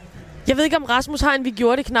 Jeg ved ikke, om Rasmus har en vi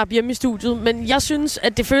gjorde det knap hjemme i studiet, men jeg synes,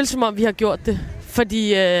 at det føles som om, vi har gjort det. For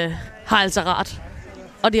de har altså rart.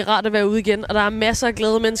 Og det er rart at være ude igen, og der er masser af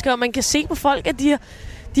glade mennesker, og man kan se på folk, at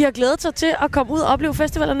de har glædet sig til at komme ud og opleve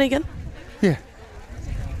festivalerne igen. Ja.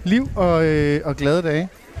 Liv og glade dage.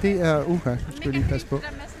 Det er okay. Det skal vi lige passe på.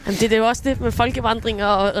 Jamen, det er jo også det med folkevandringer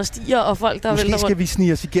og stier og folk, der vælter rundt. Måske skal vi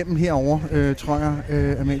snige os igennem herover, tror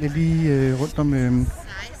jeg, Amalie, lige rundt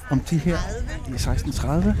om de her. Det er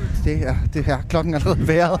 16:30. Det her klokken er allerede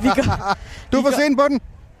været. Du er for sent på den.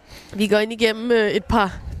 Vi går ind igennem et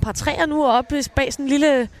par træer nu og op bag sådan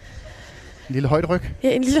en lille højderyg. Ja,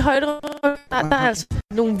 en lille højderyg. Der er altså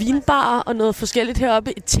nogle vinbarer og noget forskelligt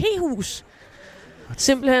heroppe. Et tehus.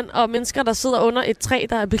 Simpelthen. Og mennesker, der sidder under et træ,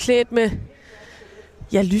 der er beklædt med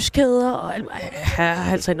lyskæder. Og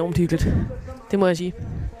altså enormt hyggeligt. Det må jeg sige.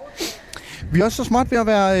 Vi er også så småt ved at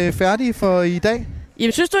være færdige for i dag.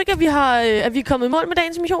 Jamen, synes du ikke, at vi er kommet i mål med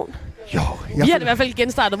dagens mission? Jo. Vi har i hvert fald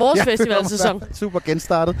genstartet vores festivalsæson. Super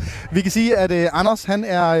genstartet. Vi kan sige, at Anders han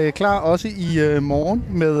er klar også i morgen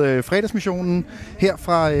med fredagsmissionen her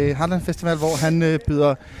fra Heartland Festival, hvor han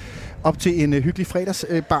byder op til en hyggelig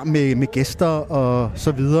fredagsbar med gæster og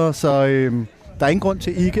så videre. Så der er ingen grund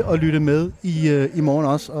til ikke at lytte med i morgen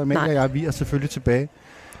også. Og Amalie og jeg, vi er selvfølgelig tilbage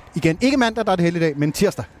igen. Ikke mandag, der er det helligdag, men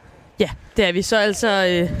tirsdag. Ja, det er vi så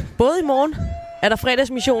altså både i morgen er der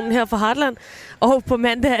fredagsmissionen her fra Heartland, og på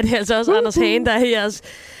mandag er det altså også Anders Hagen, der er i jeres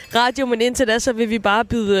radio, men indtil da, så vil vi bare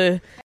byde